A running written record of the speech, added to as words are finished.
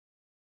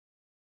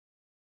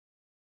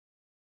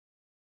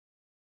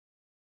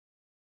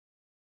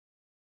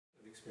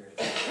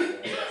experience.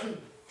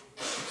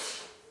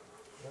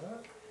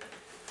 Right.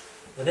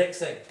 The next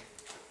thing.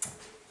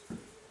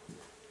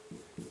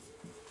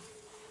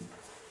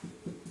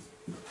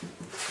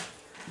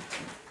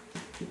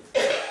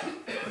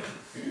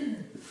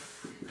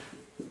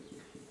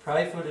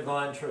 Pray for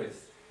divine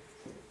truth.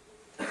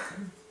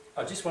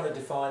 I just want to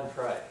define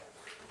pray.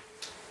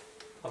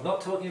 I'm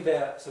not talking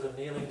about sort of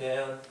kneeling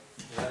down,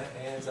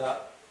 hands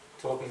up,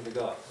 talking to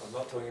God. I'm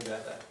not talking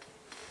about that.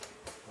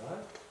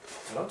 Right?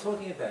 What I'm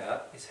talking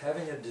about is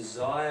having a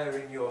desire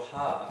in your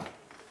heart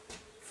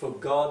for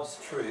God's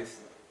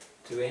truth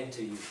to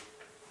enter you.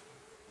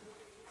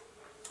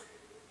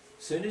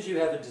 As soon as you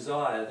have a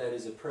desire, that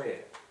is a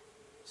prayer.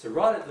 So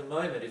right at the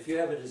moment, if you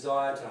have a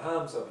desire to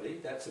harm somebody,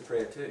 that's a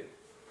prayer too.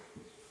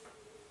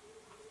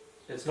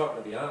 It's not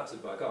going to be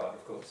answered by God,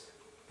 of course,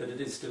 but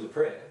it is still a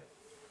prayer.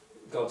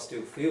 God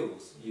still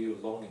feels you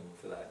longing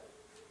for that.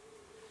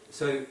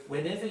 So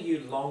whenever you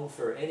long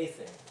for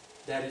anything,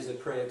 that is a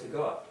prayer to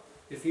God.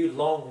 If you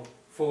long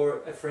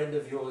for a friend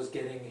of yours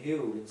getting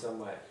healed in some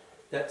way,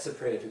 that's a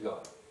prayer to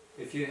God.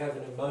 If you have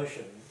an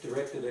emotion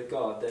directed at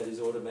God, that is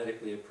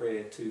automatically a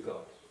prayer to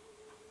God.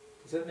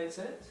 Does that make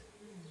sense?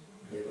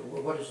 Yeah,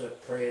 but what is a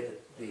prayer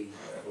that the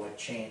like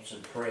chants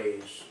and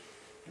prayers?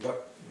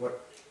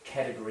 What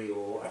category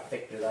or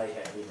effect do they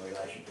have in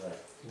relation to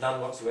that?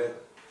 None whatsoever.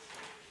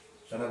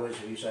 So in other words,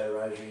 if you say the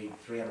rosary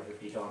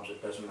 350 times,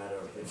 it doesn't matter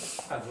a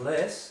thing.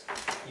 Unless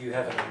you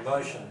have an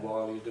emotion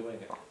while you're doing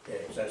it.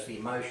 Yeah, so it's the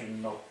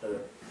emotion, not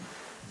the...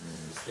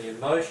 It's the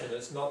emotion,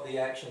 it's not the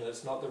action,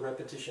 it's not the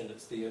repetition,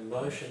 it's the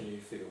emotion you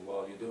feel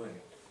while you're doing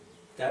it.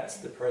 That's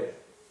the prayer.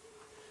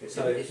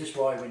 So is this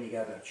why when you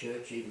go to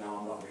church, even though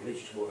I'm not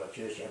religious about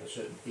church, you have a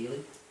certain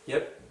feeling?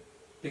 Yep.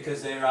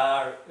 Because there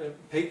are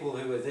people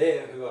who are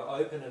there who are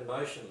open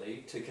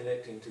emotionally to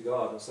connecting to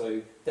God, and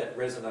so that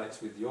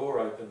resonates with your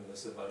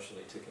openness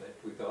emotionally to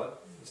connect with God,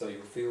 and so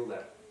you'll feel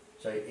that.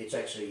 So it's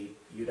actually,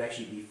 you'd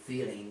actually be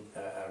feeling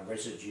a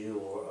residue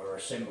or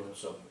a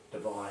semblance of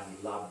divine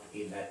love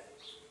in that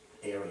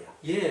area.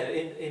 Yeah,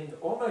 in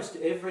almost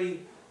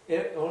every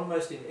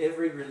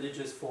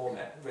religious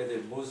format,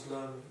 whether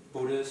Muslim,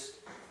 Buddhist,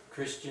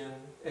 Christian,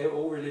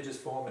 all religious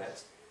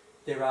formats,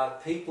 there are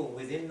people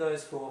within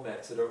those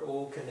formats that are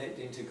all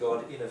connecting to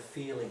God in a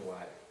feeling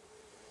way.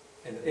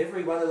 And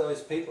every one of those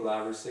people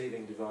are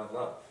receiving divine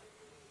love.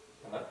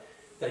 Right?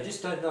 They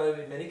just don't know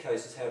in many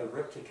cases how to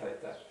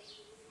replicate that.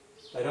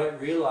 They don't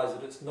realise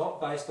that it's not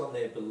based on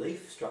their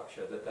belief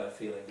structure that they're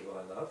feeling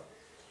divine love.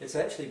 It's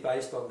actually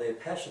based on their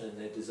passion and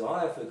their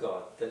desire for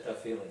God that they're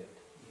feeling it.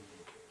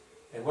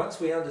 And once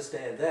we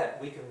understand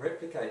that, we can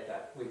replicate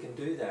that, we can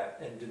do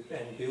that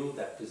and build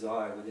that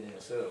desire within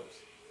ourselves.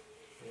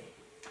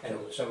 Yeah.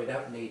 So we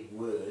don't need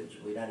words,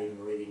 we don't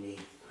even really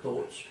need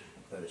thoughts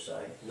per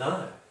se.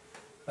 No.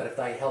 But if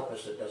they help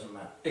us, it doesn't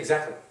matter.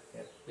 Exactly.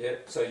 Yep. Yeah.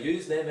 So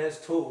use them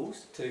as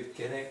tools to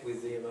connect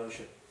with the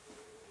emotion.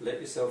 Let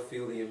yourself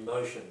feel the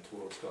emotion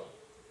towards God.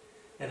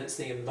 And it's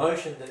the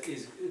emotion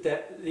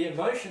the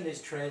emotion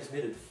is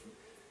transmitted.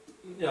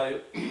 You know,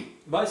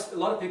 a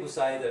lot of people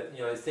say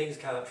that things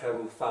can't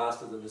travel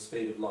faster than the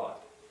speed of light,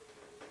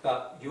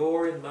 but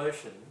your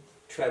emotion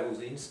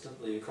travels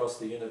instantly across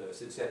the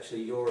universe. It's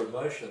actually your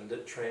emotion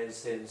that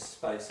transcends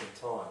space and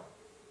time.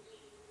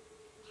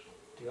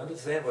 Do you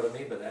understand what I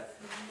mean by that?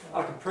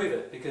 I can prove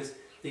it, because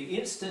the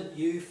instant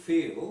you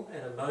feel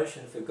an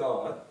emotion for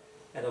God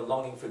and a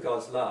longing for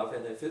God's love,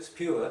 and if it's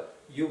pure,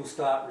 you will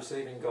start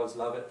receiving God's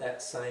love at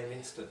that same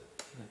instant.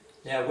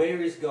 Now,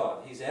 where is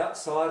God? He's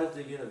outside of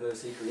the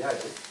universe he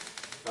created.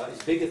 Right?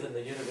 He's bigger than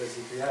the universe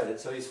he created,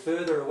 so he's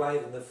further away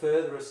than the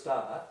furthest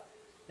star,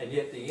 and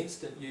yet the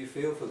instant you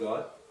feel for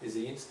God is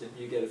the instant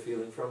you get a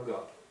feeling from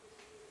God.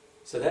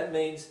 So that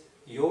means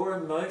your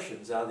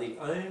emotions are the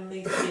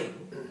only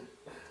thing,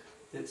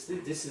 this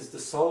is the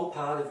soul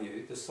part of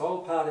you. The soul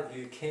part of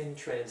you can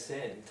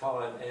transcend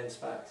time and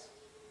space.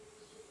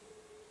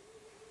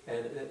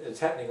 And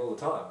it's happening all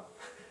the time.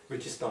 We're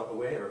just not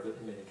aware of it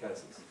in many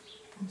cases.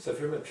 So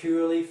from a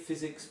purely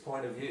physics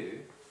point of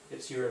view,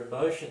 it's your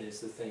emotion is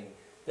the thing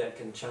that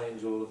can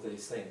change all of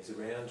these things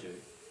around you,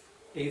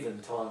 even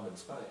time and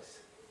space.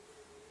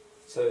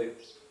 So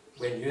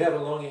when you have a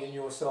longing in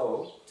your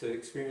soul to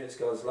experience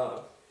God's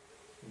love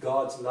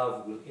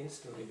will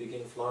instantly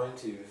begin flowing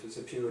to you. If it's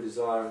a pure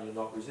desire and you're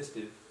not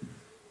resistive,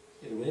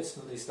 it will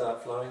instantly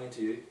start flowing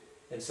into you.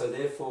 And so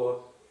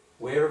therefore,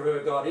 wherever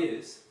God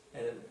is,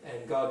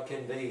 and God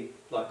can be,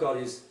 like God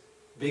is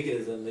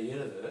bigger than the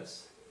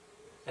universe,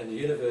 and the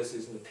universe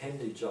is an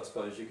appendage, I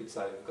suppose you could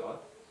say, of God.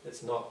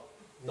 It's not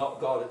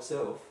God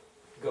itself.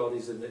 God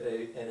is an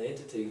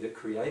entity that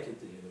created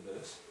the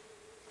universe.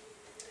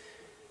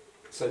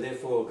 So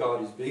therefore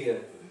God is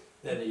bigger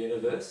than the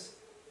universe,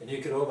 and you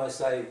could almost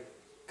say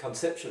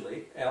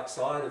conceptually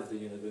outside of the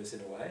universe in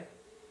a way,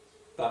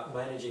 but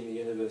managing the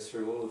universe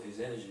through all of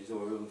his energies or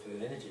all of her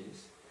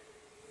energies,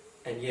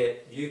 and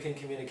yet you can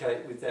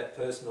communicate with that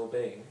personal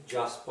being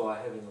just by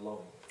having a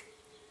longing.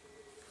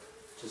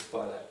 Just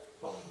by that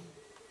longing.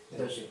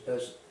 Does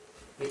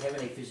it have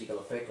any physical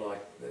effect,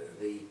 like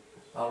the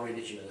whole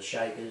religion of the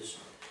Shakers?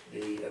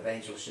 the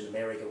evangelists in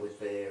America with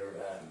their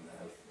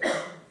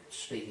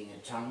speaking in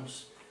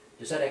tongues.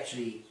 Is that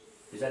actually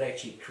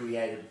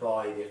created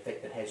by the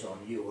effect it has on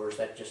you, or is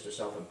that just a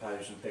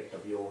self-imposed effect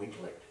of your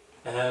intellect?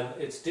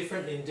 It's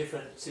different in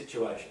different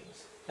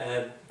situations,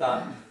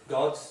 but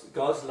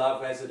God's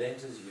love as it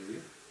enters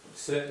you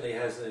certainly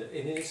has an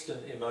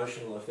instant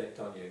emotional effect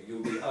on you.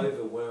 You'll be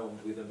overwhelmed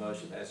with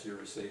emotion as you're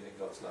receiving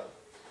God's love.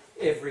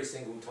 Every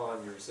single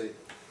time you receive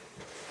it.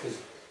 Because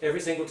every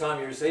single time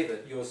you receive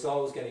it, your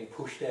soul's getting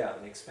pushed out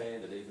and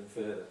expanded even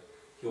further.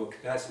 Your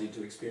capacity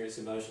to experience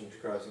emotion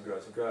grows and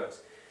grows and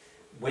grows.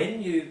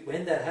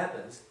 When that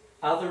happens,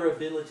 other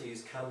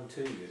abilities come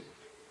to you.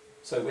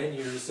 So when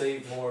you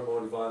receive more and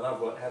more divine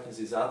love, what happens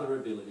is other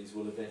abilities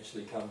will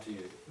eventually come to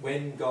you.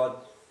 When God,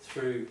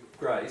 through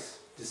grace,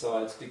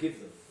 decides to give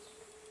them.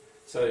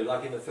 So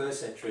like in the first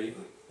century,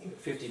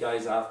 50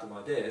 days after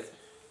my death,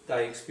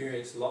 they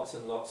experienced lots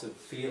and lots of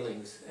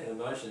feelings and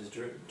emotions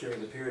during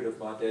the period of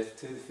my death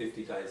to the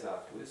 50 days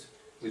afterwards,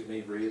 with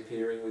me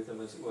reappearing with them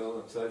as well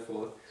and so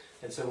forth.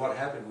 And so what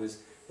happened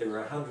was there were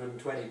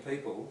 120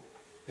 people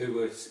who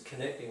were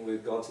connecting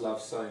with God's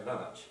love so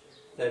much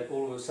that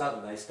all of a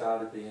sudden they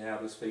started being able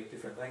to speak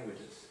different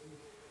languages.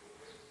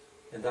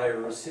 And they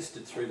were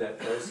assisted through that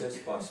process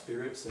by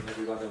spirits and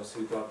everyone else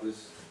who God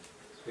was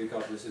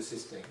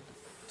assisting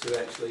to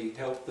actually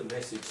help the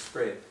message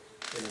spread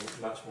in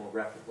a much more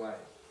rapid way.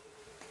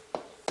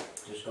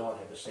 Does God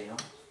have a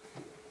sound?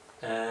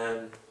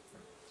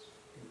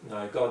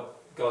 No,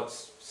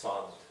 God's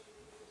silent.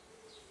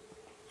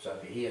 So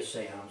if you hear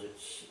sounds,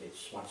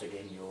 it's once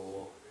again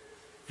your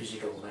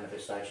physical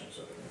manifestations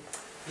of it.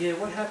 Yeah,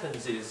 what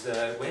happens is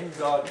when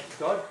God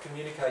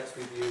communicates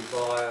with you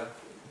via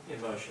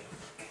emotion.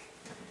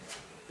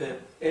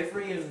 But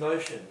every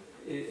emotion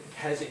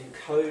has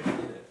encoded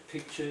in it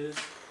pictures,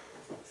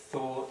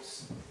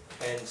 thoughts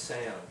and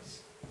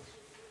sounds.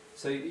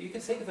 So you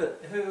can think of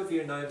it, who of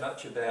you know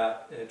much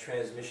about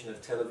transmission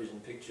of television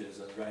pictures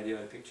and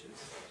radio pictures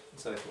and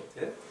so forth,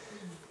 yeah?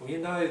 Well, you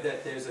know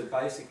that there's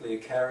basically a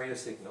carrier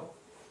signal,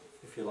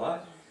 if you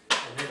like,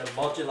 and then a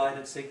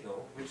modulated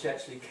signal which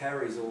actually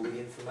carries all the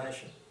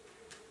information.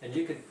 And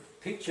you could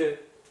picture,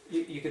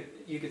 you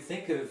could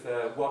think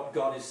of what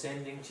God is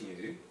sending to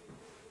you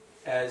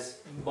as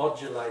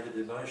modulated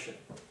emotion.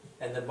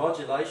 And the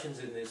modulations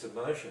in this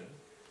emotion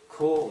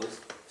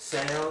cause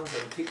sounds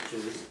and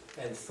pictures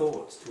and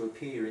thoughts to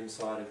appear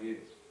inside of you.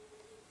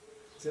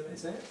 Does that make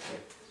sense?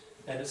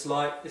 Yeah. And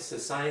it's the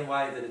same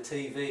way that a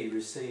TV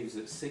receives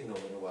its signal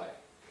in a way,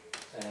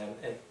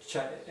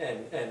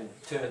 and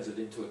turns it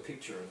into a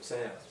picture and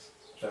sounds.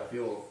 So if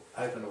you're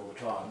open all the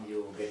time,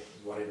 you'll get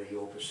whatever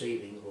you're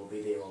perceiving will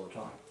be there all the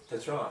time.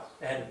 That's right.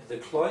 And the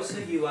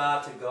closer you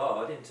are to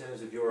God in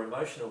terms of your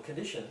emotional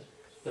condition,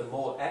 the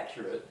more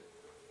accurate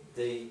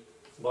the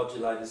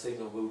modulated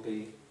signal will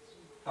be,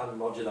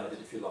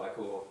 unmodulated if you like,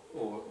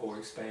 or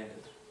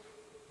expanded.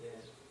 Yeah.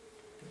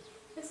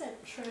 Is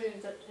it true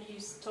that you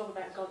talk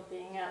about God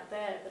being out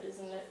there, but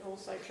isn't it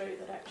also true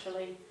that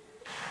actually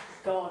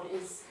God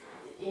is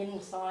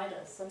inside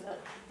us, and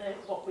that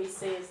what we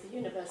see as the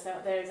universe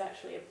out there is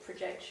actually a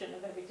projection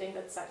of everything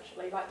that's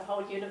actually, like the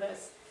whole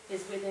universe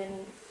is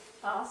within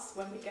us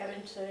when we go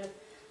into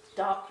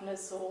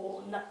darkness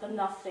or the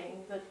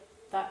nothing,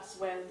 that's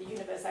where the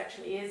universe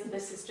actually is, and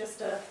this is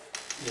just a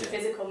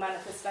physical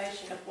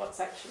manifestation of what's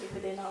actually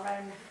within our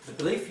own. The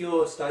belief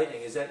you're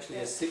stating is actually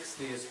a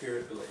sixth-year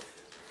spirit belief.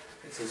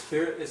 It's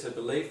a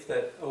belief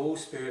that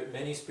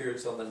many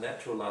spirits on the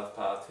natural love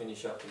path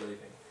finish up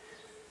believing.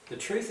 The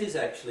truth is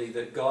actually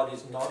that God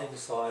is not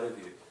inside of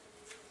you.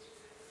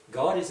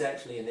 God is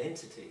actually an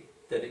entity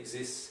that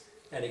exists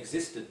and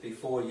existed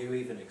before you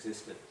even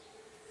existed.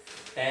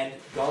 And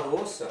God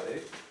also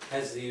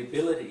has the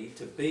ability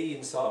to be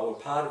inside, or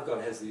part of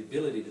God has the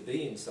ability to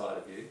be inside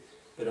of you,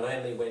 but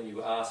only when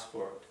you ask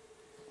for it.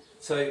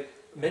 So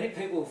many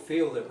people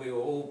feel that we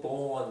were all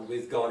born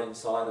with God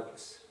inside of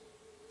us.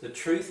 The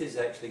truth is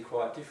actually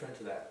quite different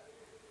to that.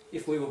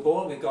 If we were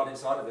born with God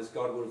inside of us,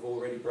 God would have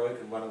already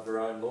broken one of our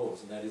own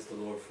laws, and that is the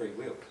law of free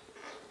will.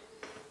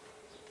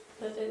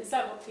 But is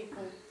that what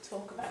people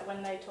talk about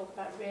when they talk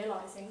about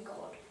realising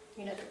God?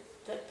 You know,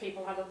 that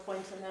people have a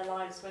point in their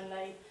lives when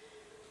they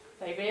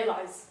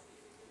realise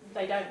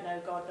they don't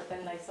know God, but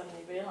then they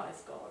suddenly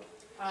realise God.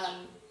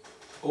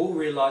 All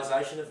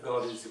realisation of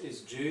God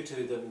is due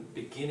to them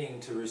beginning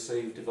to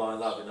receive divine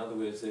love. In other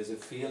words, there's a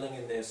feeling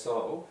in their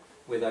soul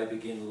where they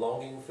begin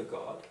longing for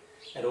God,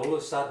 and all of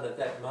a sudden at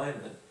that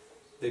moment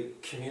the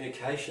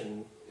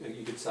communication,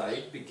 you could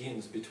say,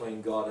 begins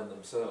between God and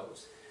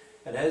themselves.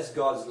 And as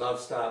God's love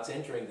starts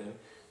entering them,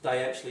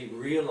 they actually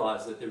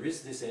realise that there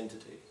is this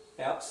entity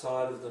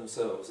outside of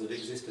themselves that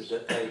existed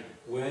that they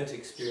weren't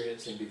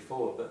experiencing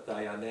before, but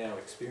they are now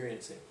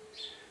experiencing.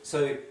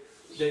 So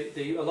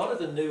a lot of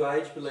the New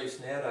Age beliefs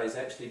nowadays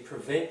actually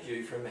prevent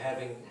you from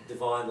having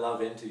divine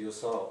love enter your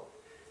soul.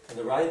 And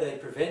the way they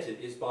prevent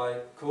it is by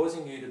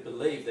causing you to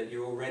believe that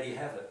you already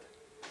have it.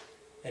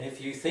 And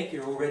if you think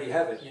you already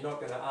have it, you're not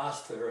going to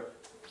ask for it,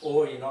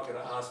 or you're not going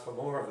to ask for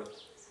more of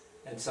it.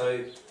 And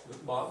so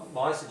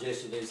my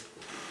suggestion is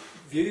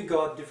view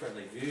God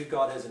differently. View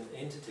God as an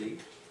entity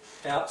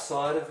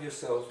outside of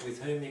yourself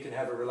with whom you can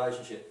have a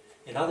relationship.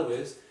 In other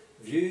words,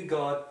 view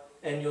God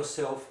and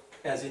yourself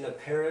as in a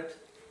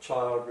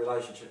parent-child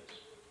relationship.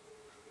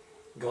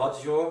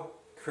 God's your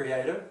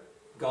creator,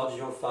 God's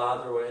your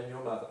father and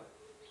your mother.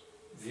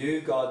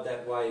 View God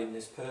that way, in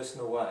this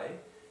personal way,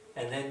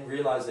 and then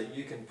realise that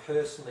you can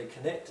personally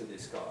connect to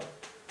this God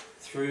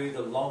through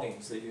the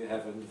longings that you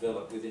have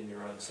developed within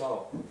your own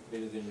soul,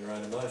 within your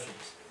own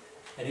emotions.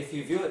 And if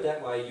you view it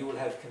that way, you will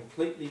have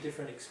completely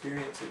different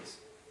experiences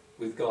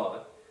with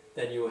God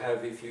than you will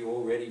have if you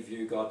already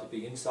view God to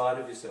be inside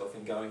of yourself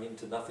and going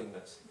into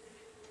nothingness.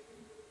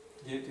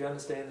 Do you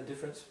understand the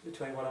difference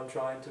between what I'm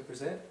trying to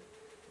present?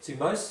 See,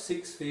 most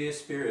six-sphere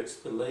spirits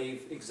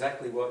believe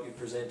exactly what you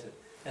presented,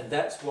 and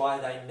that's why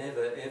they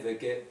never ever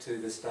get to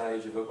the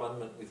stage of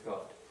at-one-ment with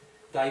God.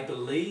 They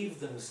believe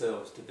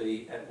themselves to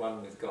be at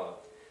one with God.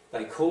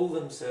 They call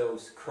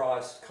themselves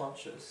Christ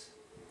conscious,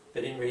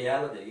 but in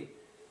reality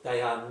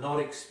they are not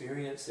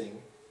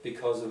experiencing,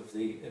 because of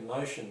the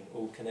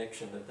emotional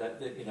connection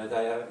that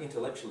they are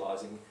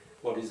intellectualizing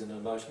what is an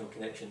emotional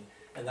connection,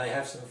 and they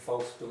have some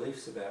false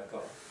beliefs about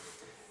God.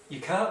 You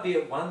can't be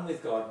at one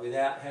with God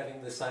without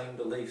having the same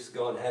beliefs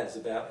God has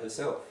about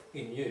herself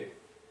in you.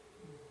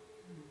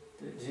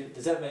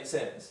 Does that make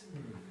sense?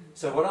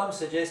 So what I'm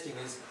suggesting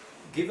is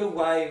give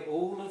away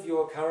all of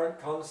your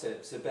current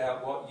concepts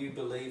about what you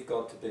believe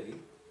God to be,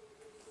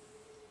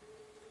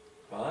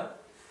 right?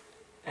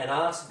 And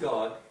ask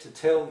God to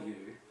tell you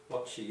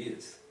what she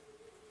is.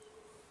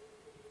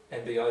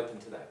 And be open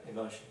to that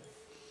emotionally.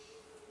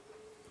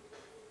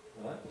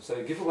 Right?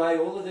 So give away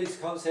all of these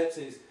concepts.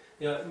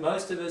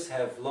 Most of us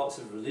have lots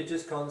of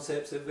religious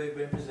concepts that we've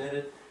been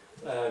presented.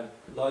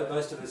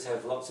 Most of us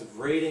have lots of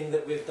reading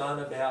that we've done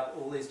about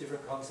all these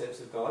different concepts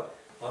of God.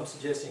 I'm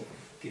suggesting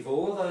give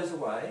all of those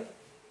away,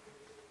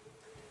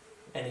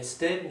 and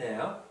instead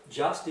now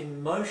just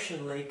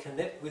emotionally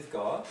connect with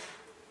God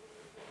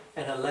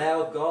and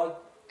allow God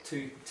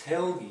to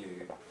tell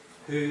you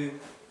who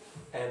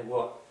and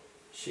what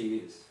she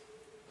is.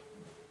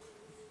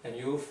 And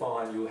you'll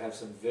find you'll have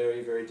some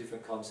very, very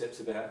different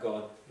concepts about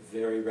God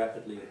very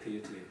rapidly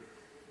appear to you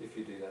if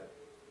you do that.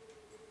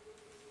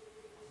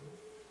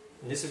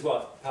 And this is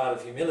what part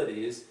of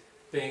humility is,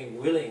 being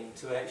willing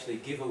to actually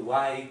give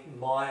away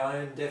my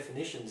own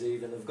definitions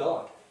even of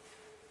God.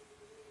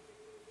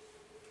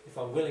 If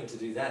I'm willing to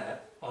do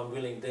that, I'm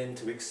willing then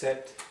to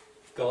accept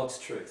God's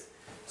truth.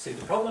 See,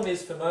 the problem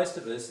is for most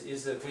of us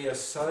is that we are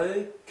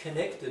so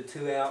connected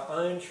to our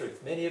own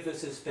truth. Many of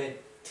us have spent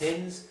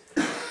tens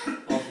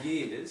of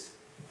years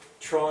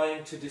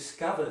trying to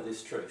discover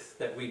this truth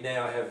that we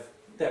now have,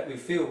 that we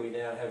feel we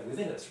now have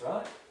within us,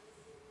 right?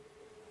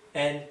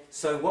 And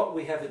so what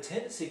we have a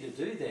tendency to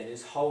do then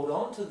is hold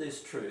on to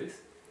this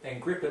truth and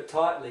grip it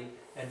tightly,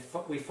 and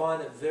we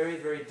find it very,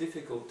 very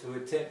difficult to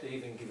attempt to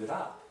even give it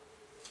up.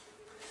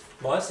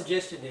 My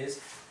suggestion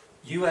is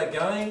you are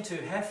going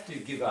to have to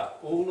give up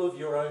all of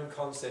your own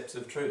concepts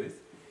of truth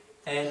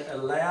and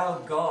allow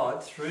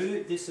God,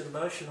 through this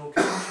emotional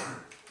connection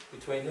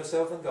between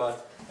yourself and God,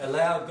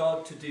 allow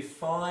God to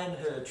define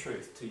her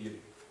truth to you.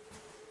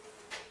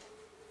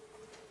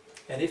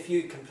 And if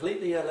you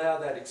completely allow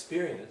that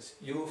experience,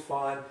 you will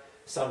find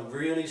some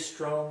really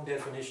strong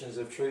definitions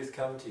of truth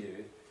come to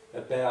you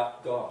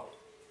about God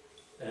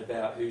and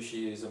about who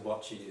she is and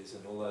what she is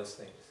and all those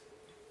things,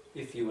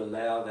 if you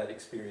allow that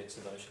experience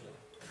emotionally.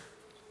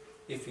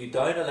 If you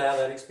don't allow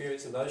that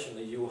experience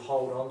emotionally, you will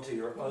hold on to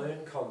your own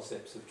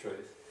concepts of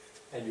truth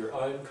and your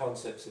own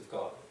concepts of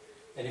God.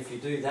 And if you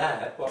do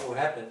that, what will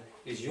happen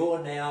is you're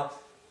now,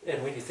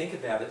 and when you think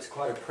about it, it's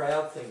quite a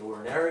proud thing or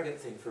an arrogant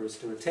thing for us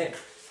to attempt.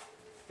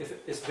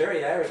 It's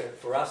very arrogant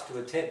for us to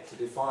attempt to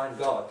define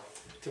God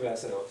to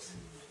ourselves.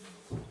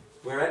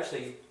 We're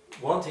actually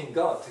wanting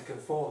God to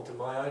conform to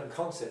my own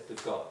concept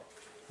of God.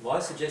 My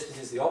suggestion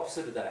is the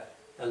opposite of that.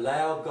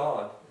 Allow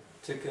God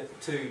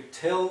to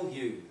tell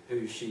you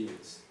who she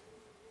is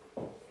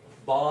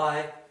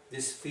by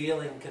this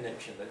feeling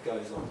connection that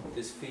goes on.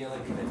 This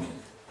feeling connection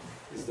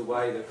is the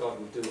way that God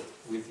will do it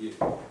with you.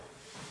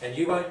 And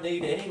you won't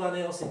need anyone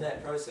else in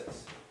that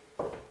process.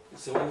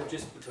 It's all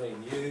just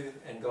between you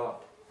and God.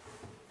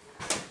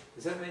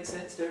 Does that make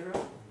sense to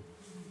everyone?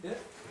 Yeah?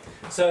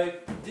 So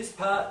this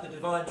part, the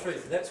divine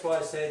truth, and that's why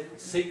I said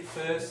seek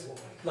first,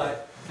 like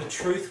the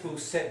truth will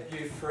set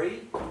you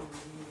free.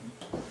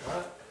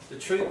 Right? The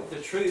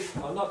truth,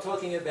 I'm not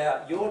talking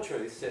about your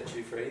truth sets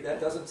you free,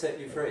 that doesn't set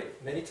you free.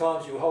 Many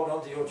times you'll hold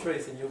on to your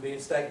truth and you'll be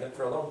stagnant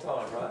for a long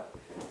time, right?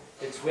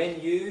 It's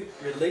when you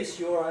release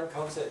your own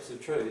concepts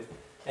of truth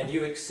and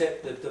you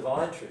accept the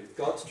divine truth,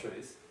 God's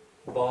truth,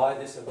 by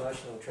this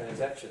emotional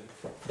transaction,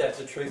 that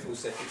the truth will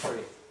set you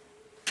free.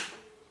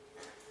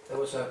 There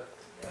was a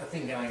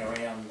thing going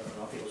around,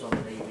 I think it was on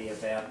the TV,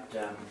 about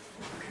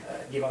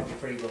give up your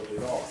free will to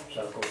God.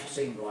 So of course it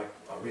seemed like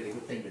a really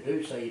good thing to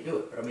do, so you do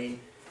it. But I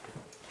mean,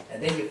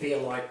 and then you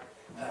feel like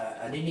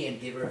an Indian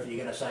giver if you're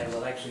going to say,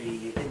 well actually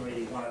you didn't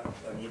really want it,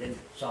 and you didn't,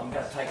 so I'm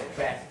going to take it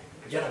back.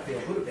 you don't feel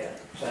good about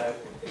it. So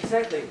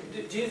Exactly.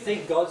 Do you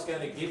think God's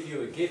going to give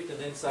you a gift and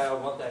then say, I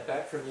want that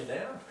back from you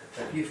now?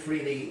 if you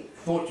freely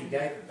thought you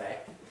gave it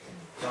back,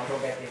 so I'm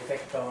talking about the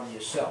effect on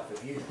yourself.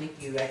 If you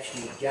think you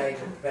actually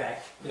gave it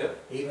back, Yep.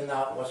 even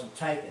though it wasn't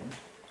taken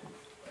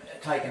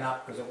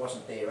up because it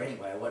wasn't there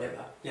anyway or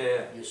whatever,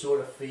 Yeah. you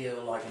sort of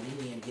feel like an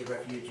Indian give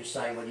refuge. You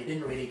say, well, you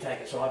didn't really take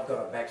it, so I've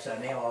got it back, so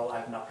now I'll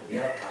open up to the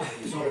other part.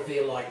 You sort of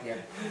feel like you're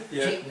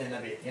cheating in a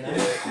bit, you know?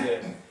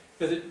 Yeah.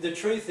 But the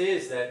truth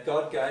is that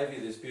God gave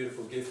you this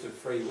beautiful gift of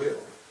free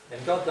will.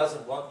 And God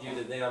doesn't want you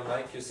to now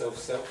make yourself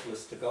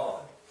selfless to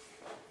God.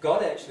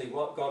 God actually,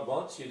 what God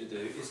wants you to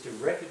do is to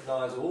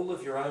recognise all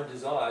of your own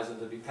desires and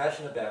to be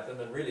passionate about them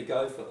and really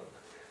go for them.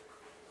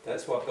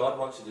 That's what God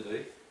wants you to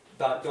do.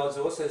 But God's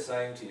also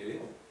saying to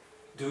you,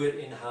 do it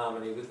in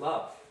harmony with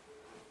love.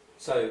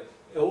 So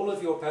all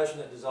of your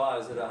passionate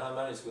desires that are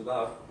harmonious with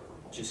love,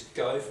 just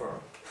go for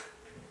them.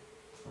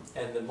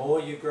 And the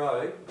more you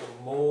grow,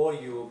 the more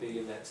you will be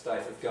in that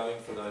state of going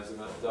for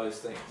those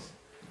things.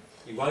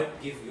 You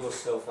won't give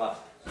yourself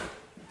up.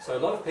 So a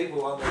lot of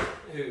people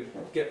who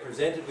get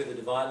presented with a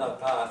divine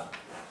love path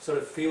sort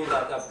of feel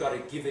like they've got to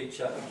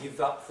give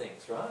up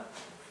things, right?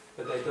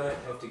 But they don't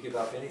have to give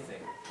up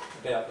anything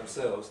about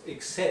themselves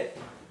except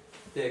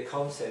their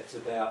concepts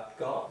about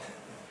God.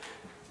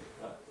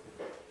 Right?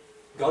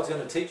 God's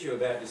going to teach you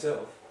about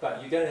yourself,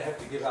 but you're going to have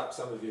to give up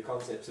some of your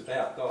concepts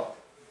about God.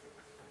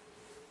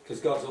 Because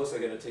God's also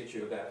going to teach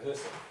you about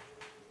herself.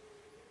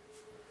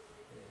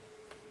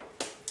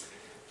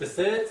 The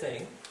third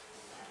thing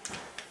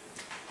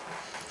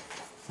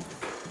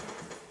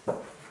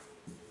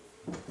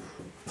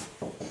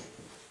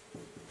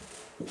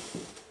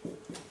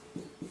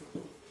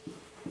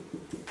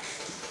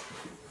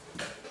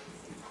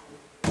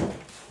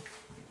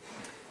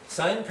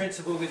same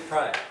principle with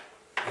prayer.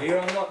 Here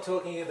I'm not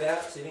talking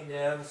about sitting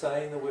down and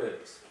saying the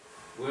words.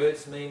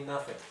 Words mean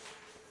nothing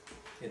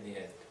in the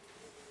end.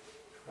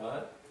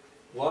 Right?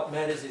 What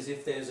matters is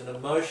if there's an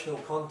emotional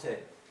content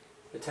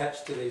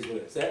attached to these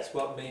words. That's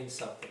what means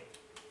something.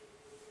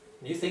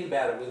 And you think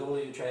about it with all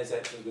your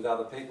transactions with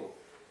other people.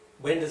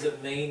 When does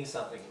it mean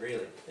something,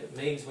 really? It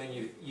means when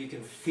you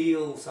can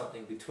feel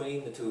something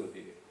between the two of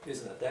you,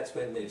 isn't it? That's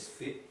when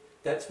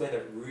that's when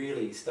it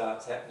really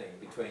starts happening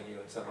between you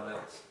and someone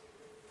else.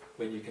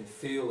 When you can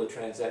feel a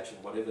transaction,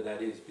 whatever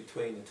that is,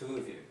 between the two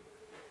of you.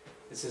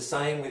 It's the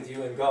same with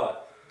you and God.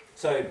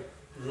 So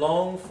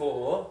long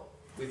for,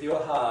 with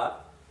your heart,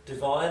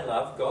 divine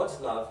love, God's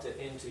love to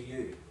enter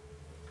you.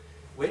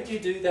 When you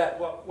do that,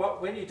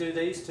 when you do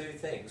these two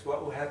things,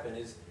 what will happen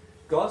is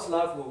God's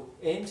love will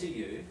enter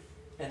you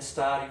and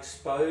start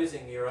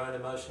exposing your own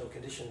emotional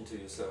condition to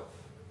yourself.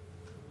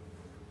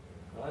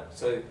 Right?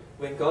 So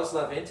when God's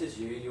love enters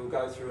you, you'll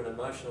go through an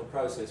emotional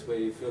process where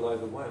you feel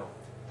overwhelmed.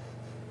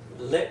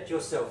 Let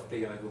yourself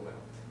be overwhelmed.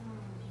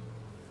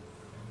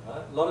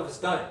 Right? A lot of us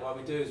don't. What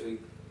we do is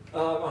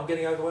I'm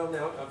getting overwhelmed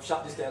now,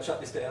 shut this down,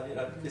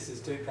 this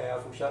is too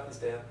powerful, shut this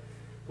down.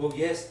 Well,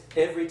 yes,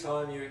 every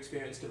time you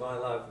experience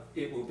divine love,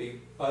 it will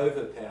be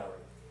overpowering.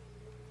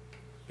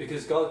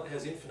 Because God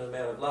has infinite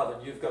amount of love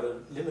and you've got a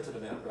limited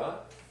amount, right?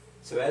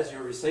 So as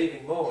you're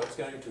receiving more, it's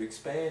going to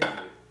expand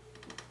you.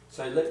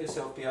 So let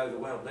yourself be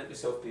overwhelmed, let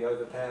yourself be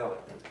overpowered.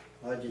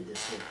 I did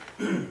this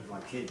with my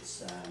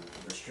kids,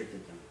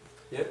 restricted them.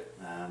 Yep.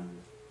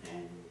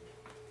 And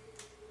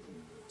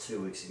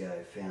 2 weeks ago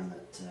found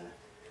that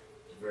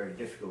it was very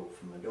difficult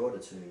for my daughter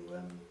to,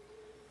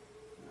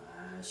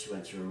 she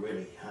went through a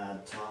really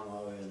hard time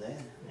while we were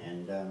there,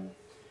 and I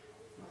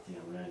think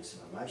I'm learning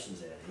some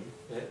emotions out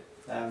here.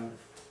 Yeah.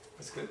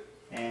 That's good.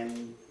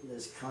 And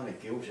there's kind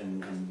of guilt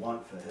and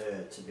want for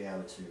her to be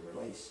able to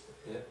release.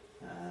 Yeah.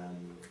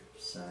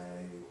 So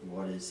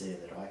what is there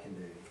that I can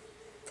do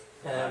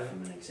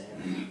from an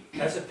example?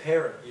 As a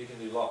parent, you can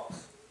do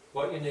lots.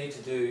 What you need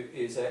to do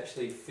is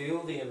actually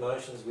feel the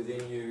emotions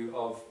within you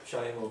of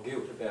shame or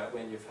guilt about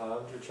when you've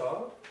harmed your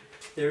child.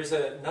 There is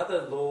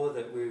another law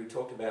that we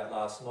talked about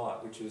last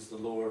night, which was the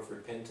law of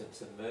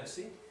repentance and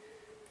mercy.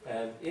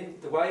 And in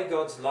the way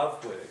God's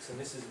love works, and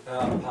this is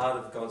part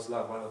of God's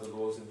love, one of the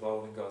laws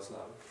involved in God's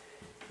love,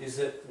 is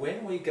that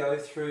when we've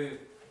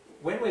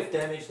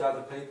damaged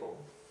other people,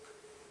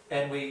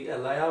 and we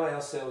allow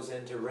ourselves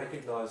then to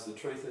recognise the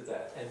truth of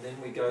that, and then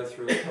we go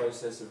through a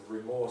process of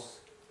remorse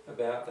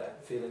about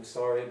that, feeling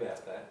sorry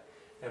about that,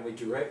 and we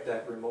direct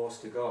that remorse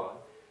to God,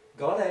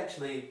 God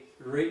actually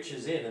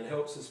reaches in and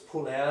helps us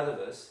pull out of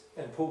us,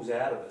 and pulls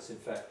out of us, in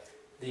fact,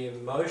 the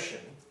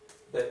emotion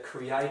that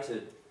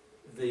created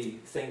the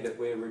thing that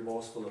we're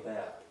remorseful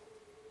about.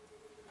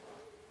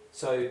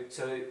 So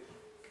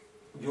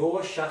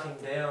you're shutting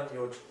down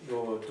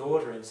your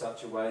daughter in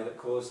such a way that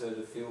caused her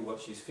to feel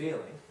what she's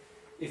feeling.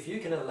 If you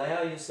can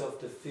allow yourself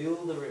to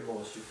feel the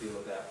remorse you feel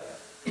about that,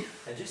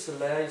 and just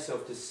allow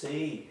yourself to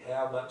see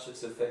how much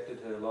it's affected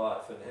her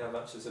life and how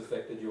much it's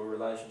affected your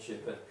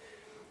relationship and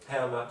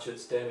how much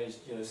it's damaged,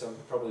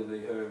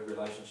 probably her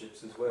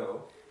relationships as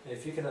well. And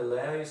if you can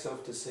allow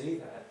yourself to see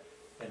that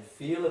and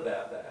feel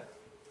about that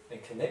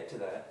and connect to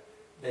that,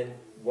 then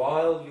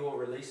while you're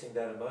releasing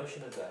that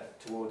emotion of that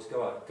towards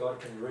God, God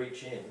can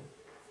reach in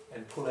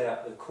and pull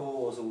out the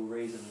causal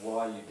reason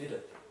why you did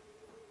it.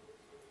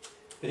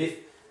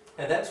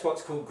 And that's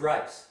what's called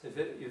grace.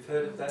 You've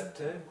heard of that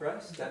term,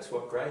 grace? That's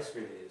what grace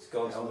really is,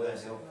 God's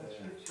mercy.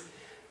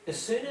 As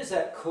soon as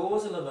that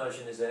causal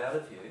emotion is out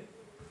of you,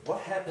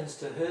 what happens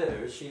to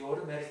her is she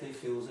automatically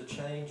feels a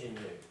change in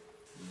you.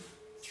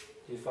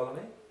 Do you follow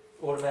me?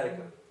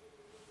 Automatically.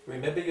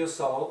 Remember, your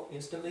soul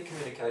instantly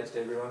communicates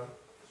to everyone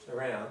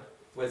around,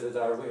 whether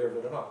they're aware of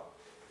it or not.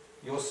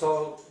 Your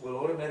soul will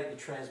automatically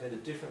transmit a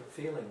different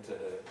feeling to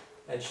her,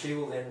 and she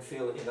will then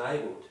feel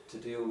enabled to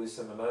deal with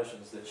some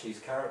emotions that she's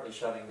currently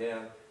shutting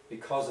down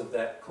because of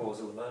that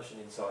causal emotion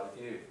inside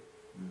of you.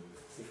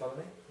 You follow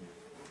me?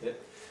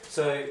 Yep.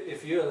 So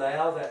if you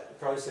allow that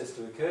process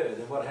to occur,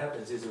 then what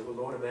happens is it will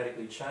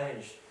automatically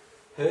change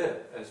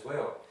her as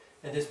well.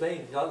 And there's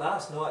been,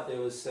 last night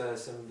there was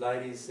some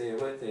ladies there,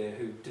 weren't there,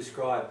 who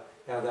described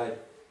how they'd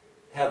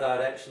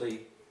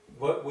actually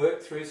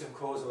worked through some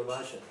causal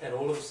emotion, and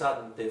all of a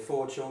sudden their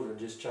 4 children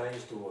just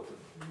changed toward them.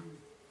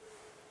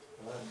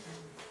 Right?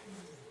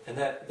 And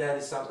that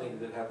is something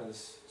that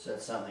happens. So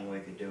that's something we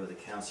could do with the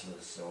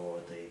counsellors or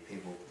the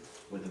people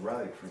with the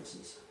road, for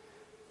instance.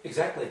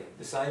 Exactly.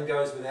 The same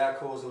goes with our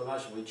causal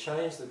emotion. We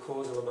change the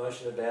causal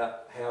emotion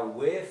about how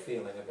we're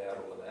feeling about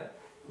all of that,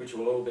 which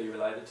will all be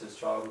related to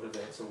childhood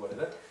events or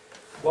whatever.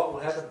 What will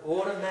happen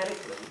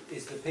automatically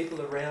is the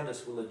people around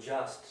us will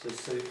adjust to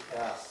suit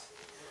us.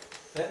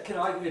 Now, can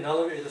I give you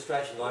another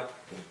illustration? Like,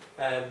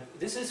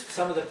 this is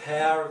some of the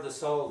power of the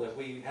soul that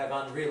we have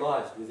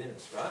unrealised within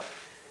us, right?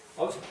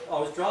 I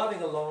was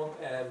driving along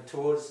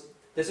towards...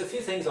 There's a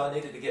few things I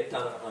needed to get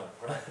done at home,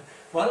 right?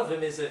 One of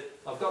them is that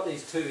I've got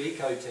these 2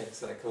 eco tents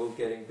they're called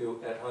getting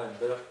built at home,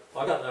 but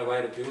I've got no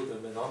way to build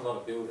them, and I'm not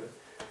a builder.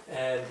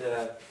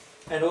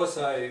 And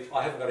also,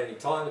 I haven't got any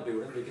time to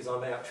build them because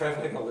I'm out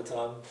travelling all the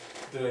time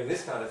doing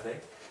this kind of thing.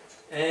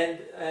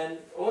 And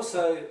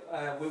also,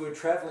 we were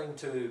travelling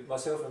to,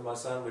 myself and my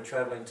son were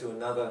travelling to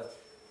another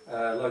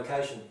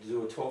location to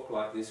do a talk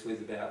like this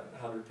with about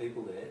 100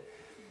 people there.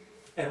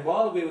 And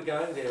while we were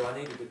going there, I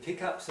needed to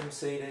pick up some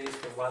CDs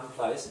from one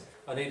place,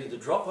 I needed to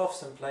drop off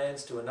some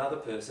plans to another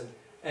person,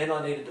 and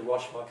I needed to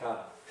wash my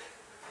car.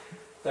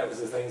 That was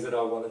the things that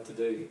I wanted to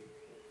do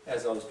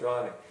as I was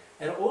driving.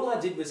 And all I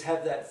did was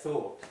have that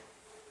thought.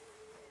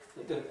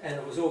 And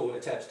it was all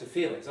attached to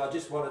feelings. I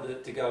just wanted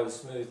it to go as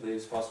smoothly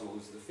as possible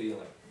as the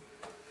feeling.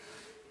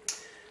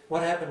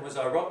 What happened was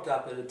I rocked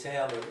up at a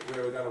town where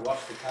we were going to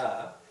wash the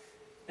car,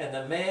 and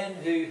the man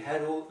who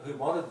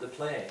wanted the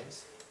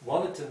plans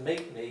wanted to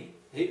meet me.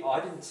 I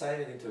didn't say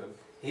anything to him.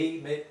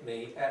 He met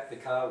me at the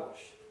car wash.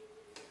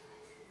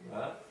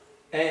 Right?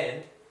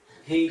 And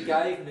he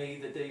gave me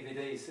the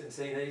DVDs and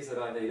CDs that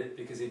I needed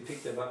because he'd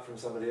picked them up from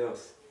somebody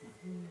else.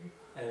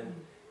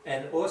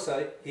 And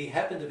also, he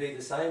happened to be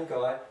the same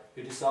guy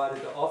who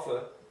decided to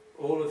offer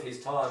all of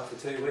his time for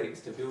 2 weeks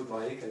to build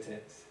my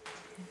eco-tents.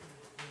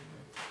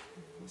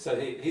 So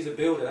he's a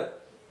builder,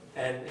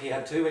 and he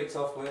had 2 weeks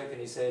off work, and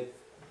he said,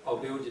 I'll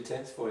build your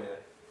tents for you.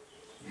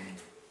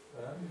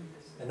 Right?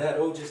 And that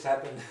all just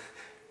happened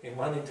in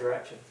one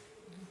interaction.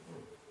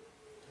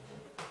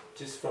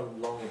 Just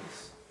from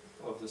longings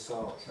of the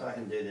soul. So I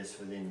can do this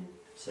within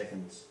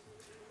seconds.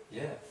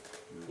 Yeah,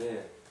 yeah.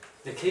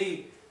 The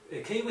key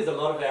with a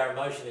lot of our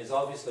emotion is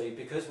obviously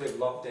because we've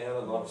locked down a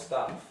lot of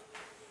stuff,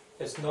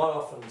 it's not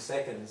often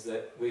seconds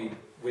that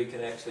we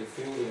can actually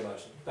feel the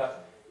emotion.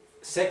 But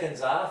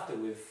seconds after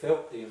we've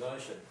felt the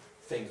emotion,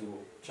 things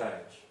will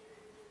change.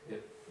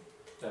 Yep,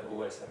 that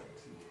always happens.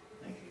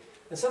 Thank you.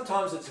 And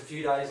sometimes it's a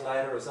few days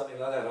later or something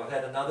like that. I've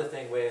had another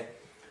thing where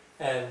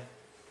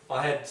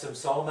I had some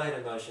soulmate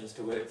emotions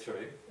to work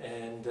through,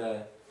 and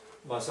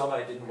my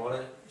soulmate didn't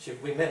want to...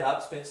 we met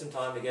up, spent some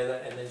time together,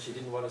 and then she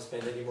didn't want to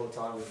spend any more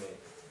time with me.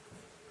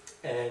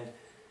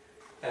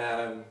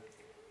 And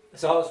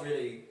so I was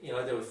really,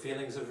 there were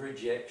feelings of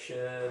rejection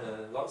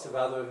and lots of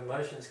other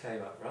emotions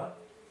came up, right?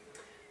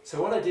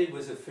 So what I did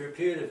was, for a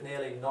period of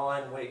nearly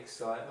 9 weeks,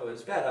 it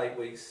was about 8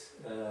 weeks,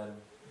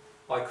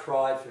 I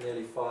cried for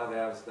nearly 5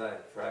 hours a day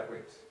for 8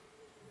 weeks.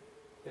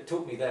 It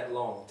took me that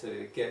long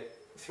to get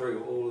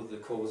through all of the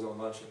causal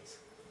emotions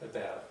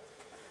about it.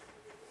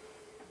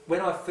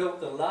 When I felt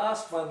the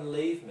last one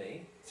leave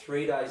me,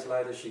 3 days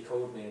later she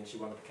called me and she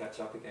wanted to catch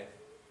up again.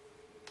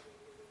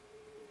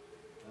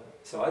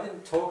 So I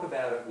didn't talk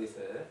about it with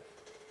her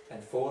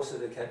and force her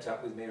to catch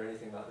up with me or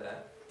anything like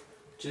that.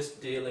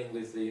 Just dealing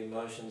with the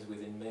emotions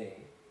within me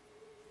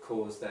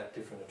caused that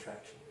different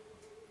attraction.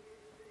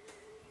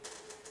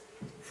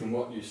 From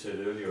what you said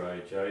earlier,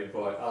 AJ,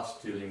 by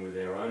us dealing with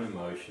our own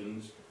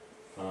emotions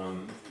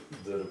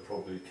that have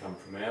probably come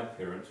from our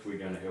parents, we're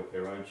going to help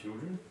our own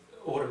children?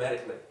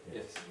 Automatically,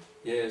 yes.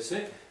 Yeah,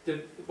 so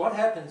what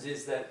happens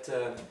is that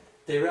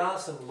there are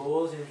some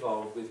laws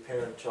involved with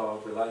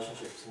parent-child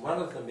relationships. One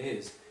of them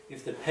is,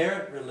 if the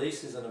parent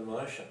releases an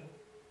emotion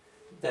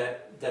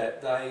that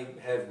they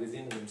have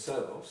within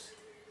themselves,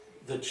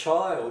 the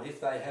child,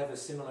 if they have a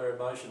similar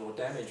emotion or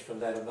damage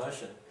from that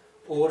emotion,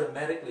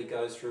 automatically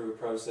goes through a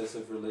process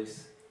of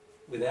release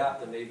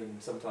without them even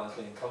sometimes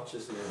being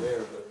consciously aware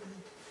of it.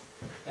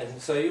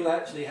 And so you'll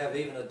actually have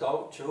even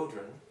adult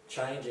children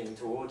changing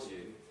towards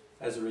you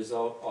as a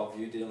result of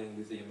you dealing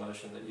with the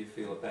emotion that you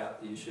feel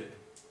about the issue.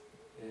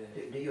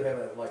 Yeah. Do you have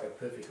a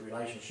perfect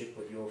relationship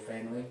with your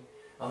family?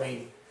 I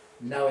mean,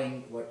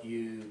 knowing what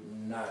you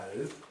know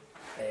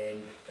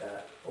and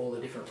all the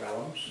different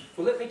realms.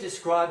 Well, let me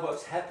describe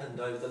what's happened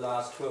over the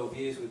last 12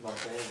 years with my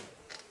family.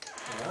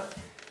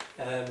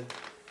 All right?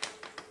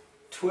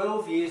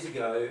 12 years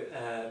ago,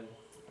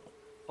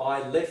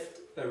 I left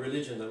a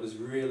religion that was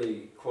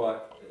really quite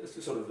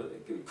sort of,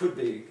 could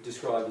be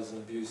described as an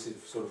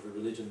abusive sort of a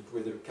religion,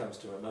 whether it comes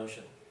to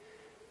emotion.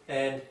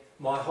 And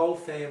my whole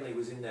family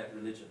was in that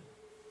religion.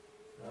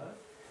 Right?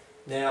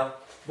 Now,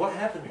 what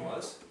happened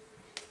was,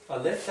 I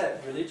left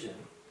that religion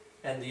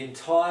and the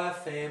entire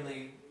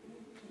family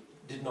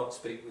did not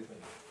speak with me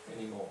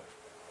anymore.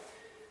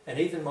 And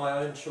even my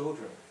own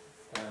children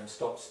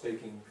stopped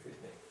speaking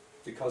with me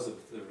because of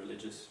the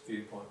religious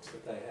viewpoints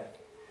that they had.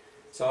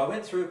 So I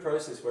went through a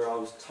process where I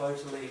was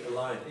totally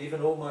alone.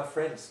 Even all my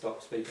friends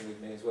stopped speaking with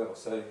me as well.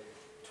 So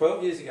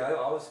 12 years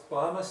ago, I was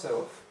by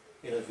myself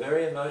in a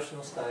very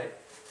emotional state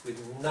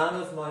with none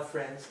of my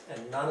friends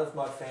and none of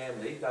my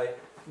family.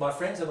 My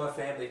friends and my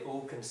family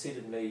all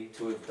considered me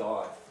to have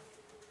died.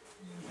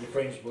 Your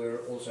friends were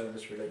also in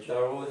this religion? They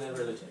were all in their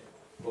religion.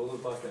 All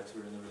of my friends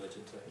were in the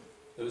religion too.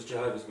 It was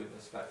Jehovah's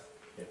Witness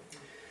faith.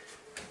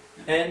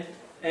 Yeah.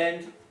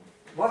 And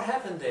what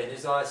happened then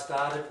is I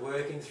started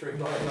working through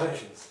my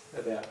emotions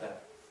about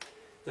that.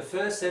 The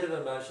first set of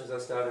emotions I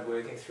started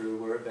working through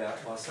were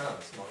about my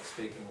sons not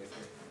speaking with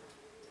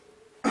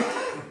me.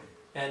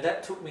 And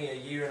that took me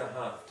 1.5 years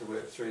to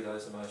work through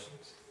those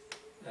emotions.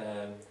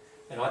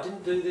 And I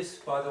didn't do this,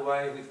 by the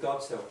way, with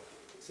God's help.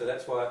 So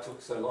that's why it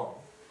took so long.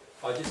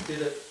 I just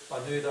did it. I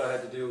knew that I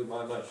had to deal with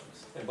my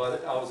emotions. And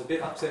I was a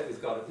bit upset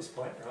with God at this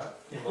point, right,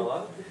 in my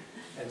life.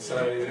 And so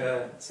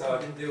I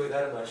didn't deal with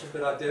that emotion,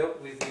 but I dealt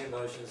with the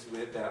emotions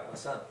about my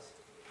sons.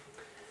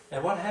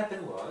 And what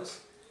happened was,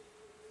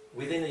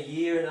 within 1.5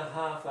 years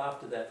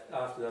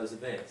after those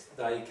events,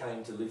 they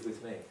came to live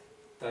with me.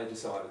 They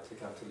decided to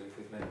come to live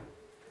with me.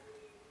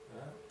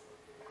 Right?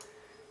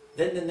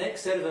 Then the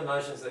next set of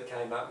emotions that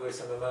came up were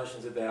some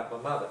emotions about my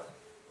mother.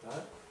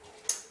 Right?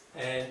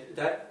 And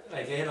that,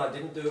 again, I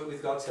didn't do it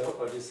with God's help.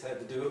 I just had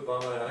to do it by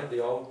my own, the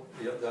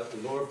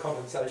law of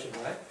compensation,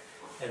 right?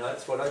 And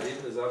that's what I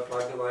did, was I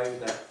plugged away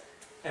with that.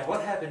 And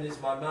what happened is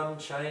my mum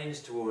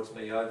changed towards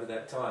me over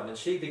that time, and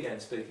she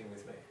began speaking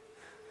with me.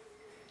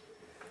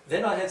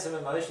 Then I had some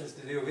emotions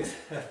to deal with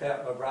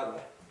about my brother.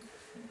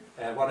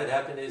 And what had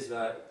happened is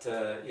that,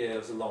 it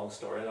was a long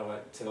story, and I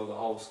won't tell the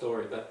whole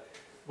story, but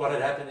what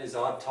had happened is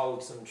I'd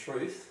told some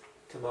truth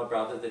to my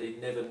brother that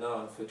he'd never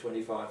known for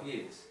 25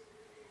 years.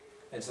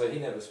 And so he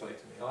never spoke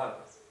to me either.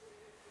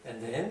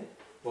 And then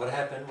what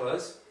happened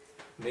was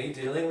me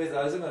dealing with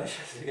those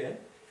emotions again,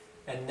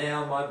 and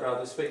now my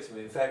brother speaks to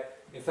me. In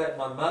fact,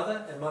 my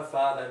mother and my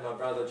father and my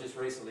brother just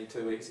recently,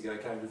 2 weeks ago,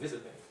 came to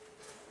visit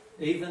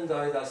me. Even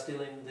though they're still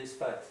in this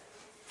faith.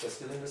 They're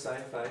still in the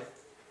same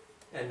faith,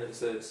 and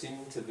it's a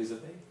sin to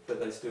visit me,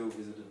 but they still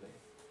visited me.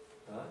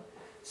 Right?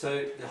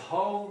 So the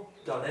whole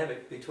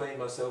dynamic between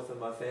myself and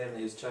my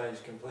family has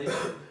changed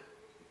completely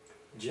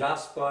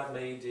just by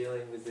me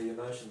dealing with the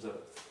emotions of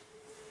it.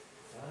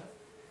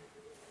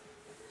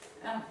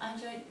 Right?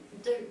 AJ,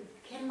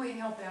 can we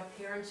help our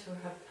parents who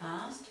have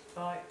passed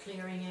by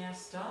clearing our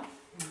stuff?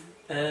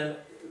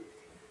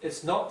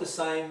 It's not the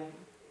same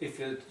if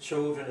your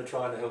children are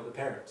trying to help the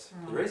parents.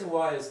 Right. The reason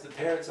why is the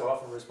parents are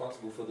often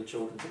responsible for the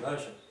children's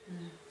emotion.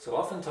 So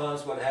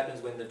oftentimes what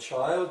happens when the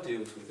child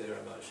deals with their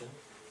emotion,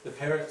 the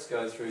parents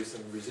go through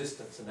some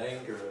resistance and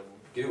anger and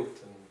guilt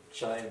and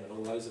shame and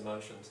all those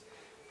emotions.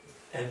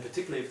 And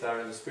particularly if they're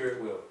in the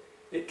spirit world.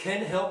 It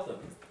can help them,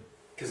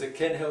 because it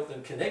can help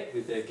them connect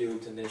with their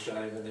guilt and their shame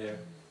and their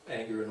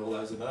anger and all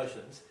those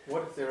emotions.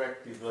 What if they're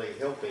actively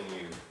helping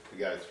you to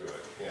go through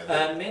it? You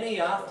know,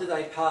 Many after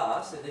they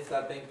pass, and if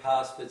they've been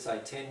passed for say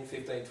 10,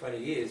 15, 20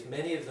 years,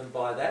 many of them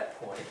by that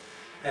point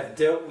have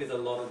dealt with a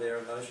lot of their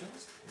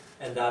emotions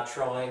and are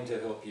trying to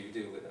help you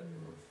deal with it.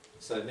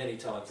 So many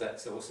times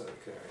that's also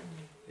occurring.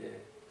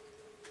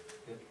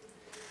 Yeah.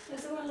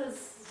 As well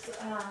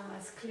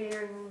as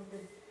clearing the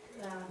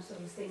sort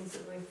of things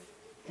that we've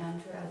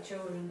done to our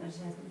children that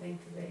hasn't been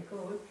for their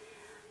good,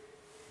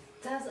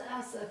 does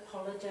us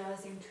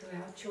apologising to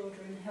our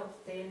children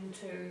help them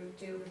to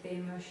deal with the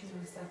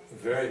emotional stuff?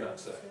 Very much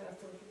so.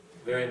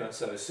 Very much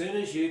so. As soon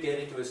as you get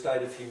into a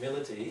state of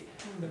humility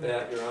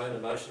about your own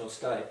emotional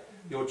state,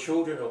 your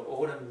children are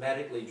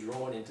automatically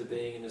drawn into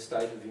being in a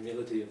state of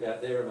humility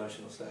about their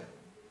emotional state.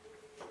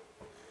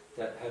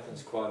 That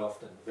happens quite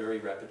often, very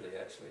rapidly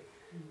actually.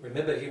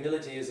 Remember,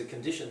 humility is a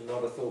condition,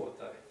 not a thought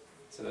though.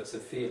 So it's a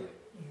feeling,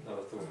 not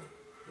a thought.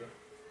 Yeah,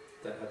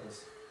 that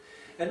happens.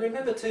 And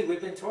remember too, we've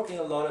been talking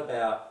a lot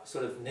about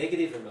sort of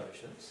negative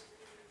emotions,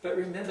 but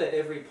remember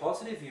every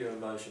positive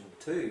emotion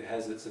too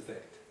has its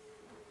effect.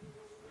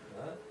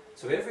 Right?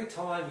 So every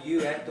time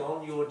you act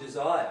on your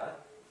desire,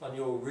 on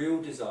your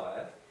real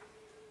desire,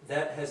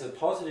 that has a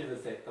positive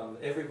effect on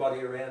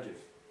everybody around you.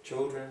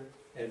 Children,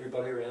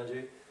 everybody around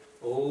you,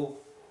 all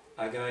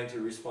are going to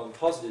respond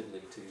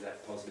positively to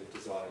that positive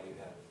desire you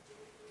have.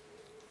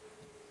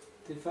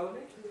 Did you follow me?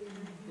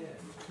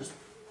 Yeah.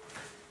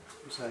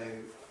 So,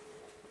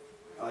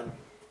 I don't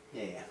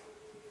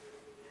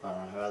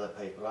know who other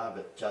people are,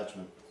 but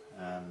judgment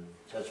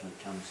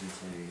comes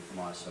into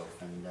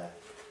myself, and I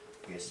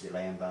guess you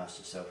lambast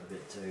yourself a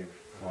bit too.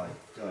 Why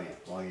doing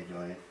it? Why are you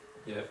doing it?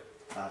 Yep.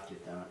 After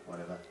you've done it,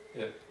 whatever.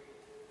 Yep.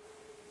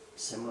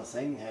 Similar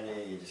thing. How do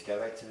you just go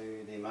back to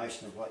the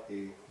emotion of why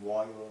you're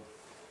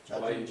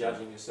judging? Why you're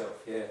judging yourself?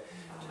 Yeah.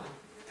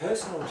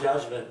 Personal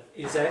judgment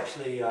is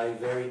actually a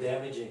very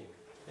damaging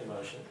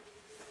emotion.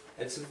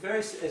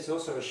 It's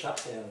also a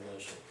shutdown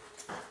emotion,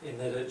 in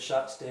that it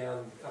shuts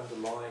down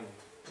underlying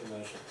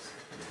emotions.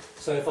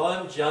 So if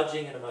I'm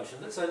judging an emotion,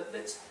 let's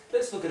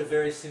look at a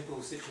very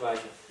simple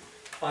situation.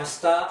 I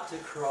start to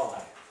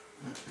cry,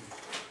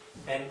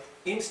 and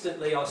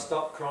instantly I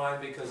stop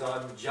crying because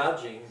I'm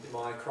judging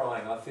my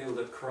crying. I feel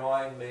that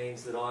crying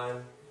means that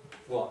I'm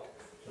what?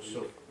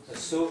 A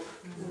sook.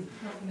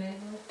 Not manly.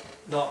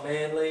 Not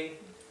manly.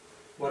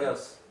 What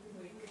else?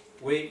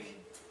 Weak.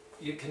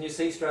 Can you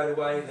see straight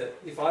away that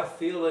if I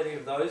feel any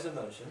of those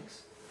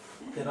emotions,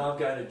 then I'm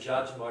going to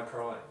judge my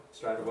crying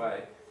straight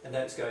away, and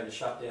that's going to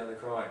shut down the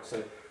crying.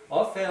 So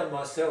I've found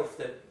myself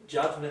that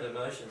judgment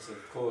emotions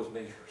have caused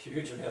me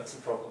huge amounts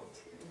of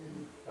problems.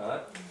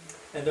 Right?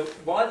 And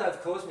why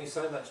they've caused me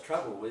so much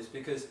trouble is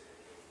because,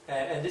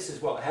 and this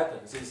is what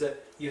happens, is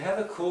that you have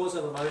a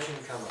causal emotion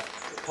come up.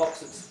 It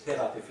pops its head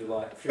up, if you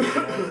like, through the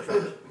law of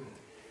attraction.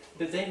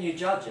 But then you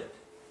judge it.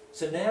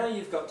 So now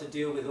you've got to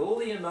deal with all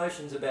the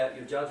emotions about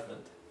your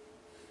judgment,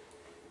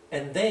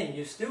 and then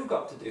you've still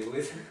got to deal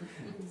with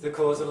the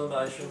causal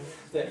emotion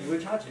that you were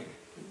judging.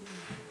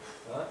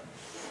 Right?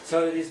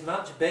 So it is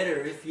much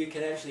better if you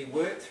can actually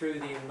work through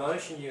the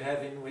emotion you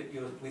have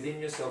within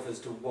yourself as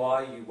to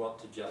why you want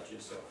to judge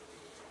yourself.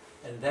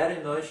 And that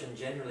emotion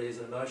generally is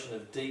an emotion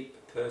of deep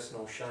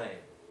personal shame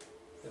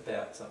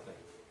about something.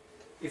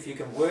 If you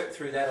can work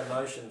through that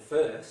emotion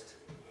first,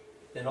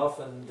 then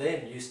often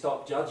you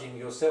stop judging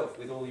yourself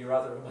with all your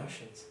other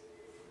emotions.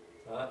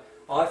 Right?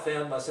 I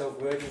found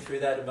myself working through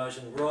that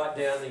emotion right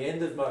down the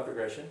end of my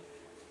progression,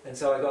 and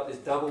so I got this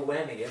double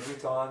whammy every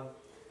time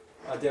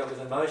I dealt with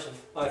emotion.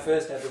 I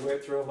first had to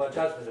work through all my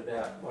judgment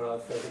about what I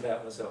felt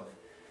about myself.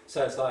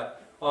 So it's like,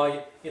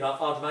 I'd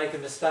make a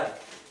mistake,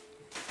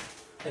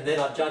 and then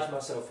I'd judge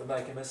myself for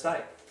making a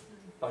mistake.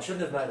 I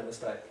shouldn't have made a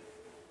mistake.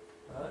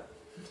 Right?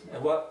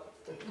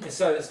 And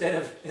so instead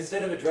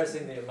of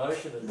addressing the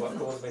emotion of what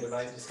caused me to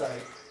make a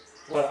mistake,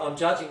 I'm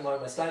judging my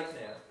mistake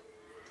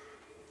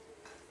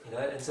now.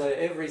 And so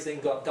everything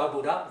got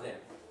doubled up then.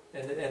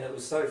 And it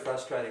was so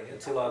frustrating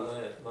until I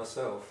learned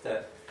myself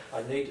that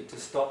I needed to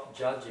stop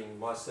judging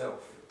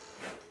myself.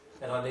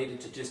 And I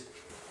needed to just,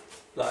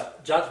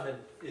 judgment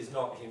is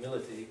not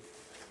humility.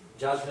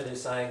 Judgment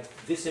is saying,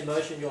 this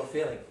emotion you're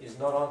feeling is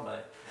not on me.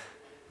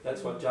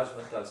 That's what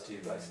judgment does to you,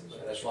 basically.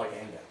 So that's like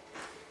anger.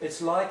 It's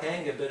like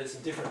anger, but it's a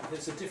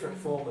different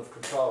form of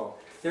control.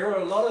 There are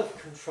a lot of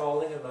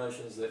controlling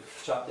emotions that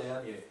shut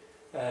down you.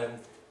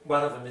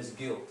 One of them is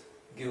guilt.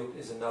 Guilt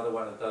is another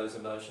one of those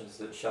emotions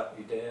that shut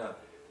you down.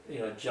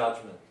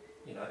 Judgment,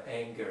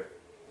 anger,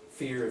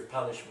 fear of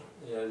punishment.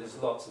 There's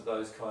lots of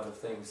those kind of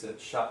things that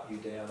shut you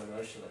down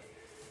emotionally.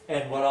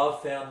 And what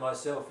I've found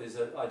myself is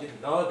that I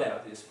didn't know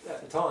about this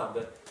at the time,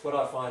 but what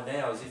I find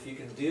now is if you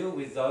can deal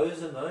with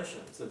those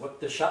emotions,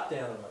 the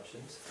shutdown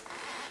emotions,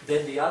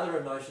 then the other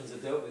emotions are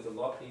dealt with a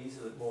lot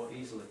more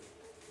easily.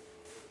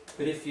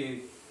 But if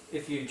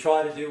you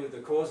try to deal with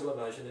the causal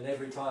emotion and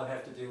every time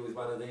have to deal with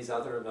one of these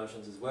other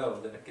emotions as well,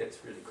 then it gets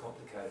really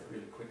complicated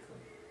really quickly.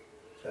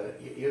 So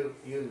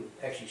you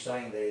actually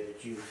saying there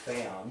that you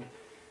found,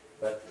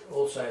 but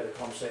also the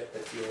concept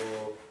that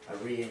you're a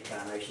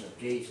reincarnation of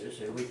Jesus,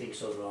 who we think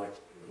sort of like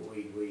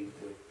we're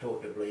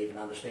taught to believe and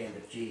understand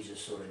that Jesus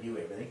sort of knew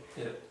everything.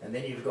 Yep. And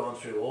then you've gone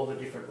through all the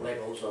different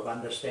levels of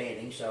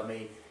understanding, so I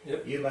mean,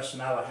 Yep. you must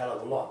know a hell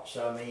of a lot.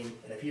 So I mean,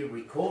 and if you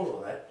recall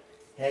all that,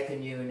 how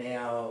can you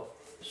now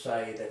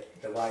say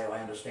that the way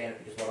I understand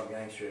it, because what I'm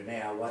going through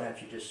now, why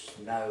don't you just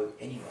know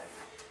anyway?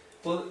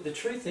 Well, the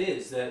truth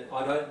is that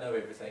I don't know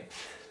everything.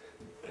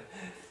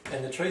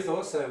 And the truth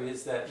also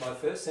is that my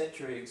first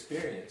century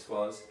experience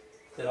was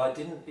that I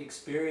didn't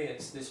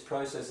experience this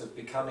process of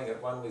becoming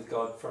at one with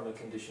God from a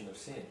condition of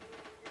sin.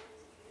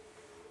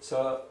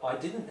 So I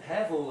didn't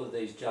have all of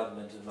these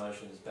judgment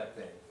emotions back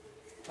then.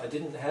 I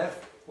didn't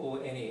have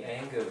any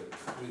anger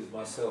with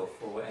myself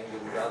or anger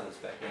with others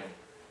back then.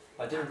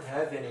 I didn't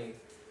have any,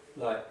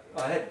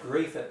 I had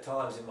grief at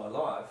times in my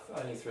life,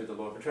 only through the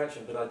law of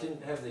attraction, but I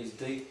didn't have these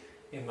deep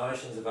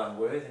emotions of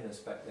unworthiness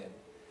back then.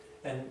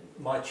 And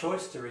my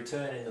choice to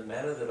return in the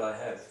manner that I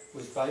have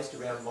was based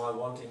around my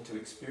wanting to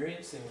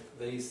experience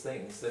these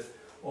things that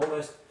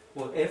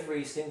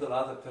every single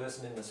other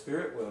person in the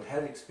spirit world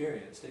had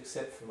experienced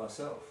except for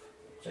myself.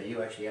 So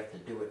you actually have to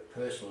do it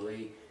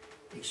personally,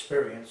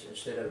 experience,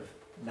 instead of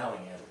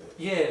knowing how to do it.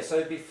 Yeah,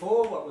 so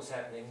before what was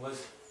happening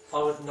was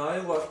I would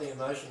know what the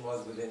emotion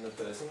was within the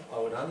person, I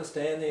would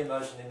understand the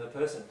emotion in the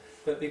person,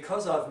 but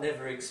because I've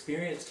never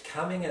experienced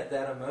coming at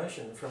that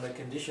emotion from a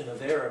condition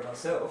of error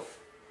myself,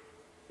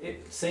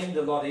 it seemed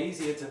a lot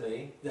easier to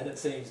me than it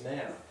seems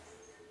now.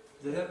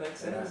 Does that make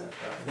sense?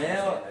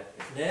 Now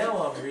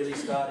I'm really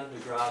starting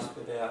to grasp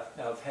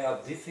of how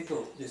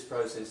difficult this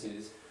process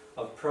is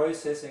of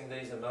processing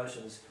these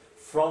emotions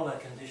from a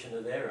condition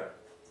of error.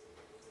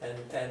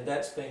 And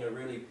that's been a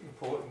really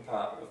important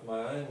part of my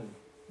own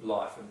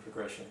life and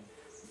progression.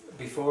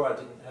 Before I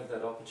didn't have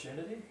that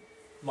opportunity.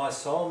 My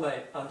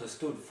soulmate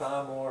understood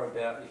far more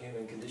about the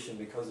human condition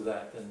because of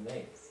that than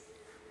me.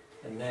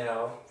 And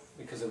now,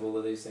 because of all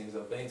of these things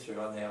I've been through,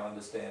 I now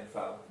understand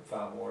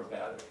far more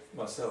about it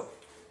myself.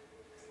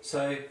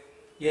 So,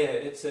 yeah,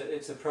 it's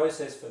a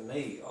process for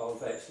me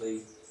of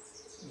actually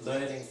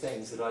learning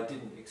things that I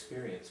didn't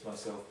experience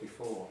myself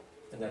before.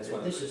 And that's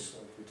one this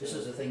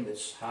is the thing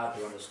that's hard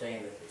to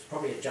understand. It's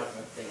probably a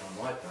judgment thing on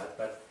my part,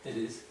 but it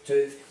is.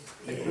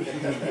 But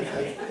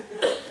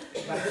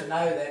to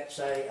know that,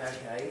 say,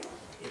 okay,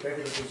 if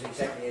everything is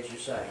exactly as you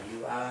say,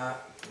 you are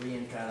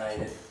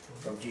reincarnated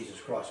from Jesus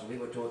Christ. And we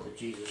were taught that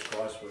Jesus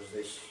Christ was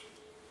this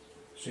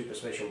super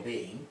special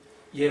being.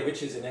 Yeah,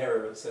 which is an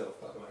error itself,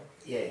 by the way.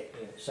 Yeah.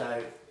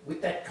 So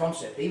with that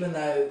concept, even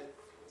though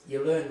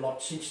you learn a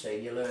lot since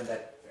then, you learn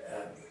that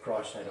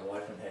Christ had a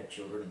wife and had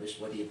children, and this,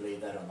 whether you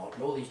believe that or not,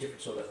 and all these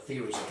different sort of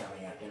theories are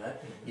coming out, you know.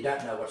 Mm-hmm. You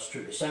don't know what's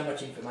true. There's so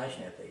much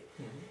information out there.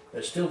 Mm-hmm. But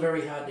it's still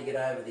very hard to get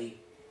over the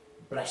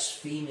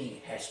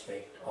blaspheming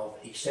aspect of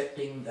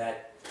accepting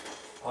that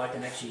I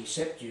can actually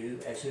accept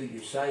you as who you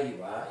say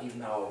you are, even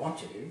though I want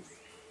to,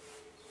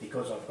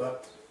 because I've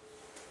got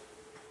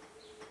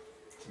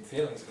some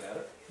feelings about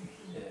it.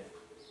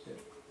 Yeah.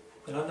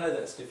 And I know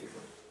that's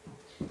difficult.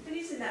 But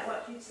isn't that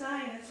what you're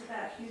saying? It's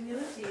about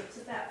humility. It's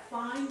about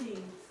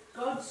finding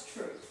God's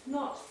truth,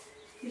 not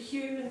the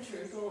human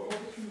truth or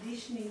the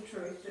conditioning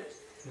truth that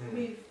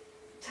we've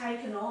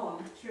taken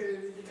on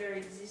through the very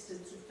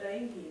existence of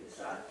being here.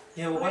 So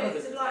yeah, well,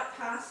 it's like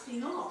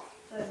casting off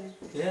and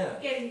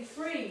getting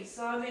free.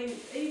 So I mean,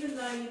 even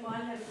though you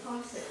might have a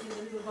concept in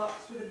a little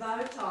box with a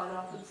bow tied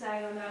off and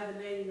saying, I know the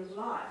meaning of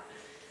life,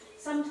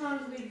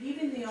 sometimes we're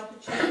given the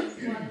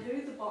opportunity to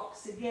undo the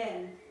box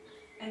again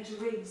and to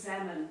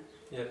re-examine.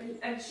 Yep.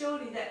 And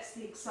surely that's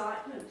the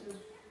excitement of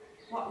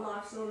what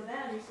life's all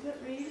about, isn't it,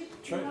 really?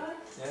 True. You know?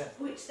 Yeah.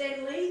 Which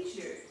then leads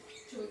you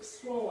to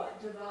explore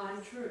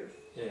divine truth,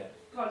 Yeah.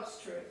 God's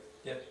truth.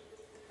 Yep.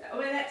 I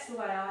mean, that's the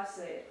way I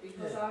see it,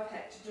 because Yeah. I've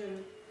had to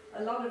do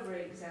a lot of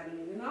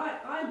re-examining, and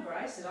I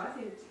embrace it. I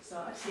think it's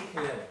exciting.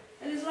 Yeah.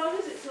 And as long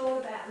as it's all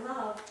about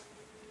love,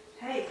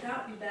 hey, it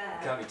can't be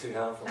bad. Can't be too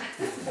harmful.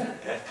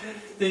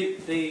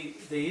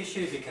 the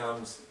issue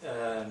becomes,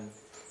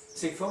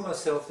 see, for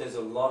myself, there's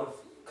a lot of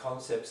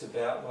concepts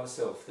about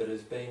myself that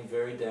has been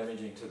very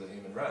damaging to the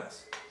human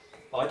race.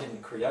 I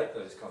didn't create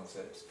those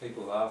concepts.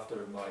 People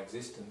after my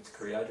existence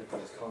created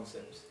those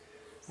concepts.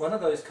 One of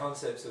those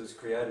concepts that was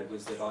created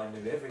was that I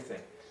knew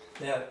everything.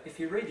 Now, if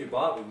you read your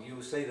Bible, you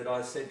will see that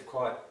I said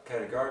quite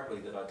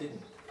categorically that I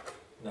didn't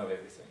know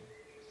everything.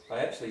 I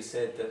actually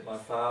said that my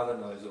Father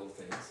knows all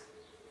things,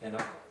 and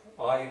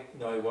I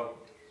know what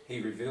He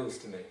reveals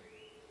to me.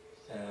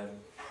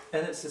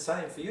 And it's the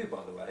same for you,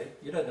 by the way.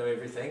 You don't know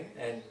everything,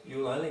 and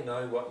you'll only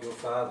know what your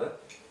Father,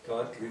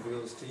 God,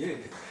 reveals to you,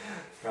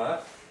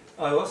 right?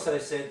 I also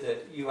said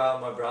that you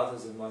are my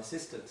brothers and my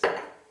sisters.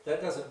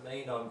 That doesn't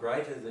mean I'm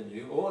greater than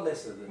you or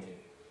lesser than you.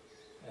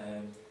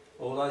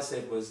 All I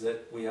said was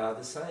that we are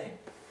the same.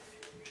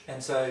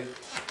 And so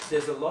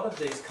there's a lot of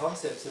these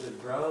concepts that have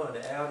grown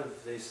out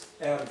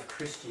of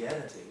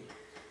Christianity,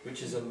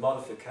 which is a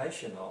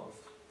modification of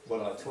what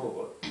I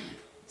taught.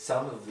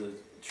 Some of the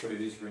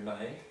truths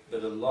remained,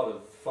 but a lot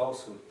of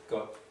falsehood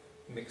got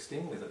mixed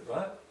in with it,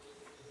 right?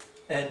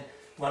 And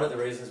one of the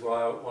reasons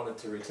why I wanted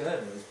to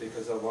return was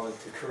because I wanted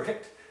to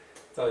correct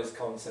those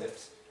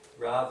concepts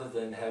rather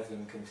than have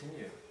them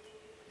continue.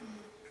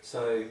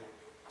 So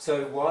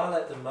while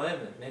at the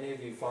moment many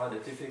of you find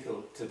it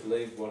difficult to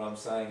believe what I'm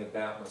saying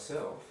about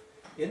myself,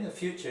 in the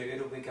future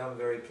it'll become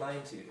very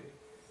plain to you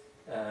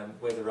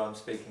whether I'm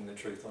speaking the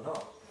truth or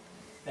not.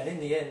 And in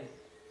the end,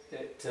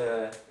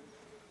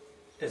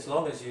 as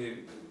long as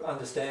you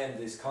understand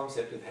this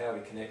concept of how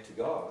we connect to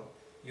God,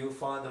 you'll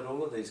find that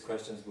all of these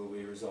questions will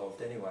be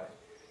resolved anyway.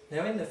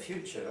 Now in the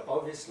future,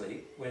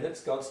 obviously, when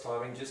it's God's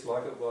timing, just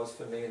like it was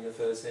for me in the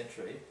first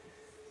century,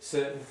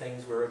 certain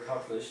things were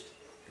accomplished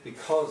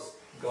because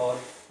God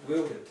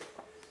willed it.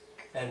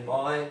 And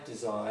my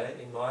desire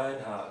in my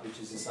own heart, which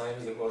is the same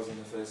as it was in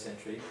the first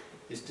century,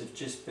 is to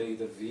just be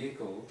the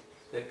vehicle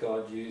that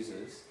God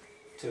uses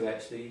to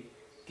actually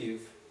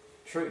give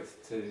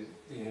truth to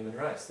the human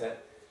race.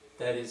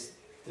 That is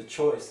the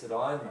choice that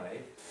I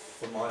made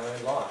for my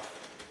own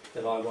life,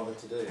 that I wanted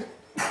to do.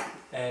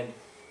 And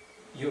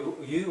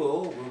you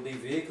all will be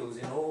vehicles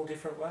in all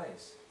different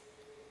ways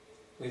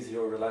with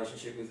your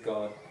relationship with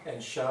God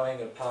and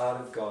showing a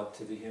part of God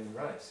to the human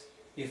race,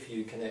 if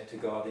you connect to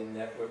God in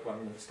that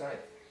oneness state.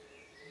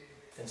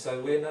 And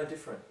so we're no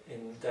different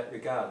in that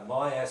regard.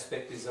 My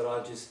aspect is that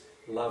I just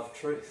love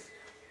truth.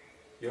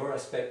 Your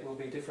aspect will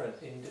be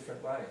different in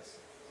different ways,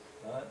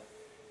 right?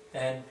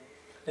 And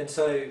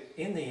so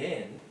in the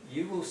end,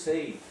 you will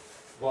see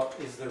what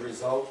is the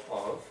result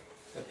of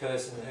a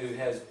person who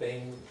has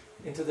been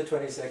into the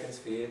 22nd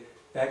sphere,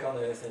 back on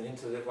Earth, and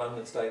into the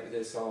oneness state with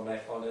their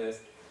soulmate on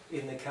Earth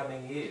in the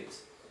coming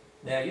years.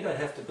 Now, you don't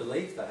have to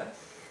believe that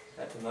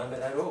at the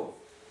moment at all.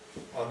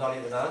 I'm not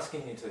even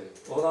asking you to.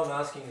 All I'm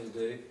asking you to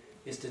do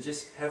is to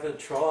just have a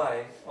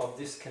try of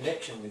this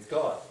connection with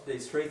God,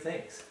 these three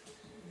things.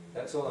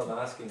 That's all I'm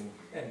asking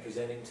and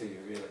presenting to you,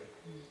 really.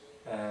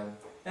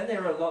 And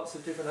there are lots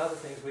of different other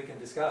things we can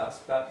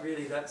discuss, but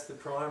really that's the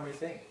primary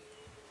thing.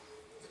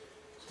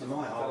 So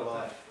my whole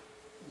life,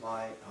 if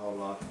I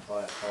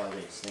apply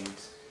these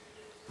things,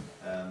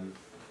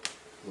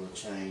 will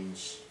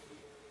change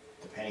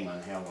depending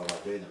on how well I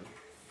do them.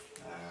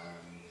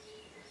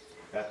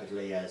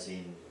 Rapidly, as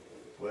in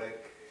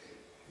work,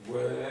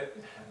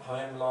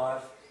 home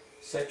life,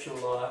 sexual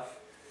life,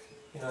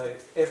 you know,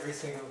 every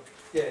single,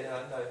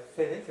 fair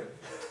income.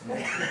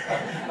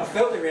 I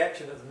felt the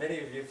reaction of many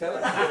of you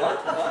fellas.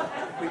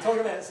 We talk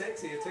about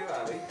sex here too,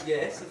 are we?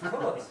 Yes, of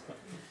course.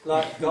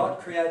 Like God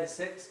created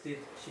sex, did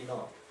she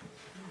not?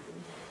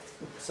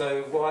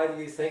 So why do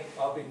you think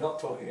I'll be not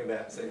talking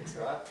about sex,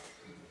 right?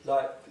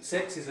 Like,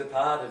 sex is a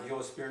part of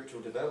your spiritual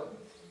development.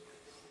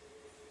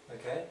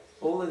 Okay?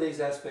 All of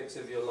these aspects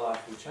of your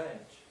life will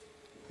change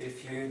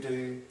if you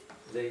do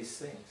these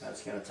things.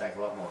 That's going to take a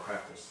lot more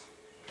practice.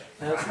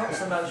 Now, it's not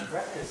so much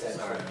practice,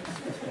 actually.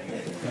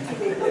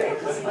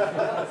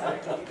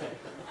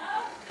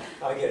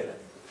 I get it.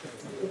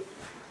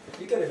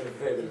 You're getting a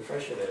fair bit of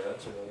pressure there,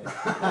 aren't you?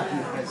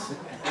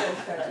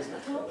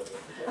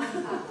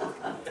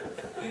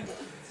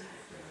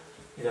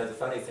 You know, the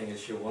funny thing is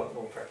she'll want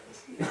more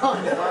practice.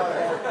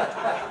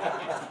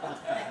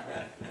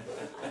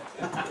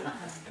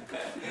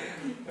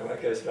 I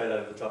won't go straight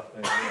over the top.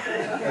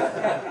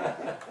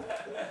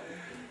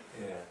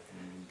 Yeah.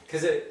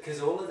 Because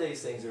all of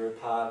these things are a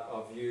part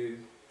of you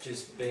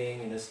just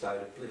being in a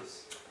state of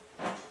bliss.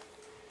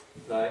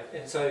 Like,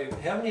 and so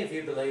how many of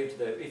you believed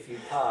that if you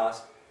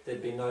passed,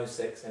 there'd be no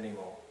sex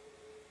anymore?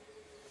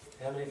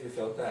 How many of you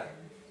felt that?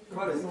 I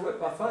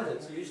find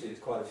it's usually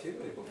quite a few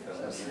people felt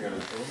that.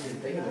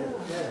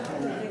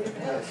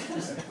 Yeah.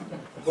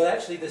 Well,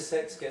 actually, the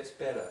sex gets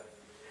better.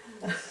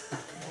 It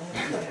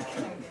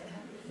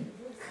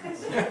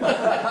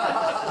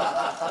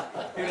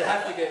would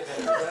have to get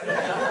better.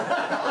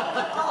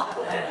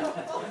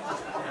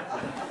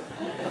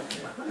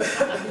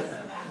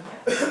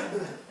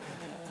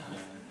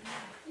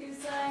 You're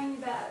saying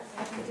that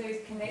having to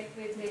connect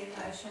with the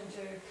emotion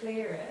to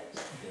clear it.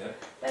 Yeah.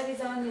 That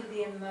is only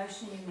the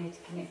emotion you need to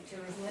connect to,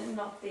 isn't it?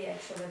 Not the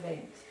actual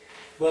event.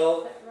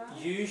 Well, Is that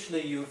right?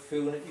 usually you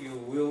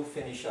will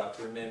finish up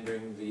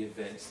remembering the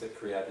events that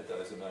created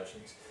those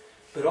emotions.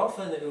 But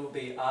often it will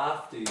be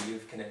after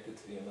you've connected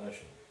to the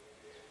emotion.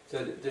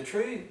 So the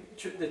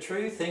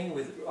true thing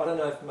with, I don't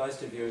know if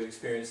most of you have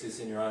experienced this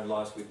in your own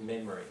lives with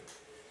memory,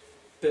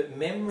 but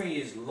memory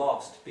is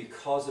lost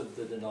because of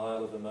the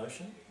denial of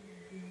emotion,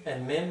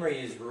 and memory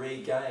is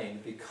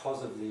regained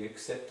because of the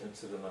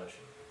acceptance of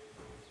emotion.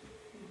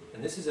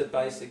 And this is a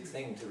basic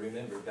thing to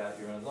remember about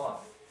your own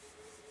life,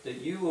 that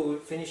you will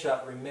finish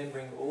up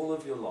remembering all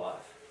of your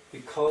life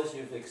because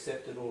you've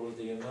accepted all of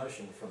the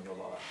emotion from your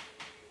life.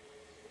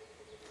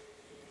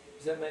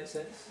 Does that make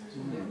sense?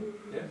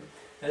 Mm-hmm. Yeah.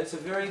 And it's a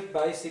very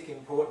basic,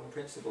 important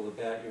principle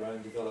about your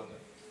own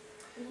development.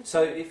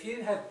 So if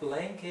you have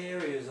blank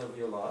areas of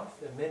your life,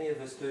 and many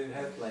of us do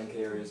have blank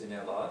areas in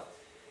our life,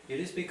 it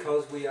is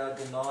because we are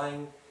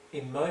denying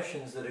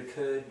emotions that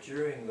occurred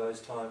during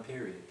those time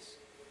periods.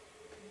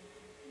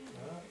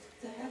 Right?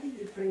 So how do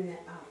you bring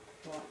that up?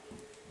 Right?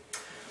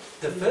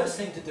 The first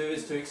thing to do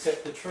is to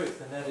accept the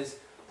truth, and that is,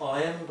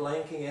 I am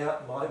blanking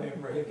out my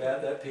memory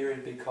about that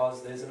period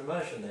because there's an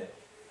emotion there.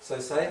 So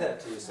say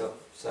that to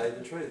yourself, say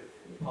the truth.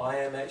 I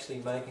am actually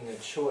making a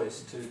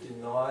choice to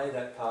deny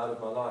that part of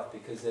my life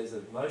because there's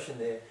an emotion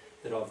there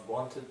that I've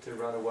wanted to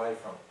run away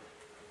from.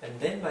 And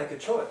then make a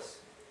choice.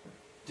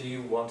 Do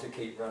you want to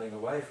keep running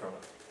away from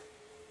it?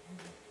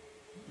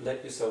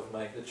 Let yourself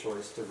make the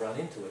choice to run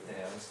into it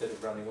now instead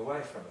of running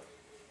away from it.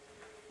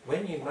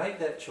 When you make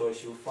that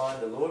choice, you'll find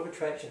the law of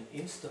attraction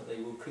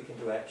instantly will kick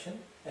into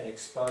action and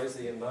expose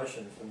the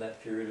emotion from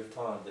that period of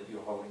time that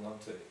you're holding on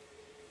to.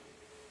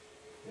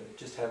 It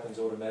just happens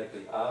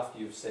automatically after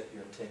you've set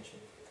your intention.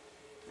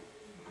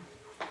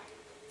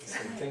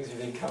 Some things have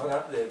been coming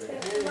up there.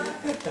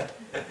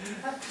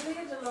 I've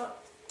cleared a lot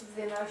of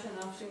the emotion.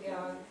 I often go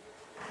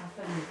up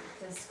and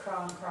just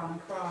cry and cry and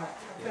cry.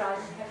 But I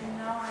have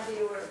no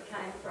idea where it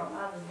came from,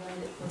 other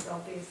than it was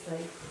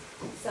obviously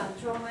some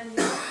trauma. And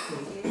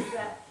you use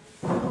that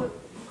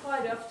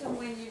quite often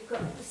when you've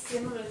got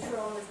similar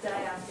traumas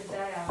day after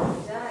day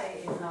after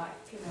day, in like,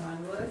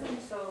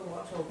 unworthiness or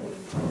what, or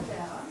being put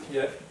down.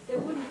 Yeah. There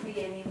wouldn't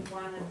be any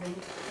one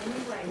event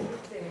anyway,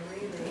 would there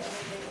really? I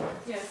mean,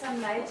 you know,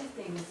 some major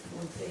things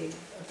would be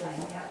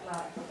blamed out,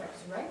 like perhaps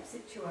a rape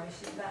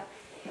situation, but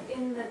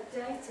in the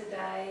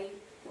day-to-day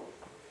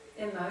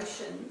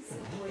emotions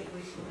we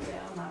put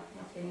down, like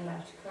not being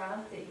allowed to cry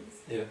and things,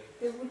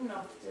 there wouldn't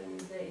often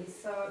be.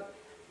 So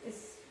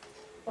it's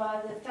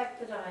by the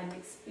fact that I'm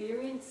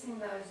experiencing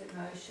those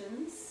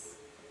emotions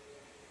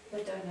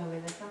but don't know where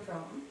they come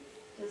from,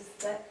 does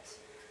that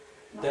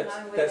not know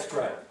where that's they come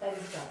great.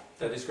 from?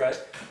 That is great.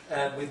 That is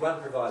great. With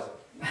one proviso.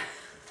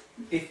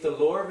 If the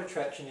law of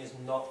attraction is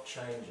not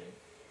changing,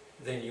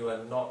 then you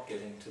are not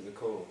getting to the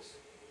cause.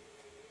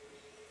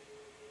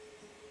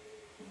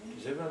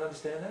 Does everyone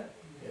understand that?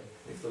 Yep.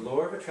 If the law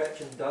of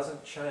attraction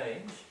doesn't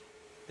change,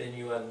 then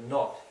you are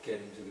not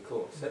getting to the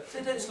cause. So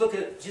let's look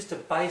at just a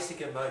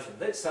basic emotion.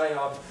 Let's say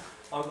I'm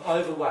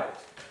overweight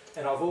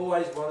and I've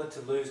always wanted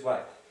to lose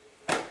weight.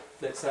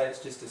 Let's say it's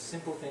just a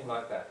simple thing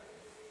like that.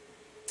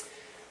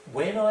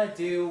 When I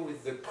deal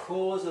with the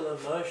causal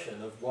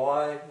emotion of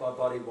why my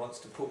body wants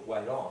to put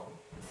weight on,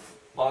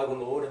 I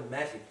will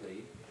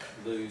automatically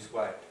lose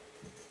weight.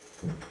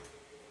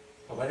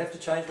 I won't have to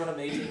change what I'm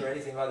eating or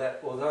anything like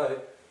that,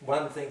 although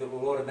one thing that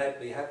will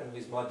automatically happen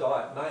is my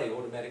diet may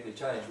automatically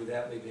change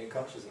without me being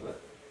conscious of it,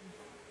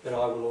 but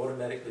I will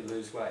automatically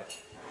lose weight.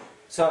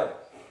 So,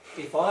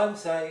 if I'm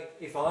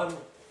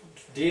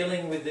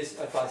dealing with this,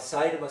 if I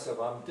say to myself,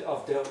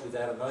 I've dealt with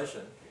that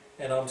emotion,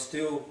 and I'm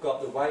still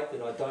got the weight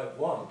that I don't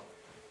want,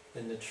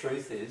 then the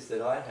truth is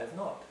that I have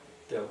not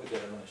dealt with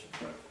that emotion.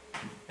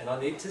 And I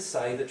need to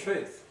say the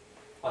truth.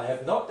 I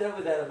have not dealt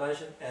with that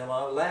emotion, and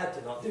I'm allowed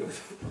to not deal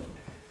with it.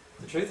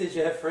 The truth is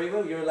you have free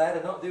will, you're allowed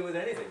to not deal with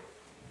anything.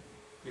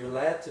 You're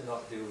allowed to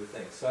not deal with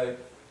things. So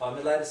I'm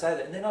allowed to say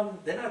that. And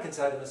then I can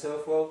say to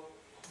myself, well,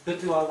 but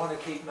do I want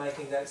to keep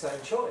making that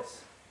same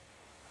choice?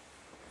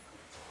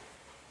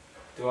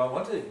 Do I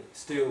want to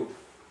still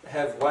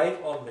have weight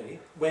on me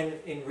when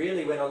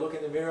I look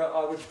in the mirror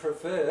I would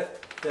prefer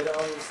that I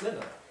was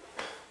slimmer?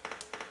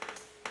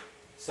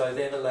 So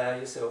then allow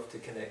yourself to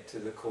connect to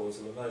the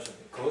causal emotion.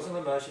 The causal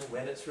emotion,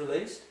 when it's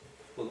released,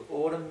 will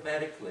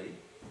automatically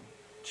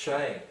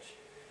change.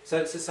 So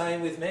it's the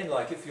same with men.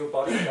 Like if your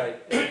body shape,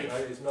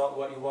 is not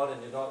what you want,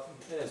 and you're not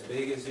as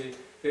big as you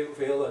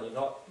feel, and you're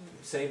not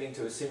seeming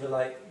to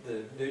assimilate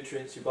the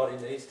nutrients your body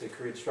needs to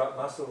construct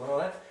muscle and all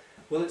that,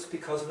 well, it's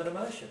because of an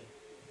emotion.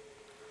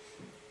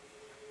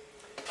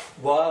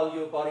 While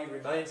your body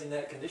remains in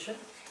that condition,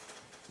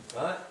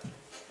 right,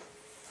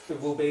 it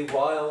will be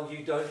while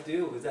you don't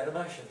deal with that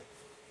emotion.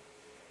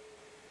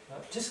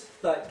 Right? Just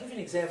like, give you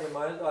an example in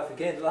my own life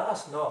again.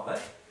 Last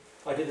night,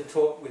 I did a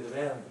talk with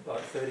around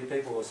like 30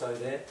 people or so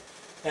there,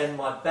 and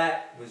my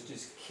back was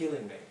just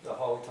killing me the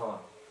whole time.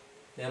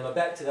 Now my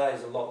back today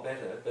is a lot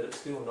better, but it's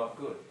still not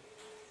good.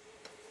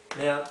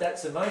 Now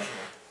that's emotional.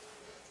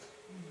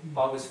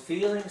 I was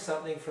feeling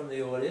something from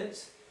the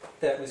audience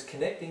that was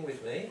connecting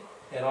with me,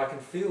 and I can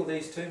feel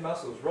these two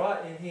muscles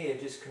right in here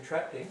just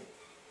contracting,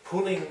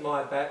 pulling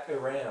my back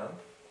around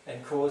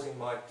and causing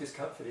my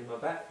discomfort in my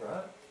back,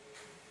 right?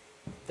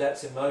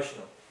 That's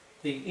emotional.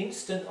 The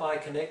instant I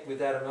connect with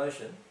that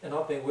emotion, and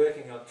I've been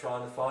working on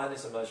trying to find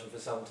this emotion for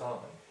some time,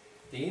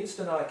 the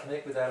instant I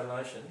connect with that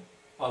emotion,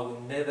 I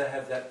will never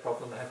have that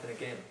problem happen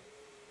again.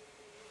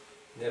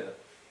 Never.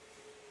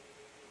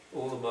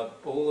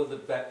 All of the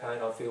back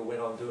pain I feel when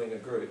I'm doing a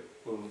group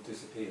will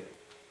disappear.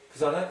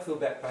 Because I don't feel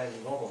back pain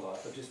in normal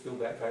life, I just feel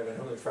back pain when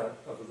I'm in front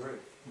of a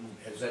group.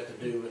 Has that to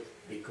do with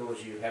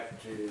because you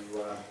have to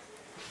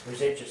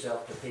present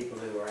yourself to people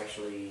who are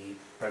actually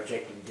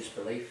projecting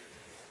disbelief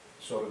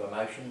sort of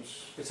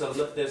emotions?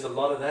 There's a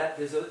lot of that.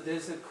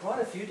 There's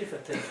quite a few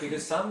different things,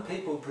 because some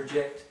people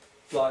project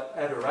like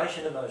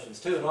adoration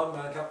emotions too, and I'm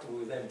uncomfortable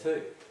with them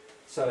too.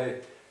 So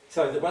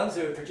the ones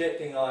who are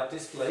projecting like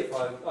disbelief,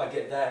 I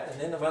get that,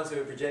 and then the ones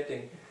who are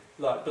projecting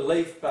like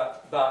belief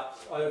but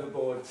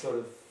overboard sort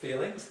of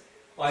feelings,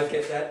 I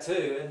get that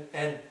too,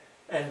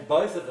 and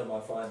both of them I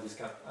find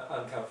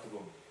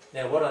uncomfortable.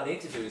 Now what I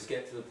need to do is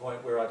get to the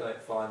point where I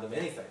don't find them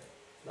anything.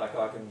 Like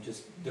I can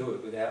just do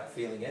it without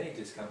feeling any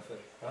discomfort,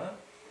 right?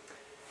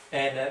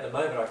 And at the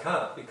moment I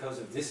can't because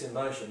of this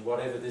emotion,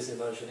 whatever this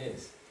emotion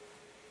is.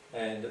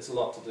 And it's a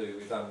lot to do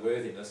with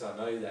unworthiness, I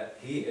know that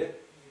here,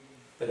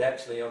 but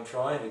actually I'm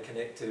trying to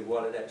connect to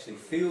what it actually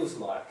feels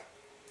like.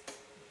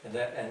 And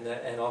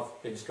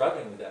I've been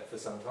struggling with that for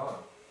some time.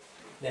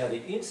 Now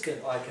the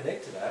instant I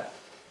connect to that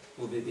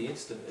will be the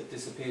instant it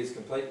disappears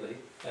completely,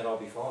 and I'll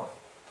be fine.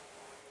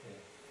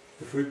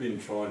 If we've been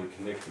trying to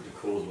connect with the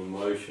causal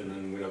emotion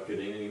and we're not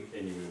getting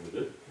anywhere with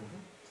it,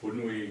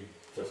 wouldn't we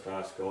just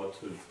ask God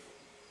to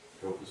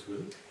help us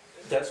with it?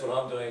 That's what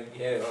I'm doing,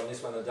 on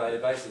this one on a daily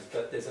basis,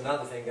 but there's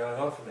another thing going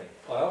on for me.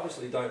 I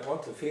obviously don't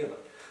want to feel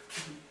it.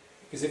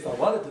 Because if I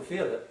wanted to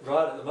feel it,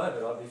 right at the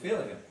moment I'd be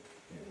feeling it,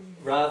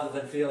 rather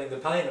than feeling the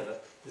pain of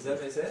it. Does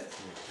that make sense?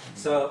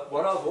 So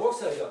what I've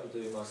also got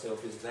to do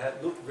myself is to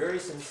look very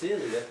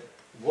sincerely at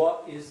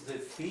what is the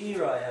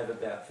fear I have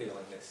about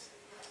feeling this.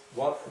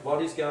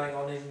 What is going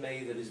on in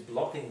me that is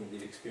blocking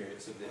the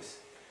experience of this?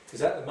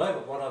 Because at the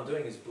moment what I'm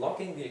doing is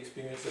blocking the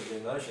experience of the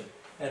emotion,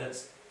 and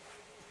it's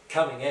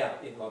coming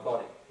out in my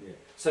body. Yeah.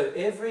 So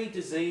every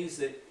disease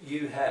that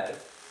you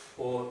have,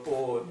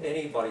 or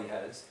anybody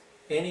has,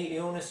 any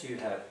illness you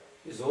have,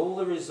 is all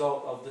the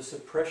result of the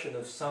suppression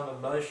of some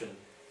emotion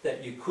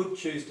that you could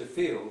choose to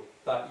feel,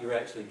 but you're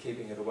actually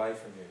keeping it away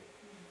from you.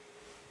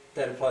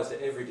 That applies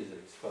to every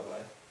disease, by the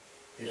way.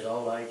 Is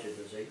old age a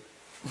disease?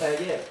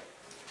 Yeah.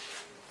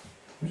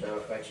 So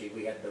if actually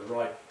we had the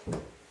right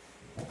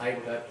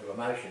able to have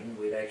emotion,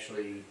 we'd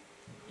actually,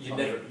 you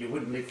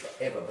wouldn't live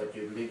forever, but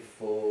you'd live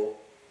for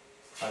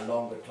a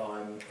longer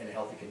time in a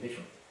healthy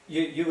condition.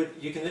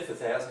 You can live for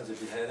thousands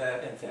of years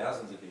and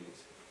thousands of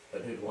years.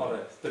 But who'd On want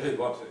Earth. But who'd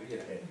want to,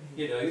 yeah.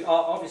 Yeah. You know,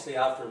 obviously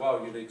after a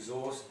while you'd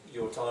exhaust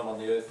your time on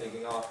the Earth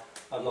thinking, oh,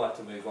 I'd like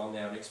to move on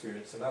now and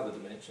experience some other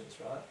dimensions,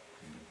 right?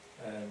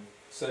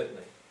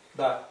 Certainly.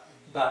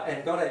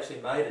 And God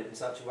actually made it in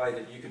such a way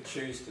that you could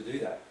choose to do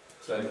that.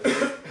 So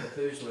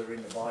Methuselah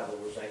in the Bible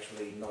was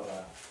actually not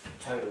a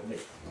total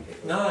myth.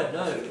 No.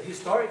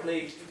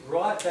 Historically,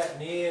 right back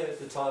near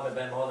the time of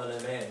Mammon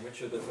and Man,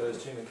 which are the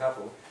first human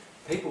couple,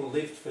 people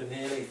lived for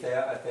nearly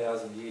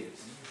 1,000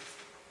 years.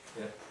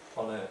 Yeah,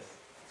 on Earth.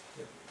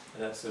 Yeah.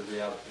 And that's the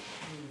reality.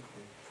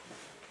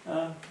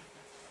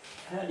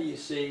 How do you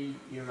see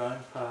your own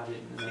part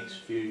in the next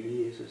few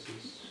years as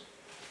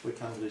we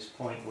come to this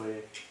point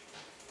where,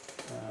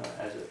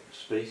 as a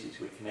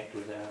species, we connect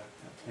with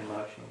our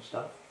emotional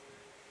stuff?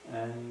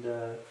 And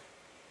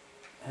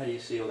how do you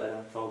see all that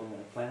unfolding on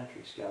a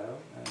planetary scale?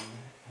 And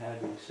how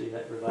do you see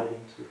that relating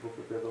to the Book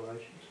of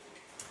Revelations?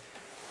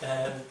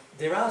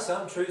 There are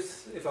some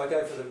truths, if I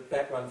go for the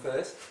back one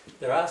first,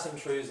 there are some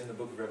truths in the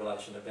Book of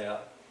Revelation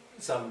about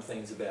some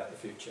things about the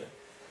future.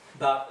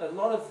 But a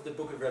lot of the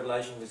Book of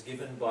Revelation was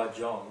given by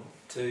John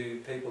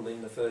to people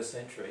in the first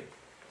century.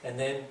 And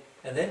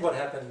then what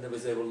happened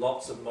there were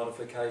lots of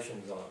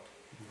modifications on it.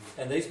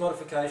 And these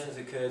modifications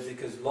occurred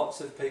because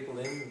lots of people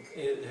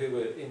who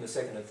were in the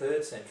 2nd and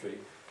 3rd century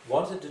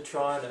wanted to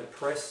try and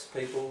oppress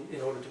people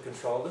in order to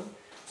control them.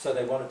 So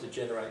they wanted to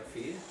generate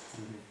fear.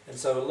 And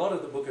so a lot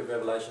of the Book of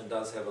Revelation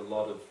does have a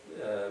lot of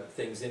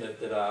things in it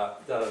that are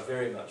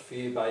very much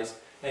fear-based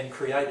and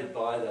created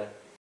by the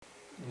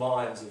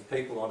minds of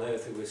people on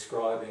Earth who were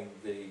scribing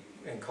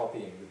and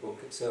copying the book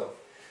itself.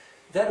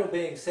 That all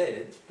being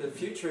said, the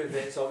future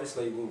events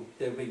obviously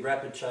there'll be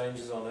rapid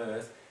changes on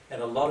Earth,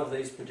 and a lot of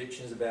these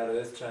predictions about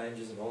Earth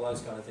changes and all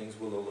those kind of things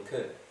will all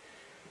occur.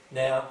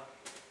 Now,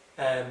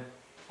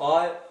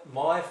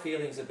 my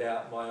feelings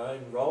about my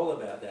own role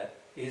about that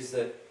is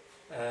that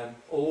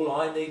all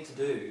I need to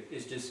do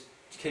is just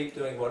keep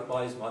doing what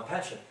is my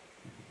passion.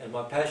 And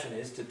my passion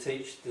is to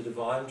teach the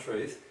divine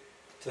truth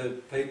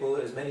to people,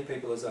 as many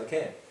people as I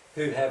can,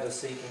 who have a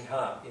seeking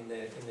heart in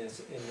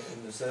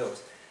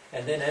themselves.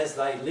 And then as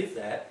they live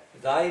that,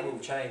 they will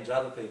change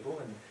other people,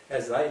 and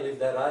as they live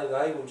that,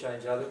 they will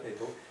change other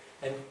people.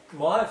 And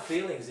my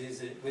feelings is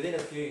that within a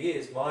few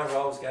years, my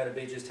role is going to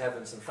be just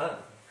having some fun.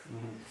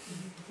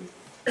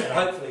 And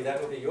hopefully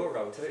that will be your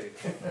role too,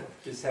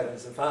 just having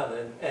some fun.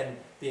 And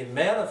the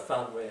amount of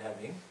fun we're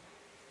having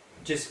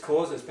just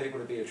causes people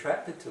to be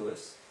attracted to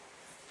us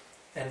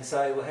and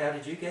say, well, how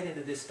did you get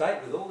into this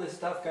state with all this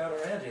stuff going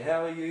around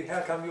you?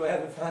 How come you're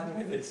having fun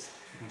with this?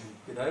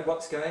 You know,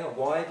 what's going on?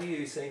 Why do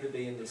you seem to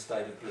be in this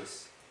state of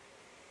bliss?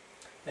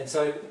 And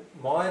so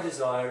my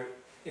desire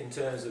in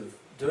terms of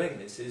doing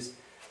this is,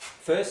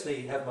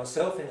 firstly, have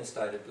myself in a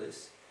state of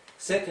bliss.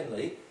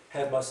 Secondly,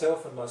 have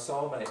myself and my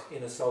soulmate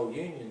in a soul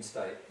union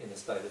state, in a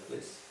state of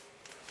bliss,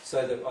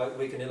 so that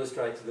we can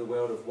illustrate to the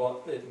world of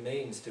what it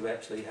means to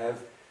actually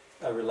have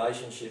a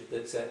relationship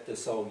that's at the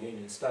soul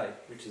union state,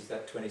 which is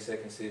that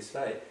 22nd sphere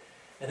state.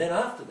 And then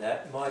after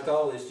that, my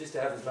goal is just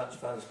to have as much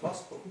fun as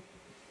possible.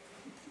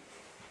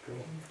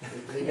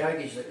 The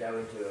yogis that go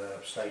into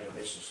a state of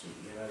ecstasy,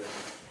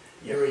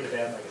 you read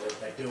about them,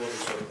 they do all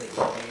these sort of things.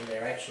 I mean,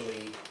 they're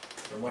actually,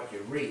 from what you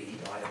read,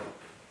 I haven't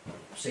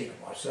seen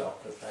it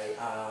myself, but they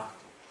are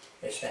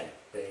ecstatic.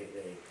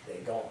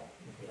 They're gone.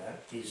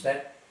 Is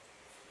that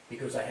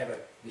because they have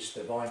this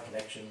divine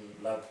connection,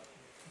 love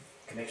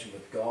connection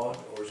with God,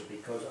 or is it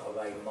because of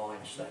a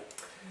mind state?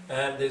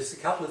 There's a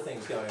couple of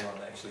things going on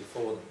actually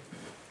for them.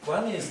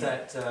 One is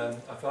that,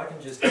 if I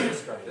can just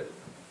illustrate it,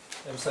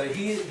 and so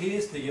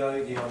here's the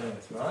yogi on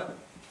Earth, right?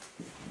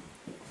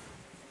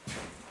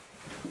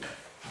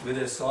 With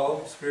their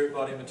soul, spirit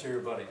body,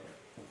 material body.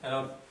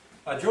 And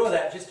I draw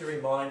that just to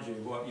remind you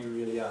what you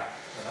really are.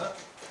 Right?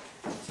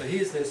 So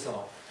here's their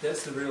soul.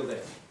 That's the real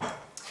them.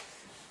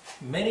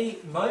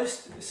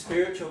 Most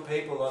spiritual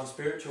people on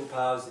spiritual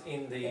paths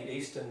in the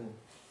Eastern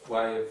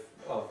way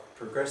of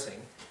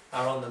progressing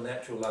are on the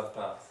natural love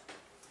path.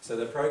 So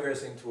they're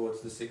progressing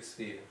towards the 6th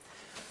sphere.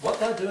 What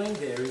they're doing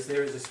there is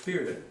a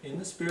spirit in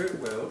the spirit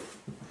world.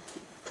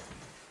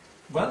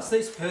 Once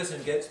this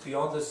person gets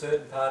beyond a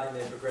certain part in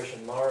their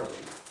progression morally,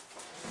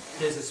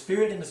 there's a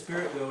spirit in the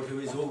spirit world who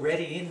is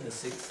already in the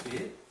 6th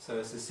sphere. So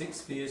it's the 6th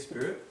sphere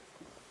spirit.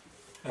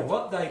 And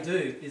what they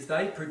do is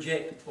they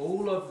project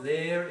all of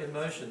their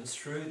emotions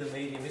through the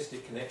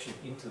mediumistic connection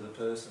into the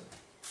person.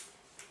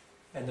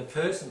 And the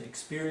person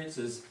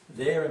experiences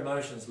their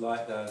emotions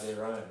like they're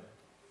their own.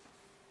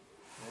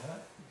 Right?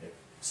 Yep.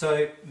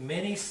 So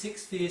many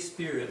sixth-sphere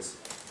spirits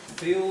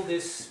feel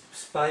this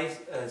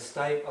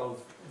state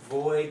of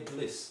void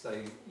bliss.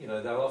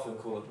 They'll often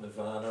call it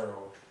nirvana,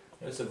 or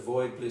it's a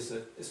void bliss.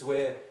 It's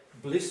where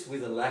bliss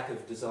with a lack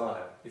of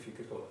desire, if you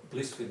could call it.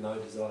 Bliss with no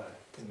desire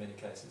in many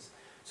cases.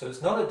 So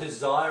it's not a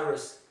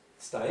desirous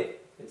state,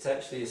 it's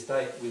actually a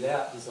state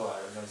without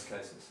desire in most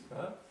cases.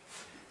 Right?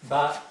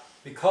 But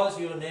because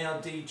you're now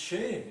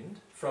detuned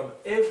from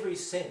every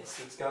sense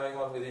that's going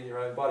on within your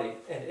own body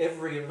and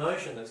every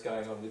emotion that's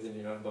going on within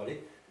your own body,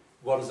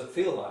 what does it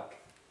feel like?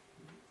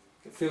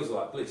 It feels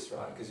like bliss,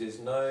 right? Because there's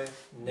no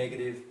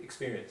negative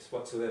experience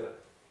whatsoever.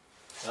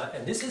 Right?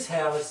 And this is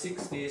how a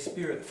sixth-sphere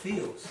spirit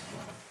feels.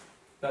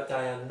 But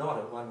they are not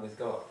at one with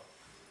God.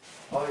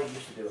 I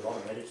used to do a lot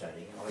of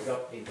meditating, and I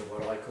got into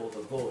what I call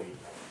the void,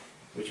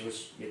 which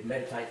was you'd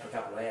meditate for a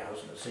couple of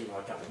hours and it'd seem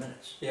like a couple of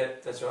minutes. Yeah,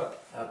 that's right.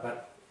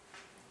 But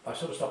I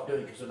sort of stopped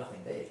doing it because there's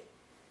nothing there.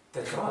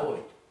 That's It's a right.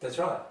 void. That's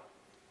right.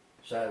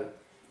 So,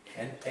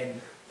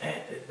 and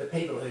the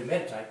people who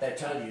meditate, they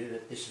tell you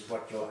that this is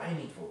what you're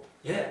aiming for.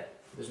 Yeah,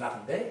 There's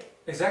nothing there.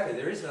 exactly.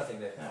 There is nothing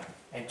there. No.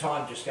 And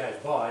time just goes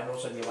by, and all of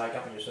a sudden you wake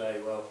up and you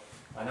say, well,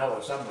 I know I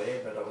was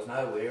somewhere, but I was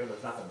nowhere, and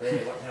there's nothing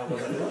there. What the hell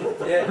was I doing?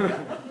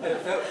 Yeah,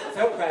 it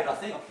felt great, I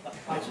think.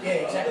 Yeah,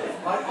 exactly.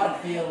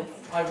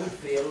 I would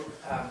feel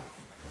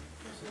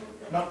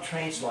not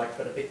trance-like,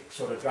 but a bit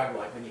sort of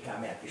drug-like when you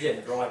come out. You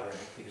shouldn't drive or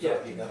anything, because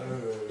Yeah. you go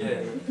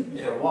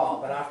Yeah, for a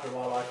while. But after a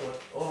while, I thought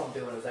all I'm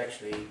doing is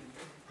actually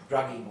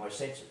drugging my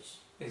senses,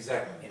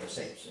 exactly. in a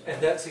sense.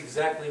 And that's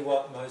exactly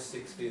what most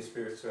six-sphere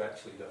spirits are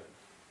actually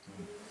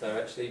doing. They're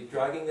actually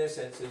drugging their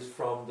senses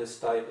from the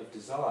state of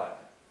desire.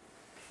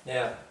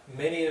 Now,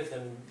 many of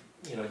them,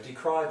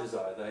 decry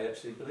desire. They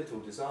actually belittle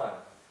desire.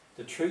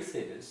 The truth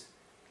is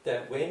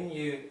that when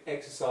you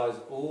exercise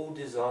all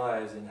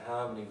desires in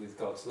harmony with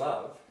God's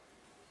love,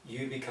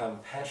 you become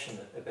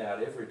passionate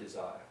about every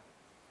desire.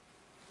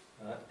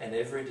 And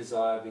every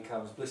desire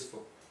becomes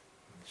blissful.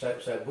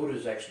 So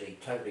Buddha's actually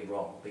totally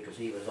wrong, because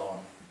he was on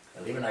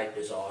eliminate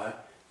desire,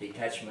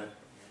 detachment.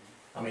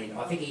 I mean,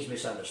 I think he's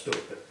misunderstood,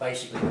 but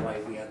basically the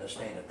way we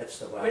understand it, that's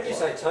the way. When you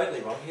say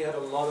totally wrong, he had a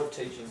lot of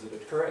teachings that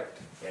are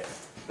correct. Yeah.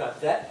 But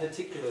that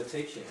particular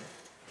teaching,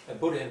 and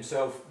Buddha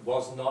himself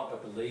was not a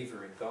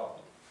believer in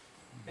God.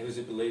 He was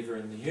a believer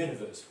in the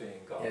universe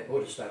being God. Yeah,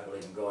 Buddhists don't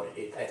believe in God.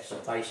 That's the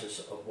basis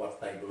of what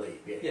they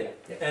believe. Yeah.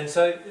 Yeah. And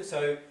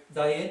so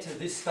they enter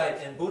this state,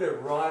 and Buddha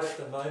right at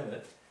the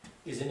moment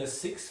is in a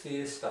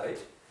sixth-sphere state,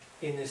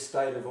 in this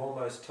state of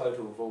almost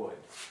total void.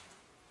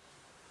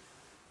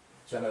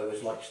 So in other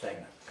words, like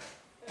stagnant.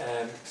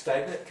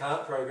 Stagnant,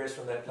 can't progress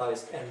from that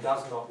place, and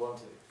does not want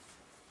to.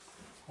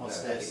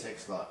 What's their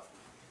sex life?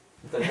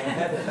 They don't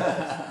have it.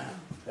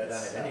 They don't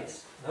have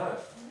anything. No.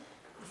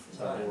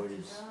 So void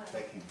is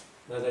vacuum.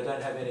 No, they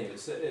don't have any.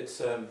 It's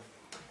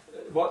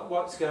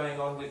what's going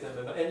on with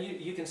them, and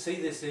you can see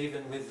this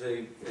even with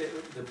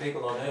the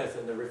people on Earth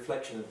and the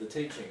reflection of the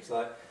teachings.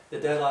 Like the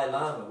Dalai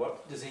Lama,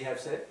 what does he have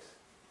sex?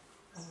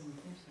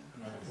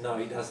 No,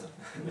 he doesn't.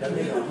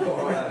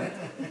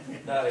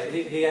 No,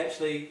 he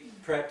actually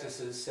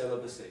practices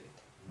celibacy.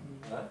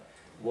 Right?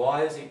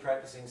 Why is he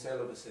practicing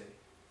celibacy?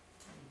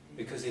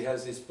 Because he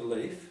has this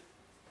belief.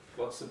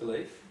 What's the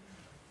belief?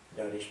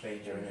 Don't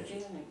expend your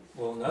energy.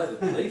 Well, no,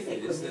 the belief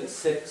is that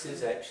sex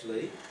is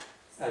actually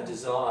a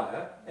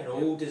desire, and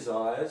all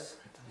desires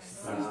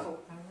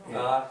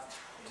are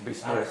To be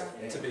suppressed.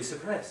 to be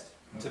suppressed,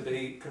 to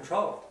be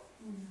controlled,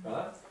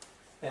 right?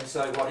 And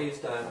so what he's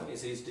done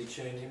is he's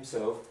detuned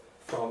himself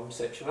from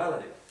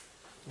sexuality.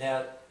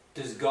 Now,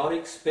 does God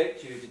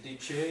expect you to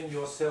detune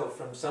yourself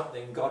from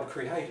something God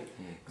created?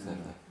 Yeah,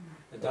 exactly.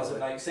 It doesn't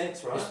make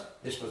sense, right?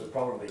 This was a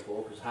problem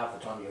before, because half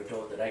the time you were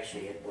taught that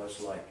actually it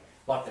was like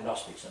the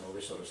Gnostics and all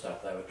this sort of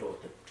stuff. They were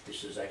taught that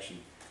this is actually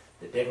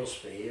the devil's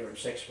sphere, and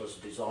sex was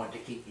designed to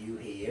keep you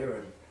here.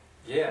 And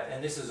Yeah,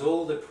 and this is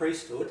all the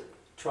priesthood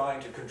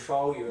trying to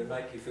control you and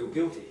make you feel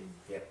guilty.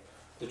 Yep.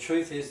 The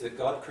truth is that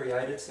God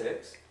created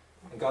sex,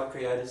 and God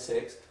created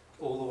sex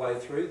all the way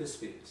through the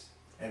spheres.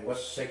 And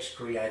was sex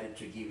created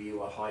to give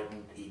you a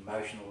heightened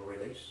emotional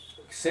release?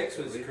 Sex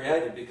was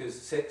created because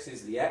sex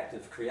is the act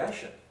of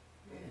creation.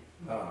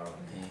 Oh, right.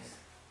 Yes.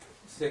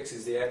 Sex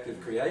is the act of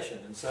creation,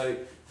 and so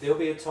there'll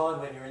be a time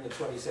when you're in the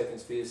 22nd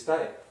sphere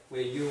state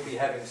where you'll be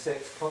having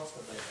sex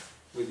constantly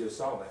with your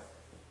soulmate.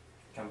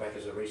 Come back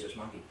as a rhesus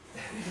monkey.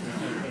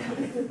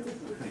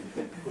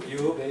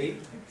 You will be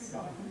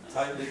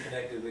totally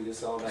connected with your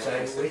soulmate.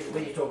 So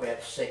when you talk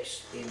about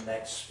sex in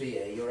that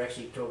sphere, you're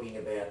actually talking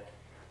about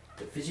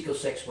the physical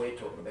sex we're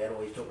talking about,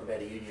 or you're talking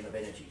about a union of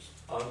energies?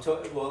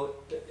 Well,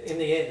 in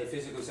the end, the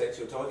physical sex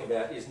you're talking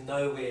about is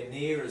nowhere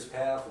near as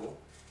powerful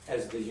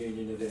as the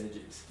union of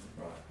energies.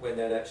 Right. When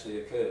that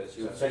actually occurs.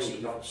 So it's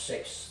actually not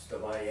sex the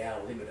way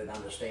our limited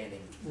understanding.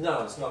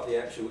 No, it's not the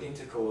actual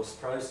intercourse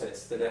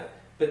process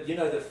but you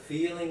know, the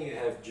feeling you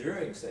have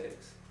during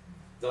sex,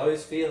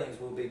 those feelings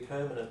will be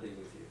permanently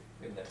with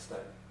you in that state.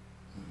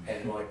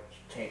 And like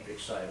tantric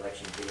say, it'll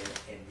actually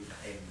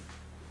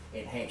be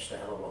enhanced a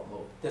hell of a lot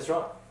more. That's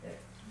right.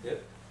 Yeah.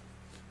 Yep.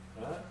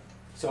 Right.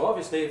 So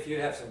obviously if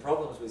you have some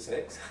problems with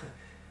sex,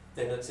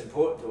 then it's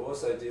important to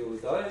also deal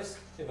with those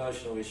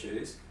emotional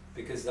issues,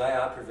 because they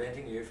are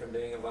preventing you from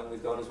being at one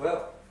with God as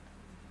well.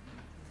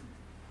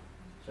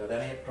 So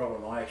the only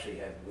problem I actually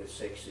have with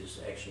sex is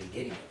actually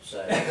getting it.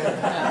 So,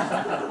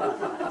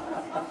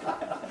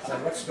 so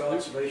what's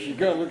God's solution? You've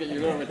got to look at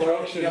your law of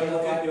attraction.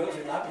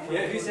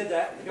 Yeah, who said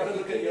that? You've got to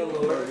look at your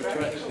law of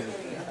attraction.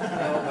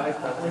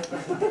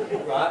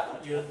 Right,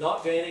 you're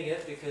not getting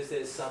it because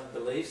there's some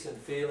beliefs and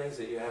feelings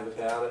that you have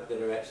about it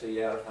that are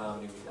actually out of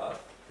harmony with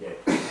love. Yeah.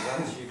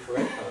 Once you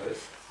correct those,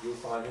 you'll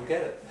find you'll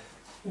get it.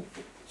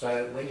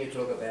 So when you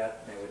talk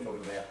about, now we're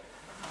talking about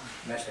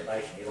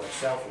masturbation, you like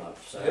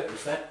self-love. So Yep.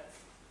 is that,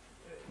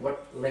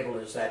 what level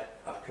is that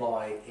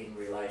applied in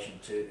relation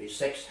to, is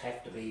sex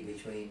have to be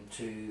between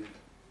two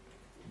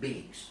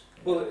beings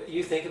Well,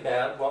 you think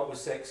about what was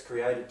sex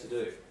created to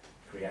do?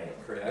 created?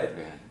 Create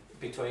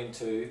between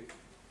two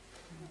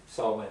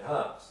soulmate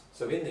hearts.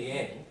 So in the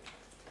end,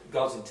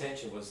 God's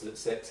intention was that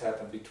sex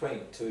happened between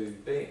two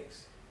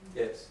beings.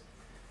 Yes.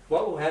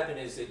 What will happen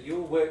is that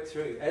you'll work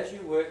through, as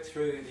you work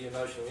through the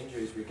emotional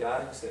injuries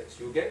regarding sex,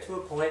 you'll get to a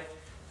point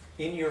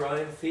in your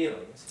own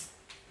feelings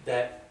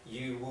that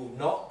you will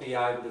not be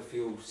able to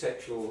feel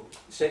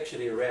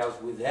sexually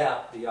aroused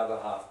without the other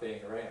half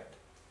being around.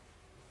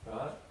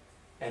 Right?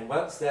 And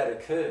once that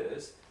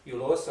occurs,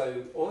 you'll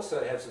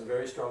also have some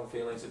very strong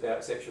feelings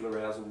about sexual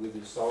arousal with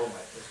your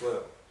soulmate as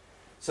well.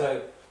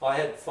 So I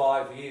had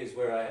 5 years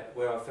where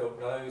I felt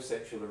no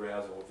sexual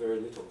arousal, or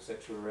very little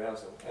sexual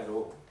arousal at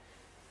all.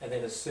 And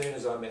then as soon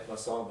as I met my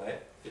soulmate,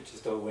 it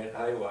just all went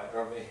haywire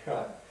on me,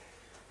 right?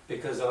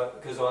 Because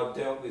I've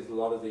dealt with a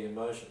lot of the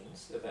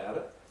emotions about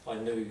it, I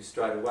knew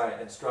straight away,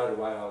 and straight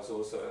away I was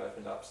also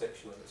opened up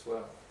sexually as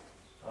well.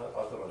 I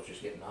thought I was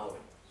just getting old.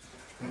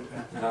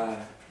 No.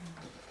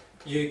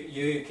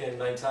 You can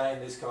maintain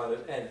this kind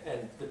of,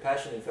 and the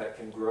passion in fact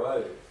can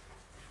grow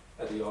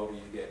as the older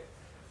you get.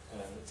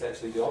 It's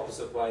actually the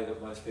opposite way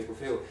that most people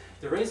feel.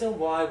 The reason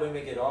why when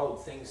we get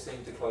old things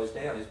seem to close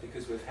down is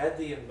because we've had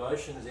the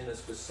emotions in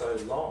us for so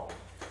long.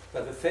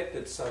 They've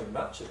affected so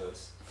much of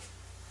us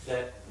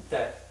that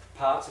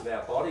parts of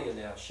our body are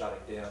now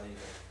shutting down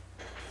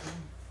even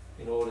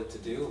in order to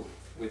deal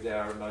with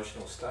our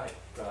emotional state,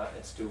 right,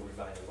 and still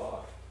remain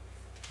alive.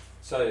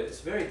 So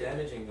it's very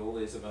damaging, all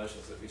these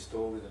emotions that we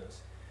store within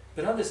us.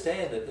 But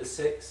understand that the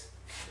sex,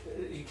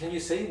 can you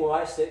see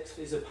why sex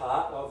is a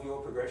part of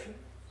your progression?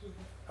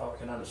 I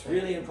can It's understand.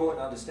 really important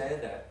to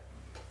understand that.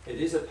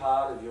 It is a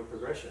part of your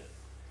progression.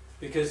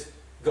 Because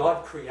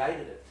God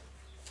created it.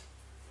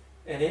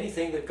 And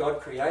anything that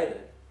God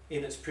created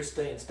in its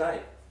pristine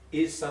state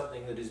is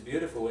something that is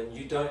beautiful, and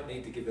you don't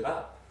need to give it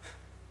up.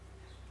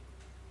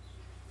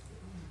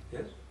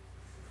 Yeah?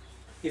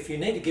 If you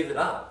need to give it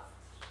up,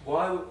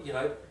 why,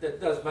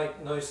 that does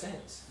make no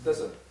sense,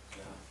 does it?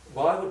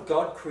 Why would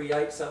God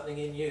create something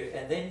in you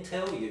and then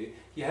tell you,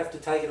 you have to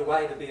take it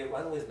away to be at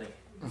one with me?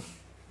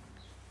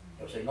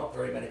 Obviously, not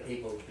very many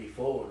people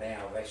before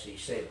now have actually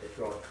said that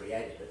God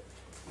created it.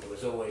 It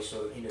was always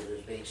sort of hinted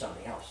as being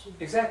something else.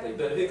 Exactly,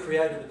 but who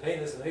created the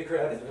penis and who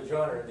created the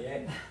vagina in the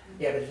end?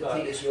 Yeah, but the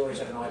thing is, you always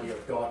have an idea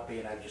of God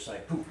being able to just say,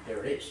 poof,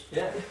 there it is.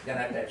 Yeah. You don't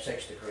have to have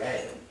sex to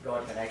create it.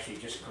 God can actually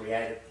just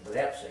create it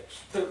without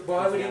sex. But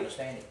why would he?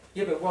 Understanding.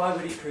 Yeah, but why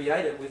would he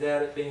create it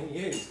without it being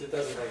used? It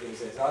doesn't make any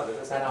sense either,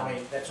 does it? And I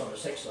mean, that's on the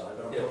sex side,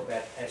 but I'm Yeah. talking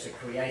about as a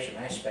creation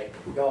aspect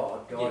of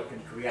God. God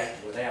can create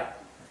without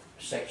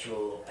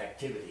sexual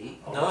activity.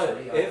 No,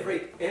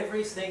 Obviously,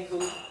 every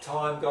single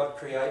time God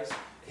creates,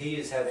 he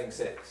is having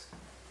sex.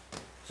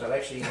 So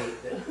actually,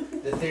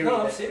 the theory No,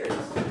 I'm that serious.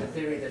 the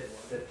theory that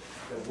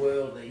the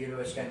world, the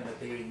universe came into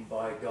being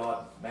by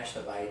God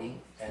masturbating,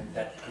 and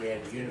that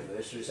created the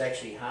universe was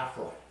actually half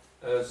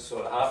right.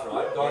 Sort of half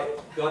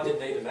right. God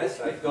didn't need to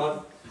masturbate.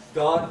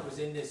 God was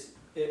in this.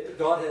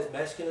 God has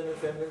masculine and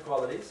feminine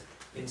qualities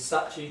in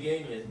such a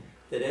union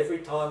that every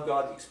time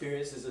God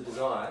experiences a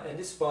desire, and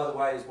this, by the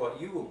way, is what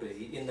you will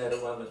be in that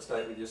at-one-ment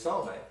state with your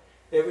soulmate.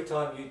 Every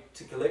time you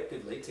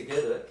collectively,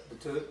 together,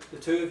 the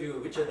two of you,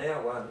 which are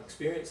now one,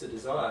 experience a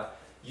desire,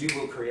 you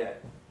will create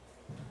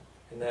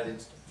in that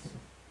instance.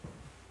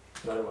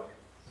 Straight away.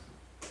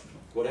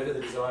 Whatever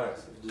the desire is.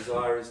 If the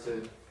desire is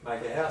to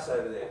make a house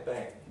over there,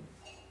 bang.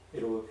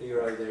 It'll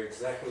appear over there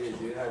exactly as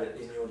you had it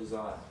in your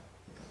desire.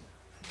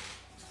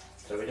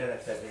 So we don't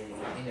have to have any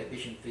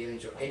inhibition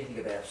feelings or anything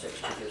about sex,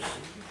 because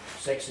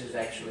sex is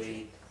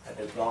actually a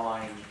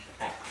divine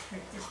act.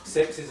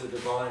 Sex is a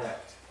divine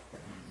act.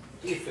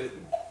 If it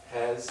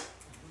has,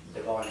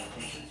 Divine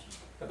intentions.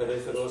 but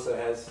if it also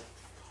has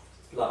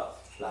love.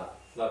 Love.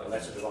 Love. Well,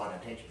 that's a divine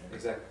intention. Isn't it?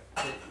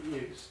 Exactly.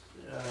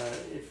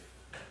 If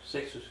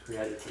sex was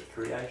created for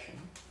creation,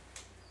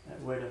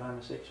 where do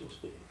homosexuals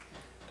fit?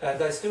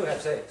 They still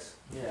have sex.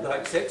 Yeah.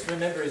 Like sex,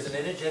 remember, is an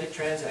energetic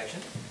transaction.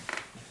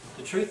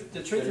 The truth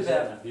But is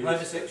that about an abuse?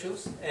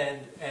 homosexuals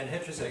and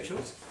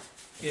heterosexuals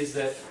is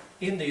that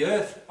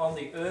on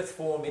the earth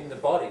form in the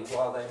body,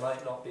 while they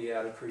might not be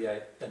able to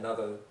create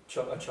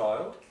a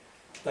child,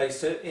 they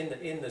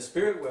in the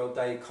spirit world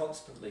they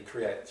constantly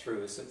create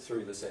through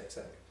the sex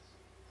act.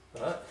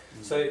 right?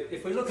 So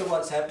if we look at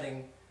what's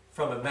happening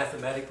from a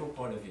mathematical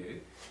point of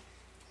view,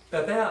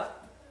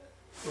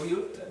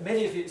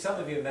 many of you, some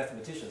of you are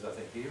mathematicians, I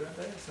think, here, aren't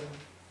there?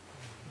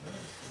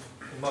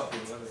 There might be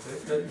one or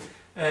two.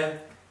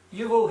 But,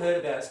 you've all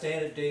heard about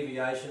standard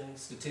deviation,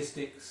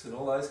 statistics, and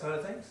all those kind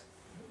of things?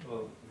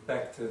 Well,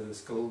 back to the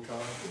school time,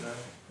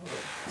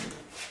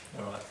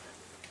 All right.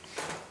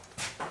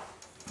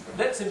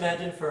 Let's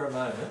imagine for a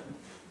moment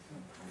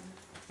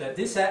that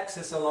this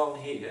axis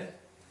along here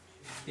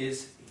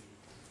is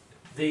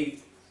the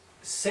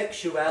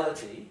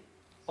sexuality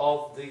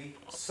of the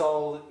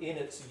soul in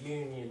its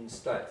union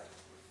state.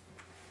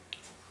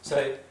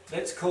 So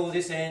let's call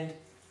this end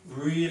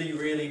really,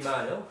 really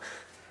male,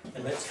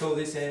 and let's call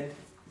this end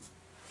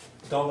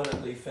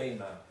dominantly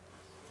female.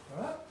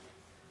 Alright?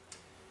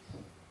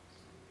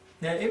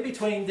 Now in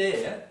between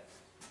there,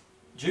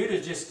 due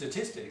to just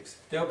statistics,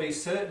 there'll be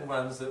certain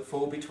ones that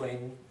fall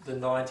between the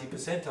 90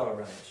 percentile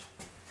range.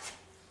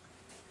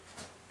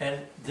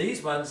 And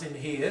these ones in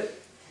here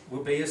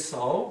will be a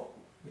soul,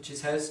 which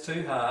has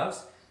two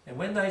halves, and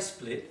when they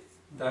split,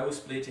 they will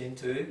split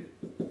into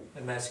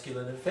a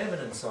masculine and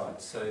feminine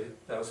side. So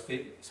they'll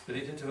split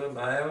into a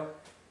male,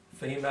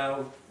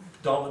 female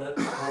dominant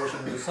portion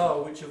of the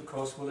soul, which of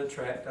course will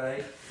attract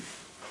a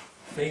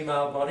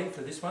female body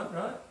for this one,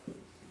 right?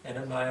 And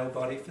a male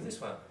body for this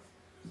one.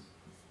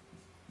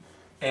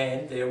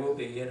 And there will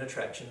be an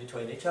attraction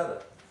between each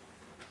other.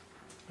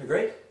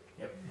 Agreed?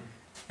 Yep.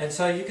 And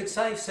so you could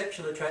say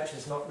sexual attraction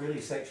is not really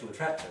sexual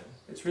attraction,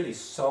 it's really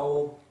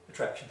soul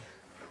attraction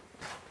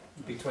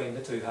between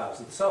the two halves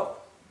of the soul.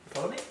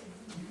 Follow me?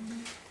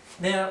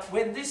 Now,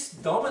 when this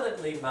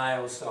dominantly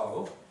male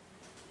soul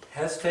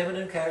has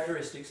feminine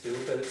characteristics still,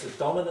 but it's a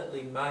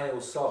dominantly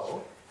male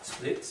soul,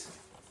 splits,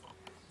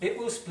 it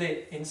will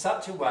split in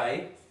such a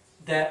way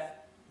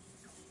that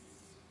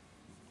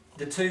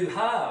the two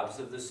halves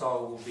of the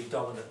soul will be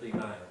dominantly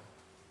male,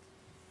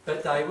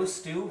 but they will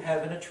still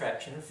have an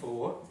attraction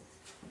for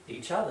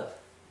each other.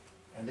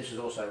 And this is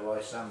also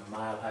why some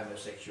male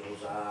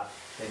homosexuals are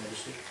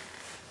feministic.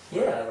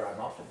 Yeah, are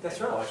not.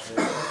 that's right. Vice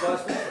versa.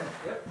 Vice versa.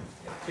 Yep.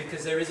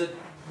 Because there is a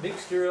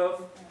mixture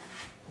of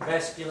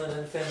masculine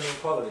and feminine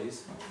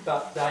qualities,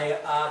 but they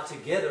are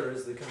together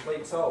as the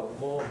complete soul,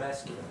 more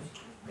masculine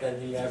than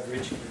the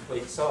average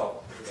complete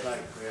soul. There's no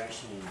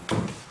creation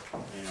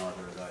in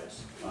either of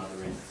those,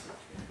 either ends.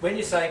 When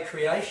you say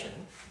creation,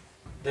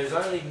 there's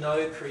only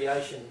no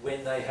creation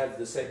when they have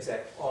the sex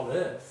act on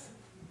earth.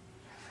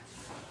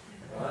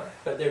 Right?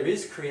 But there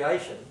is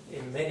creation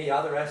in many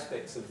other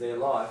aspects of their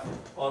life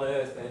on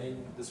earth and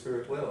in the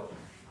spirit world.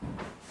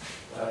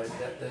 So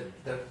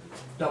the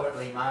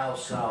dominantly male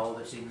soul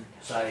that's in,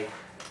 say,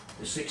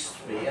 the sixth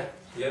sphere,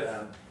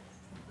 Yep.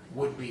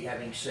 would be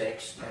having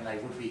sex, and they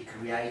would be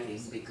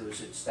creating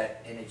because it's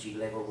that energy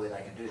level where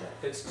they can do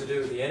that. It's to do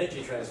with the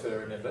energy transfer,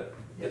 remember?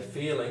 The Yep.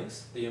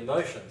 feelings, the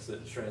emotions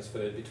that are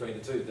transferred between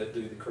the two that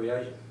do the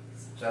creation.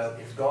 So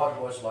if God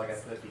was like a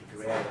perfect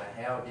creator,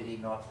 how did he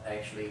not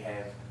actually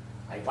have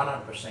a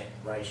 100%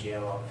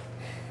 ratio of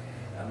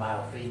a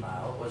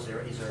male-female? Is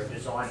there a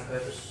design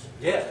purpose?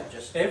 Yeah,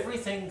 Just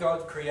everything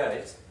God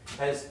creates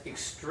has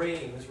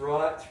extremes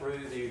right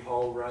through the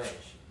whole range,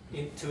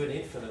 to an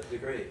infinite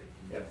degree.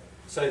 Yep.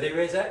 So there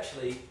is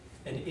actually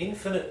an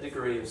infinite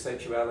degree of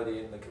sexuality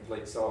in the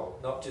complete soul,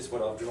 not just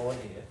what I've drawn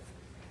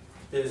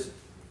here.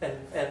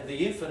 And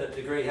the infinite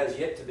degree has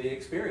yet to be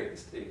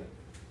experienced even,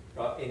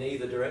 right, in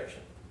either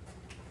direction.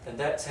 And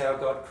that's how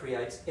God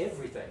creates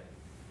everything.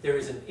 There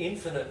is an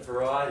infinite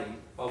variety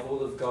of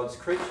all of God's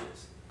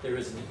creatures. There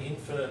is an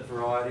infinite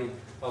variety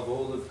of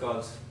all of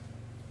God's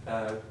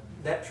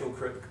natural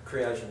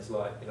creations,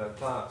 like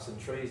plants and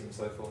trees and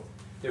so forth.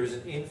 There is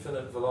an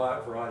infinite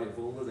variety of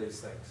all of these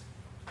things.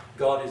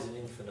 God is an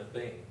infinite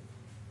being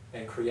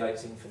and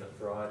creates infinite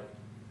variety.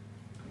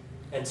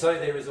 And so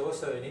there is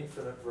also an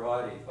infinite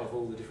variety of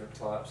all the different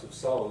types of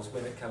souls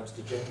when it comes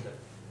to gender.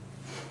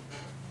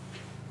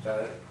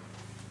 so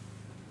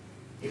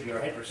if you're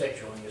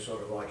heterosexual and you're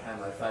sort of like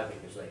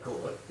homophobic, as they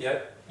call it,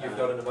 Yep, you've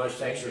got an it's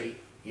emotional actually,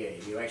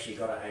 you actually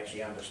got to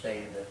actually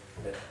understand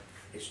that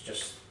it's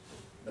just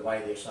the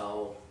way their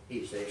soul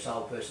is, their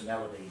soul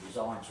personality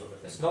design sort of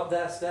thing. It's not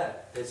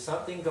that. There's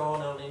something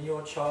going on in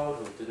your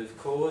childhood that has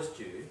caused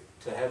you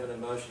to have an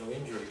emotional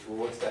injury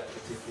towards that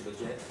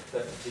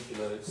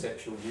particular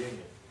sexual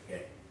union. Yeah.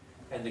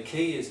 And the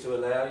key is to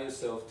allow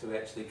yourself to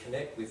actually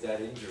connect with that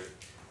injury.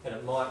 And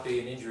it might be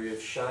an injury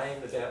of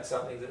shame about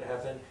something that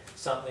happened,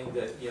 something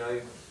that,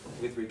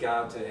 with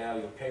regard to how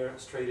your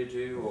parents treated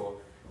you or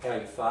how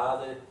your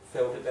father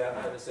felt about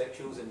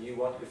homosexuals and you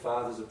want your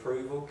father's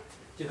approval.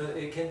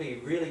 It can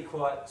be really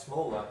quite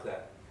small like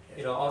that.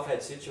 I've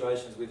had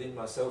situations within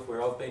myself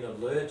where I've been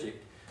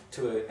allergic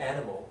to an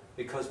animal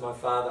because my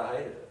father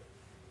hated it.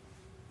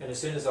 And as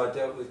soon as I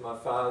dealt with my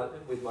father,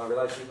 with my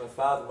relationship with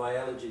my father, my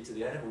allergy to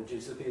the animal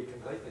disappeared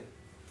completely.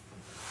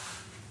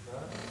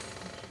 Right?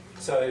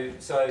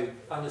 So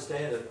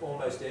understand that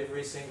almost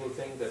every single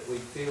thing that we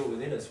feel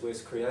within us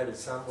was created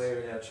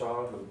somewhere in our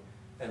childhood,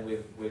 and we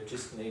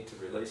just need to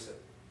release it.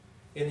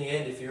 in the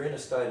end, if you're in a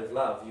state of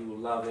love, you will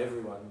love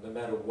everyone, no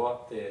matter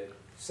what their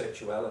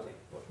sexuality,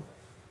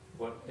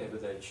 whatever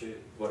they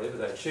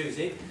choose.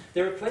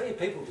 There are plenty of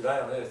people today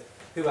on earth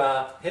who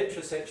are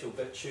heterosexual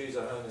but choose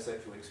a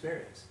homosexual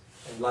experience.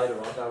 And later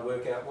on they'll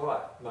work out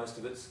why. Most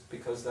of it's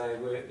because they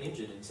were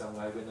injured in some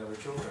way when they were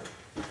children.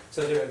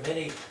 So there are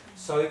many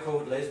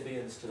so-called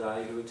lesbians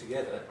today who are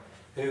together,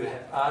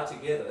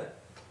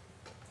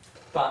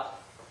 but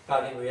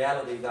in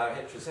reality they're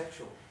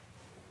heterosexual.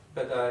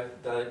 But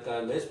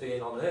they're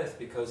lesbian on earth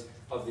because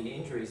of the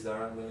injuries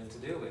they're unwilling to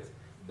deal with.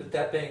 But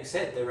that being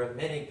said, there are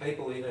many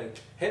people in a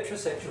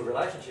heterosexual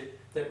relationship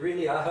that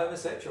really are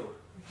homosexual.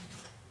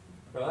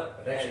 Right?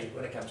 But actually,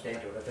 when it comes down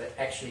to it, if they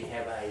actually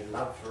have a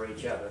love for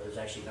each other, there's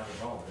actually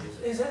nothing wrong with it,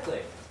 is it?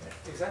 Exactly.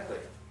 Exactly.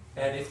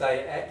 And if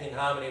they act in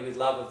harmony with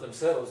love of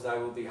themselves, they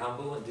will be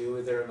humble and deal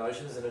with their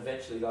emotions, and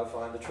eventually they'll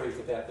find the truth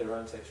about their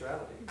own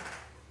sexuality.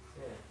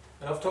 Yeah.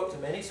 And I've talked to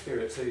many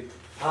spirits who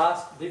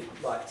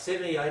lived like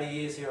 70, 80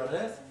 years here on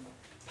earth,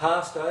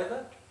 passed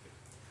over.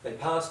 They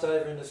passed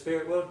over in the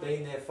spirit world,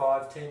 been there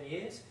 5, 10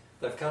 years.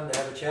 They've come to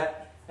have a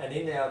chat, and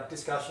in our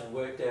discussion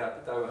worked out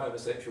that they were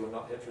homosexual and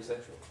not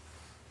heterosexual.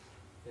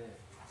 Yeah.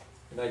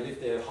 And they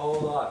lived their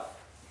whole life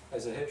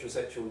as a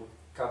heterosexual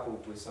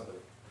couple with somebody.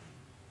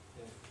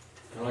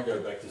 Can I go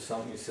back to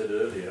something you said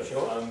earlier?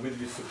 Sure. With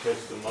your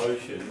suppressed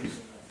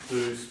emotions,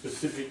 do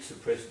specific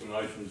suppressed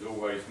emotions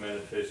always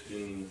manifest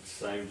in the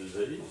same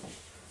disease?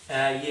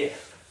 Yeah,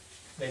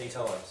 many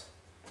times.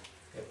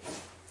 Yep.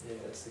 Yeah,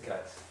 that's the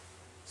case.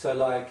 So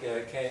like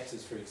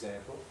cancers, for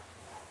example,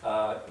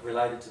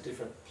 related to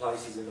different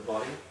places in the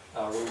body,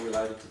 are all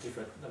related to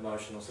different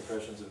emotional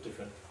suppressions of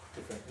different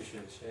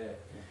issues. Yeah.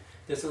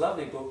 There's a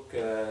lovely book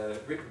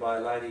written by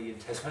a lady in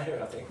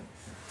Tasmania, I think,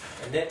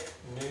 Annette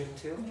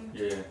Noontil,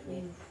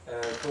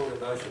 called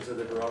Emotions Are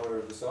the Barometer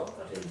of the Soul.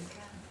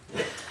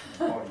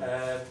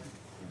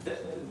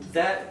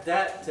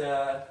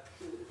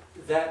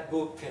 That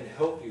book can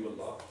help you a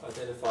lot,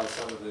 identify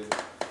some of the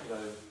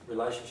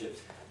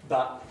relationships,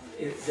 but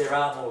there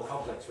are more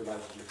complex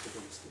relationships that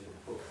are listed in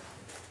the book.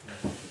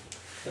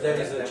 But that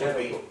is a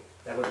general book.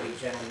 That would be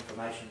channel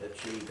information that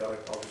she got,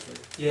 obviously.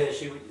 Yeah,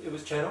 it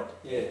was channeled,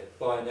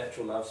 by a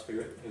natural love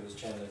spirit who was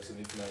channeling some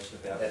information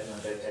about that.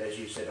 And as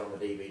you said on the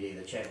DVD,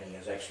 the channeling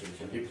is actually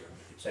deliberate.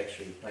 It's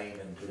actually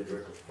planned and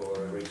deliberate for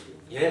a reason.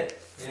 Yeah,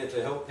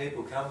 to help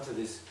people come to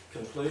this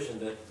conclusion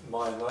that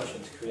my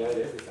emotions create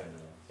everything.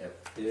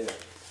 Yep. Yeah,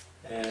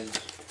 and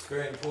it's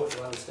very important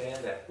to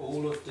understand that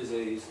all of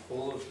disease,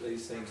 all of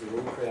these things are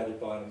all created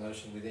by an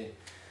emotion within.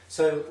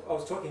 So I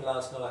was talking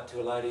last night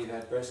to a lady who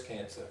had breast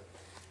cancer.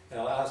 And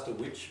I asked her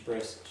which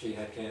breast she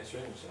had cancer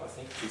in. I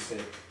think she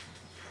said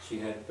she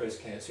had breast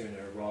cancer in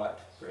her right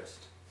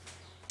breast.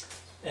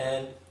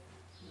 And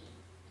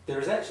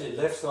there is actually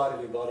left side of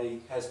your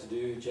body has to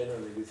do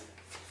generally with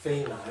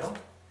female,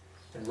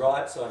 and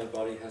right side of your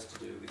body has to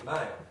do with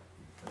male.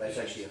 And that's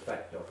actually a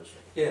fact,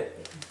 obviously. Yeah,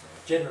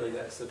 generally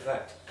that's the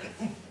fact.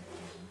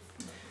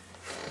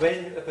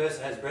 When a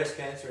person has breast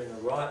cancer in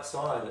the right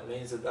side, it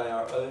means that they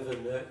are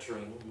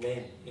over-nurturing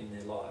men in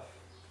their life.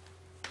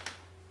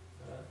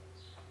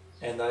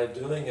 And they're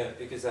doing it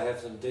because they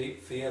have some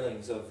deep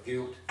feelings of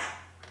guilt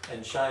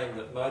and shame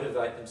that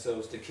motivate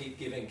themselves to keep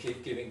giving,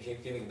 keep giving,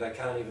 keep giving. They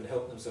can't even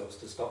help themselves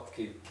to stop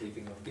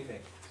keeping on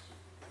giving.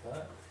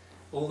 Right?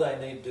 All they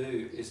need to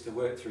do is to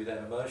work through that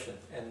emotion,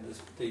 and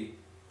the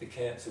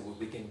cancer will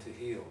begin to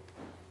heal.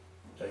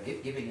 So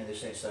giving in the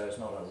sense, though, is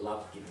not a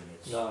love giving.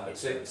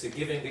 It's a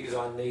giving because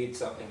I need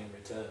something in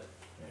return.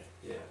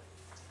 Yeah.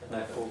 And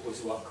that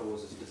was what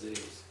causes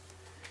disease.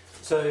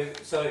 So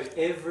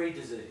every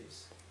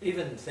disease,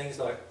 even things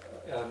like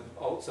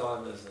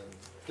Alzheimer's and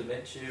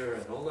dementia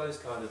and all those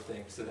kind of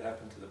things that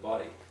happen to the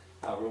body,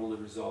 are all the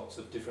results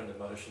of different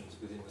emotions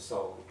within the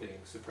soul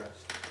being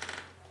suppressed.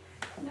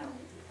 Now,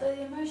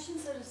 the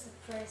emotions that are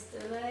suppressed,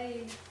 are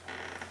they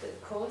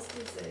that cause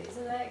disease?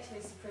 Are they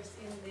actually suppressed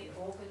in the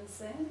organs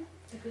then?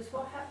 Because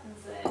what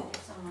happens then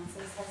if someone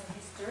says has a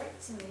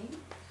hysterectomy?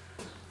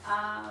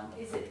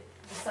 Is it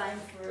the same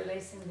for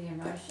releasing the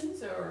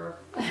emotions, or?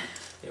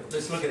 Yeah,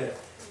 let's look at it.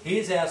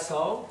 Here's our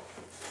soul.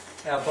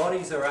 Our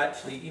bodies are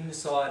actually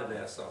inside of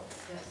our soul.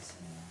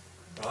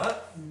 Right?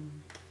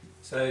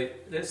 So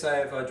let's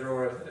say if I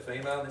draw a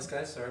female in this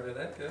case, sorry about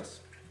that, girls.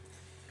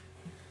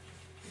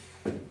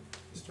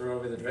 Just draw her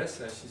with a dress,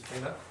 so she's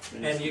female.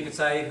 And you could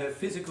say her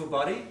physical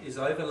body is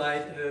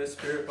overlaid her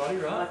spirit body,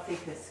 right? I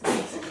think that's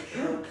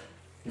good.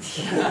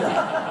 She's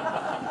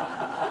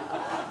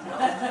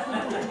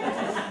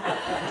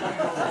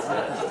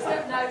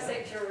got no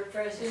sexual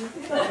repression.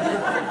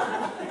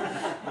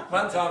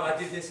 One time I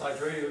did this, I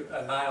drew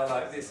a male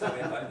like this, I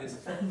went like this.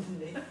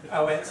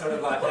 I went sort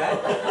of like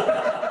that.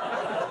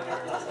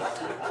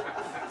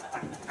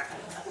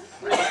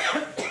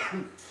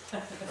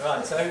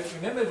 Right, so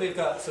remember we've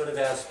got sort of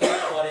our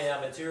spirit body and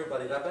our material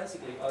body, they're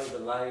basically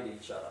overlaid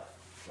each other,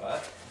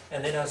 right?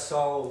 And then our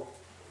soul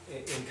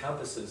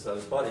encompasses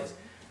those bodies.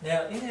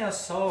 Now in our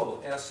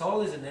soul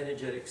is an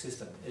energetic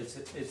system.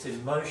 It's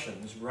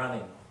emotions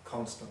running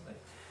constantly.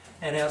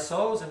 And our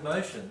soul's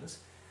emotions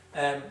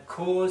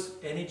cause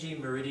energy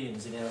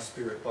meridians in our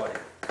spirit body.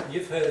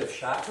 You've heard of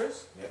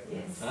chakras? Yep.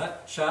 Yes.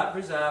 Right?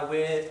 Chakras are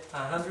where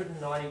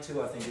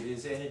 192, I think it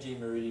is, energy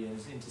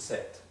meridians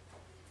intersect.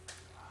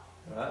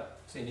 Right?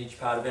 It's in each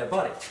part of our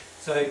body.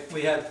 So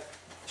we have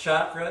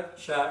chakra,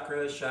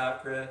 chakra,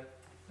 chakra.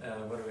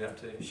 What are we up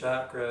to?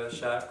 Chakra,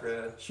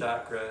 chakra,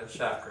 chakra,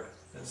 chakra.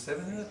 That's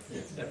 7, isn't it?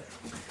 Yes. Yep.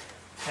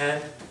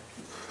 And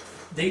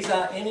these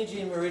are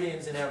energy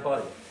meridians in our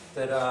body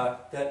that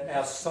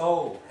our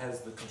soul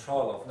has the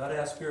control of, not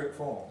our spirit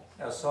form,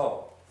 our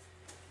soul.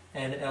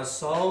 And our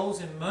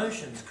soul's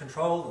emotions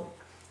control them.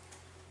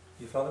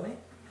 You follow me?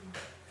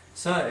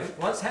 So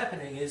what's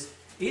happening is,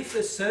 if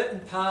a certain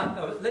part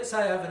of, let's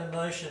say I have an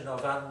emotion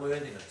of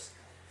unworthiness,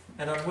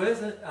 an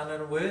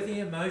unworthy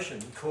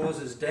emotion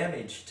causes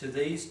damage to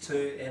these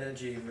 2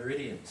 energy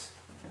meridians.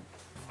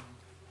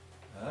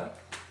 Right?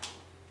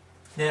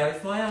 Now,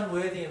 if my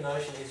unworthy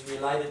emotion is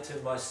related to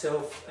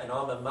myself and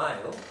I'm a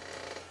male,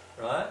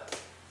 right,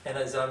 and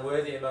as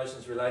unworthy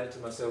emotions related to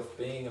myself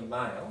being a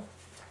male,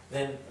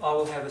 then I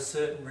will have a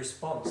certain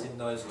response in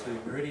those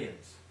 2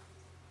 meridians.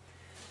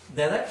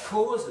 Now that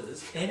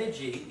causes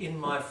energy in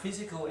my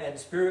physical and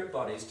spirit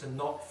bodies to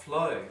not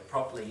flow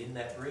properly in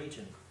that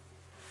region,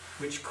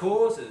 which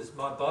causes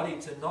my body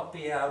to not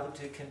be able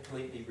to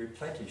completely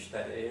replenish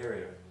that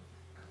area,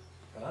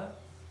 right?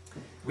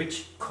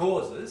 Which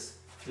causes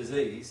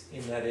disease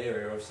in that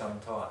area of some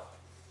type,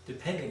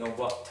 depending on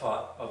what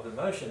type of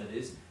emotion it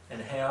is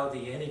and how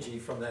the energy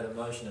from that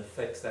emotion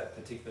affects that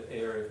particular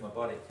area of my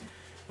body.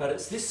 But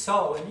it's this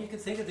soul, and you can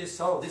think of this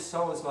soul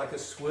is like a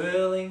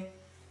swirling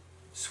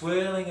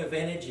of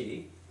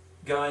energy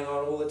going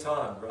on all the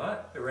time, right,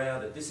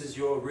 around it. This is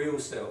your real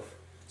self,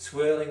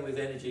 swirling with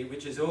energy,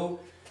 which is all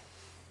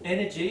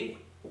energy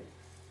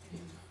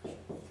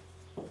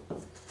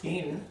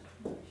in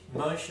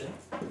motion,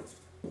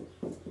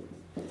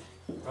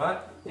 right?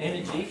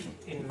 Energy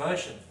in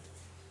motion,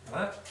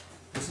 right?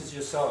 This is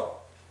your soul.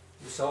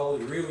 Your soul,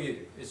 the real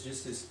you, is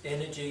just this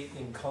energy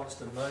in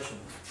constant motion.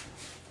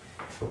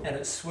 And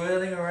it's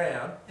swirling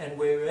around, and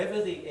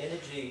wherever the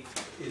energy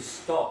is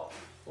stopped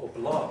or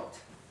blocked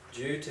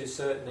due to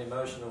certain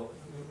emotional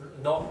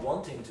not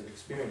wanting to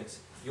experience,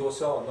 your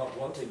soul not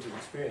wanting to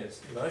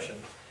experience emotion,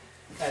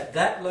 at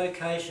that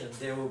location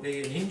there will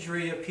be an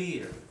injury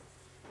appear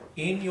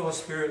in your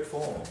spirit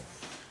form,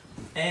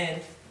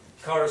 and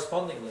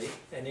correspondingly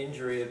an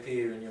injury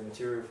appear in your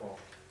material form.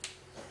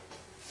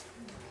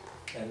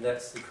 And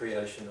that's the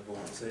creation of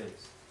all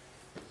disease.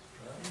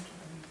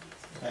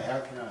 Hey, how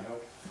can I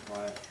help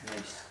my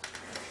niece?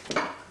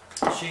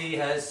 She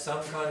has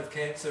some kind of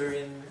cancer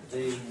in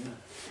the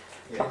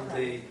Down the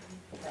brain,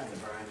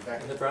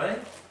 back. in the brain.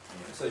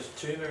 So it's a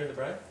tumour in the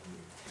brain.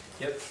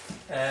 Yep.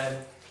 And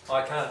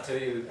I can't tell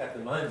you at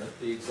the moment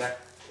the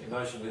exact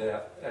emotion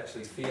without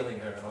actually feeling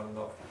her, and I'm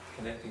not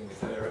connecting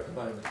with her at the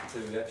moment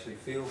to actually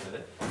feel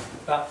her.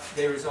 But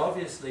there is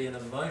obviously an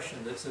emotion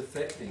that's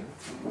affecting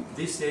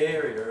this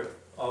area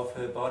of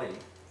her body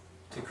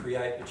to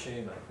create a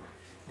tumour.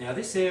 Now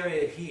this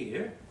area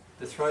here,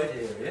 the throat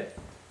area,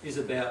 is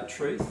about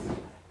truth,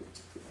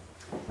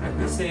 and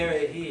this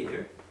area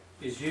here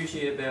is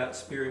usually about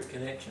spirit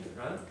connection,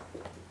 right?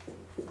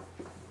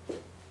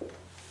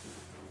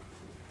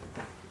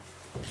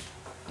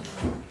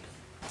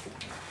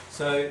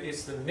 So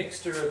it's the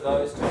mixture of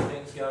those 2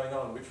 things going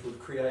on which would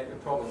create a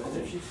problem. And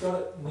if she's got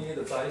it near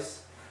the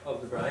base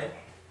of the brain,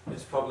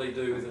 it's probably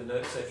to do with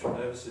the central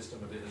nervous system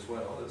a bit as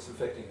well. It's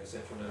affecting her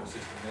central nervous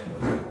system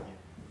now.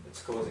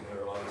 It's causing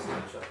her eyes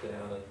to shut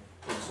down and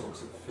all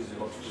sorts of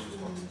physiological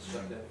responses to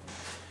shut down.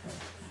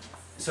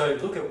 So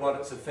look at what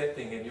it's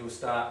affecting and you'll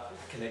start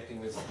connecting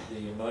with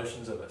the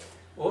emotions of it.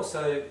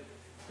 Also,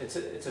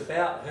 it's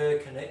about her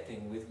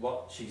connecting with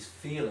what she's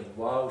feeling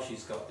while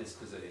she's got this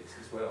disease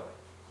as well,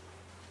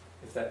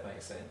 if that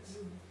makes sense.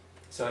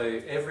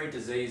 So every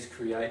disease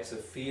creates a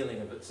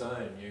feeling of its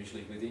own,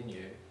 usually within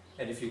you,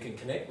 and if you can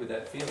connect with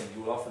that feeling,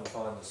 you will often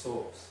find the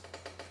source.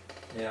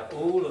 Now,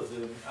 all of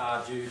them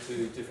are due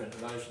to different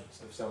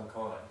emotions of some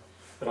kind,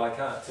 but I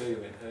can't tell you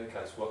in her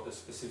case what the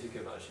specific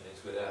emotion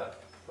is without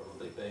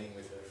probably being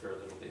with her for a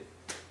little bit,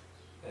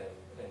 and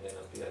then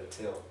I'll be able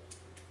to tell.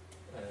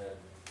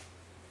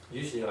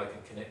 Usually I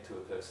can connect to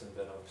a person,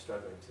 but I'm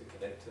struggling to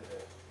connect to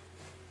her.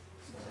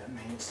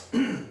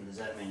 Does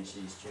that mean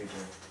she's due to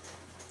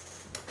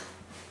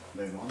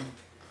move on?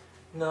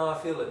 No, I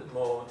feel it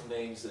more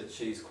means that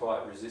she's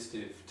quite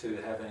resistive to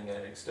having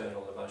an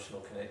external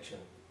emotional connection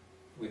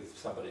with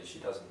somebody she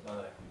doesn't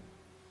know.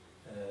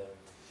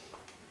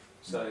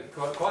 So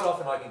quite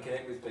often I can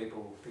connect with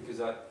people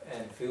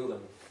and feel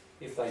them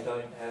if they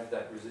don't have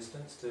that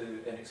resistance to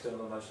an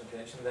external emotional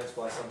connection. That's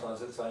why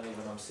sometimes it's only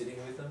when I'm sitting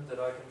with them that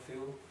I can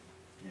feel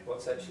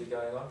what's actually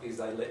going on, because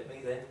they let me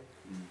then.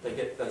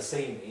 They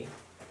see me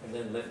and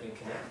then let me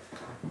connect.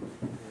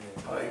 Yeah.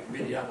 I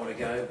really don't want to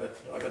go, but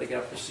I've got to get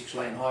up the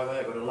 6-lane highway.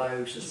 I've got a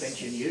low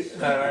suspension ute.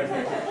 I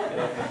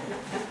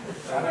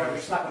know we're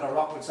stuck on a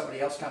rock when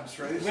somebody else comes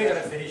through. We're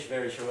going to finish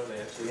very shortly,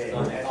 actually.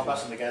 Yeah, and I'm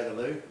busting to go to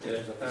the loo, which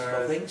is a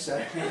physical thing. So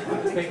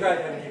it's been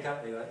great having your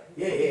company, mate.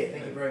 Yeah,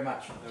 thank you very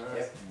much.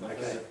 Yep.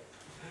 Okay.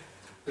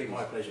 Been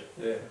my pleasure.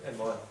 Yeah, and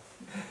mine.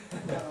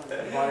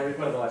 Bye,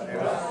 everybody.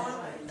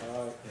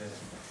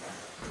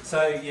 So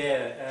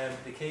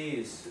the key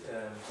is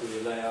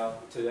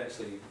to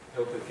actually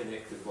help her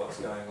connect with what's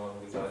going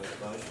on with those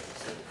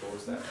emotions that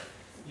cause that.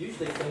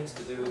 Usually things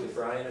to do with the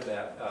brain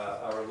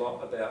are a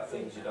lot about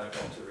things you don't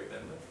want to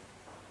remember.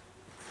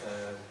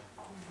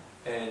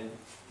 And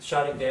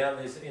shutting down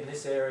in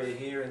this area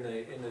here in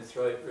the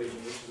throat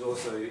region, which is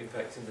also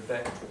impacts in the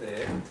back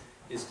there,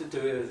 is to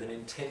do with an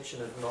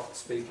intention of not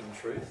speaking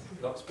truth,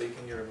 not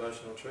speaking your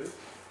emotional truth.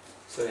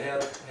 So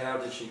how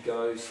did she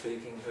go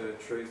speaking her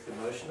truth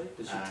emotionally?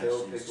 Did she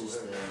tell people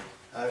just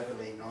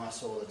overly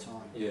nice all the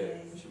time. Yeah,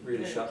 she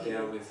really shut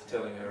down with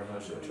telling her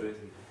emotional truth.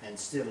 And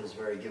still is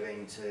very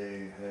giving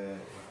to her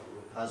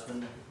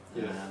husband,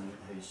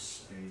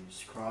 who's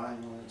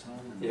crying all the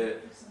time.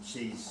 And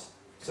she's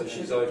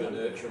over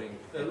nurturing.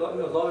 A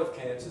lot of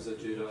cancers are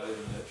due to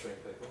over nurturing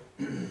people.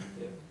 And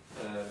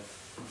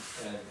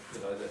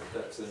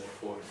that's an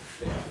important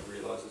thing to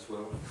realise as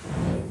well.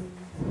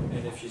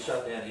 And if she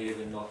shut down here,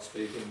 then not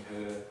speaking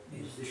her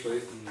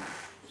truth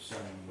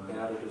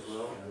about it as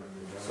well.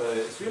 So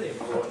it's really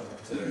important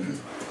to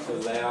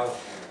allow,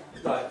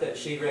 like, that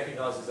she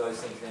recognises those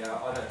things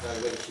now. I don't know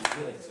whether she's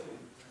willing to.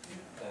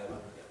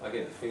 I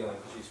get the feeling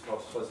that she's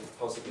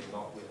possibly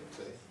not willing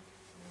to,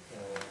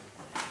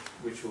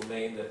 which will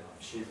mean that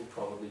she will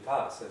probably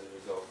pass as a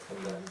result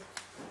of that.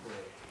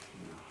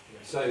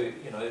 So,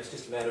 it's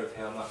just a matter of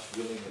how much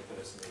willing the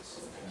person is.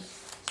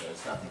 So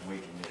it's nothing we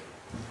can do.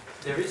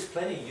 There is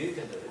plenty you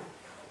can do,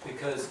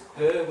 because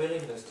her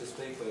willingness to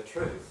speak her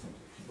truth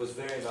was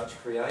very much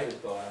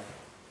created by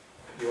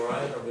your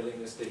own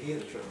unwillingness to hear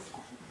the truth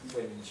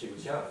when she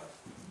was young.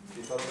 Do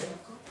you follow me?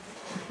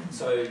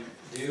 So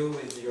deal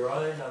with your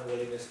own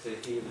unwillingness to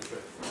hear the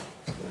truth.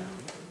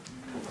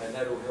 And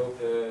that will help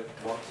her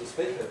want to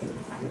speak her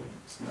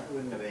truth. That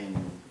wouldn't have been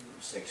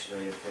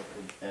sexually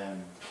affected,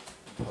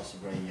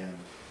 possibly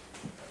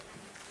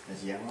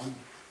as a young one.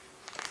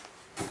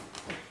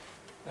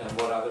 And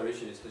what other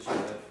issues does she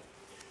have?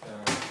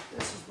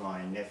 This is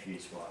my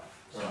nephew's wife,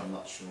 so I'm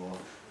not sure.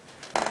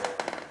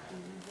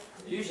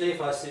 Usually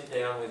if I sit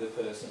down with a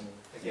person,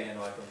 again,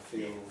 I can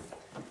feel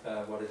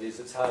what it is.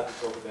 It's hard to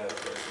talk about a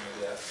person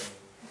without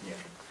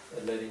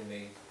them letting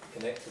me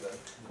connect to them.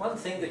 One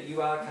thing that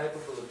you are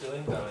capable of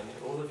doing, though, and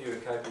all of you are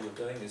capable of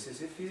doing this,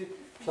 is if you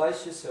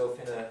place yourself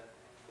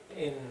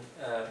in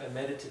a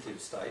meditative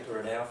state or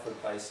an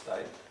alpha-based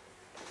state,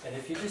 and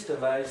if you just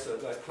allow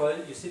yourself,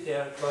 you sit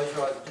down and close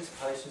your eyes and just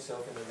place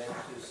yourself in a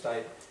meditative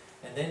state,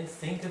 and then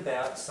think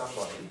about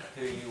somebody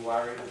who you're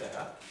worried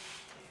about,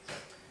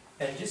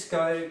 and just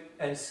go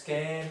and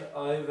scan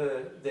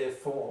over their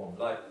form,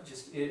 like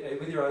just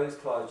with your eyes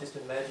closed, just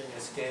imagine you're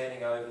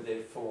scanning over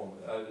their form,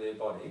 over their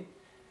body,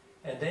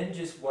 and then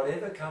just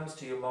whatever comes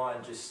to your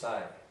mind, just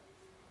say,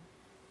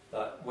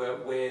 like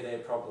where their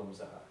problems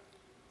are.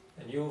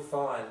 And you'll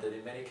find that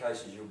in many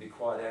cases you'll be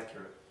quite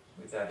accurate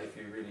with that if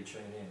you really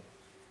tune in.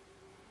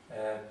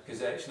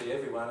 Because actually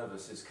every one of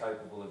us is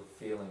capable of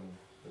feeling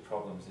the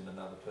problems in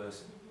another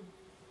person.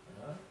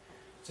 Right?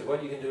 So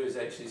what you can do is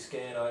actually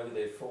scan over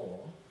their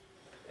form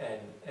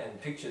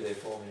and picture their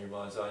form in your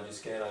mind's eye. Just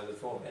scan over the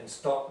form and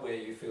stop where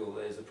you feel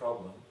there's a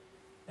problem,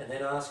 and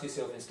then ask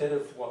yourself, instead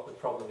of what the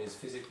problem is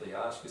physically,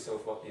 ask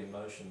yourself what the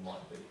emotion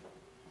might be,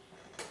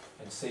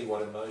 and see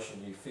what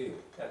emotion you feel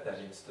at that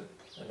instant,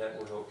 and that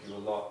will help you a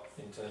lot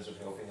in terms of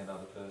helping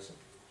another person.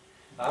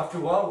 After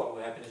a while what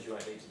will happen is you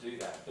won't need to do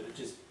that, but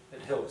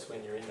it helps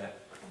when you're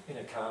in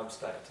a calm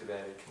state to be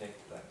able to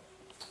connect to that.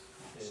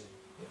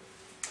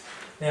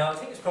 Now I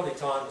think it's probably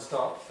time to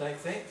stop, don't you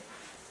think?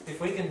 If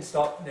we can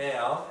stop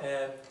now,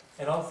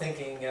 and I'm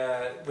thinking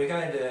we're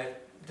going to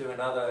do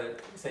another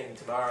thing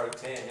tomorrow at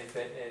 10, if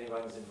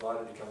anyone's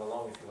invited to come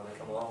along, if you want to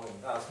come along and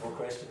ask more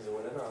questions or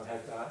whatever, I'm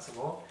happy to answer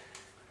more.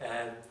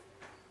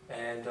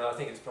 And I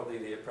think it's probably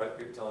the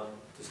appropriate time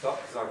to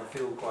stop, because I can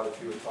feel quite a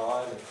few are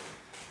tired and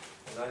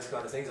those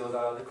kind of things,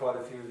 although quite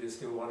a few of you are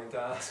still wanting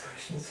to ask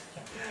questions.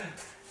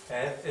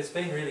 And it's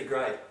been really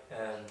great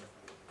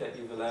that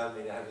you've allowed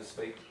me to have a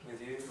speak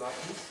with you like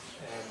this.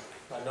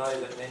 And I know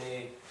that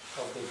many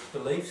of the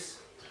beliefs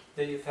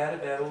that you've had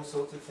about all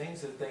sorts of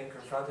things have been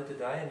confronted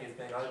today, and you've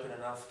been open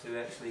enough to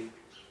actually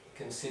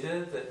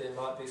consider that there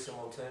might be some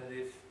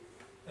alternative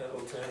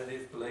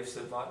beliefs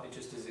that might be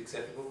just as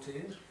acceptable to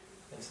you.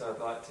 And so I'd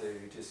like to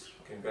just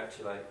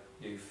congratulate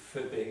you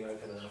for being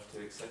open enough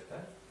to accept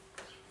that.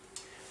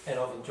 And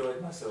I've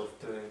enjoyed myself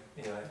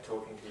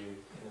talking to you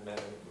in the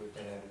manner that we've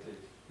been able to do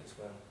as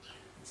well.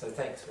 So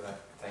thanks for that.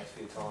 Thanks for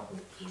your time.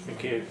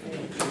 Thank you.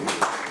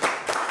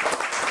 Thank you.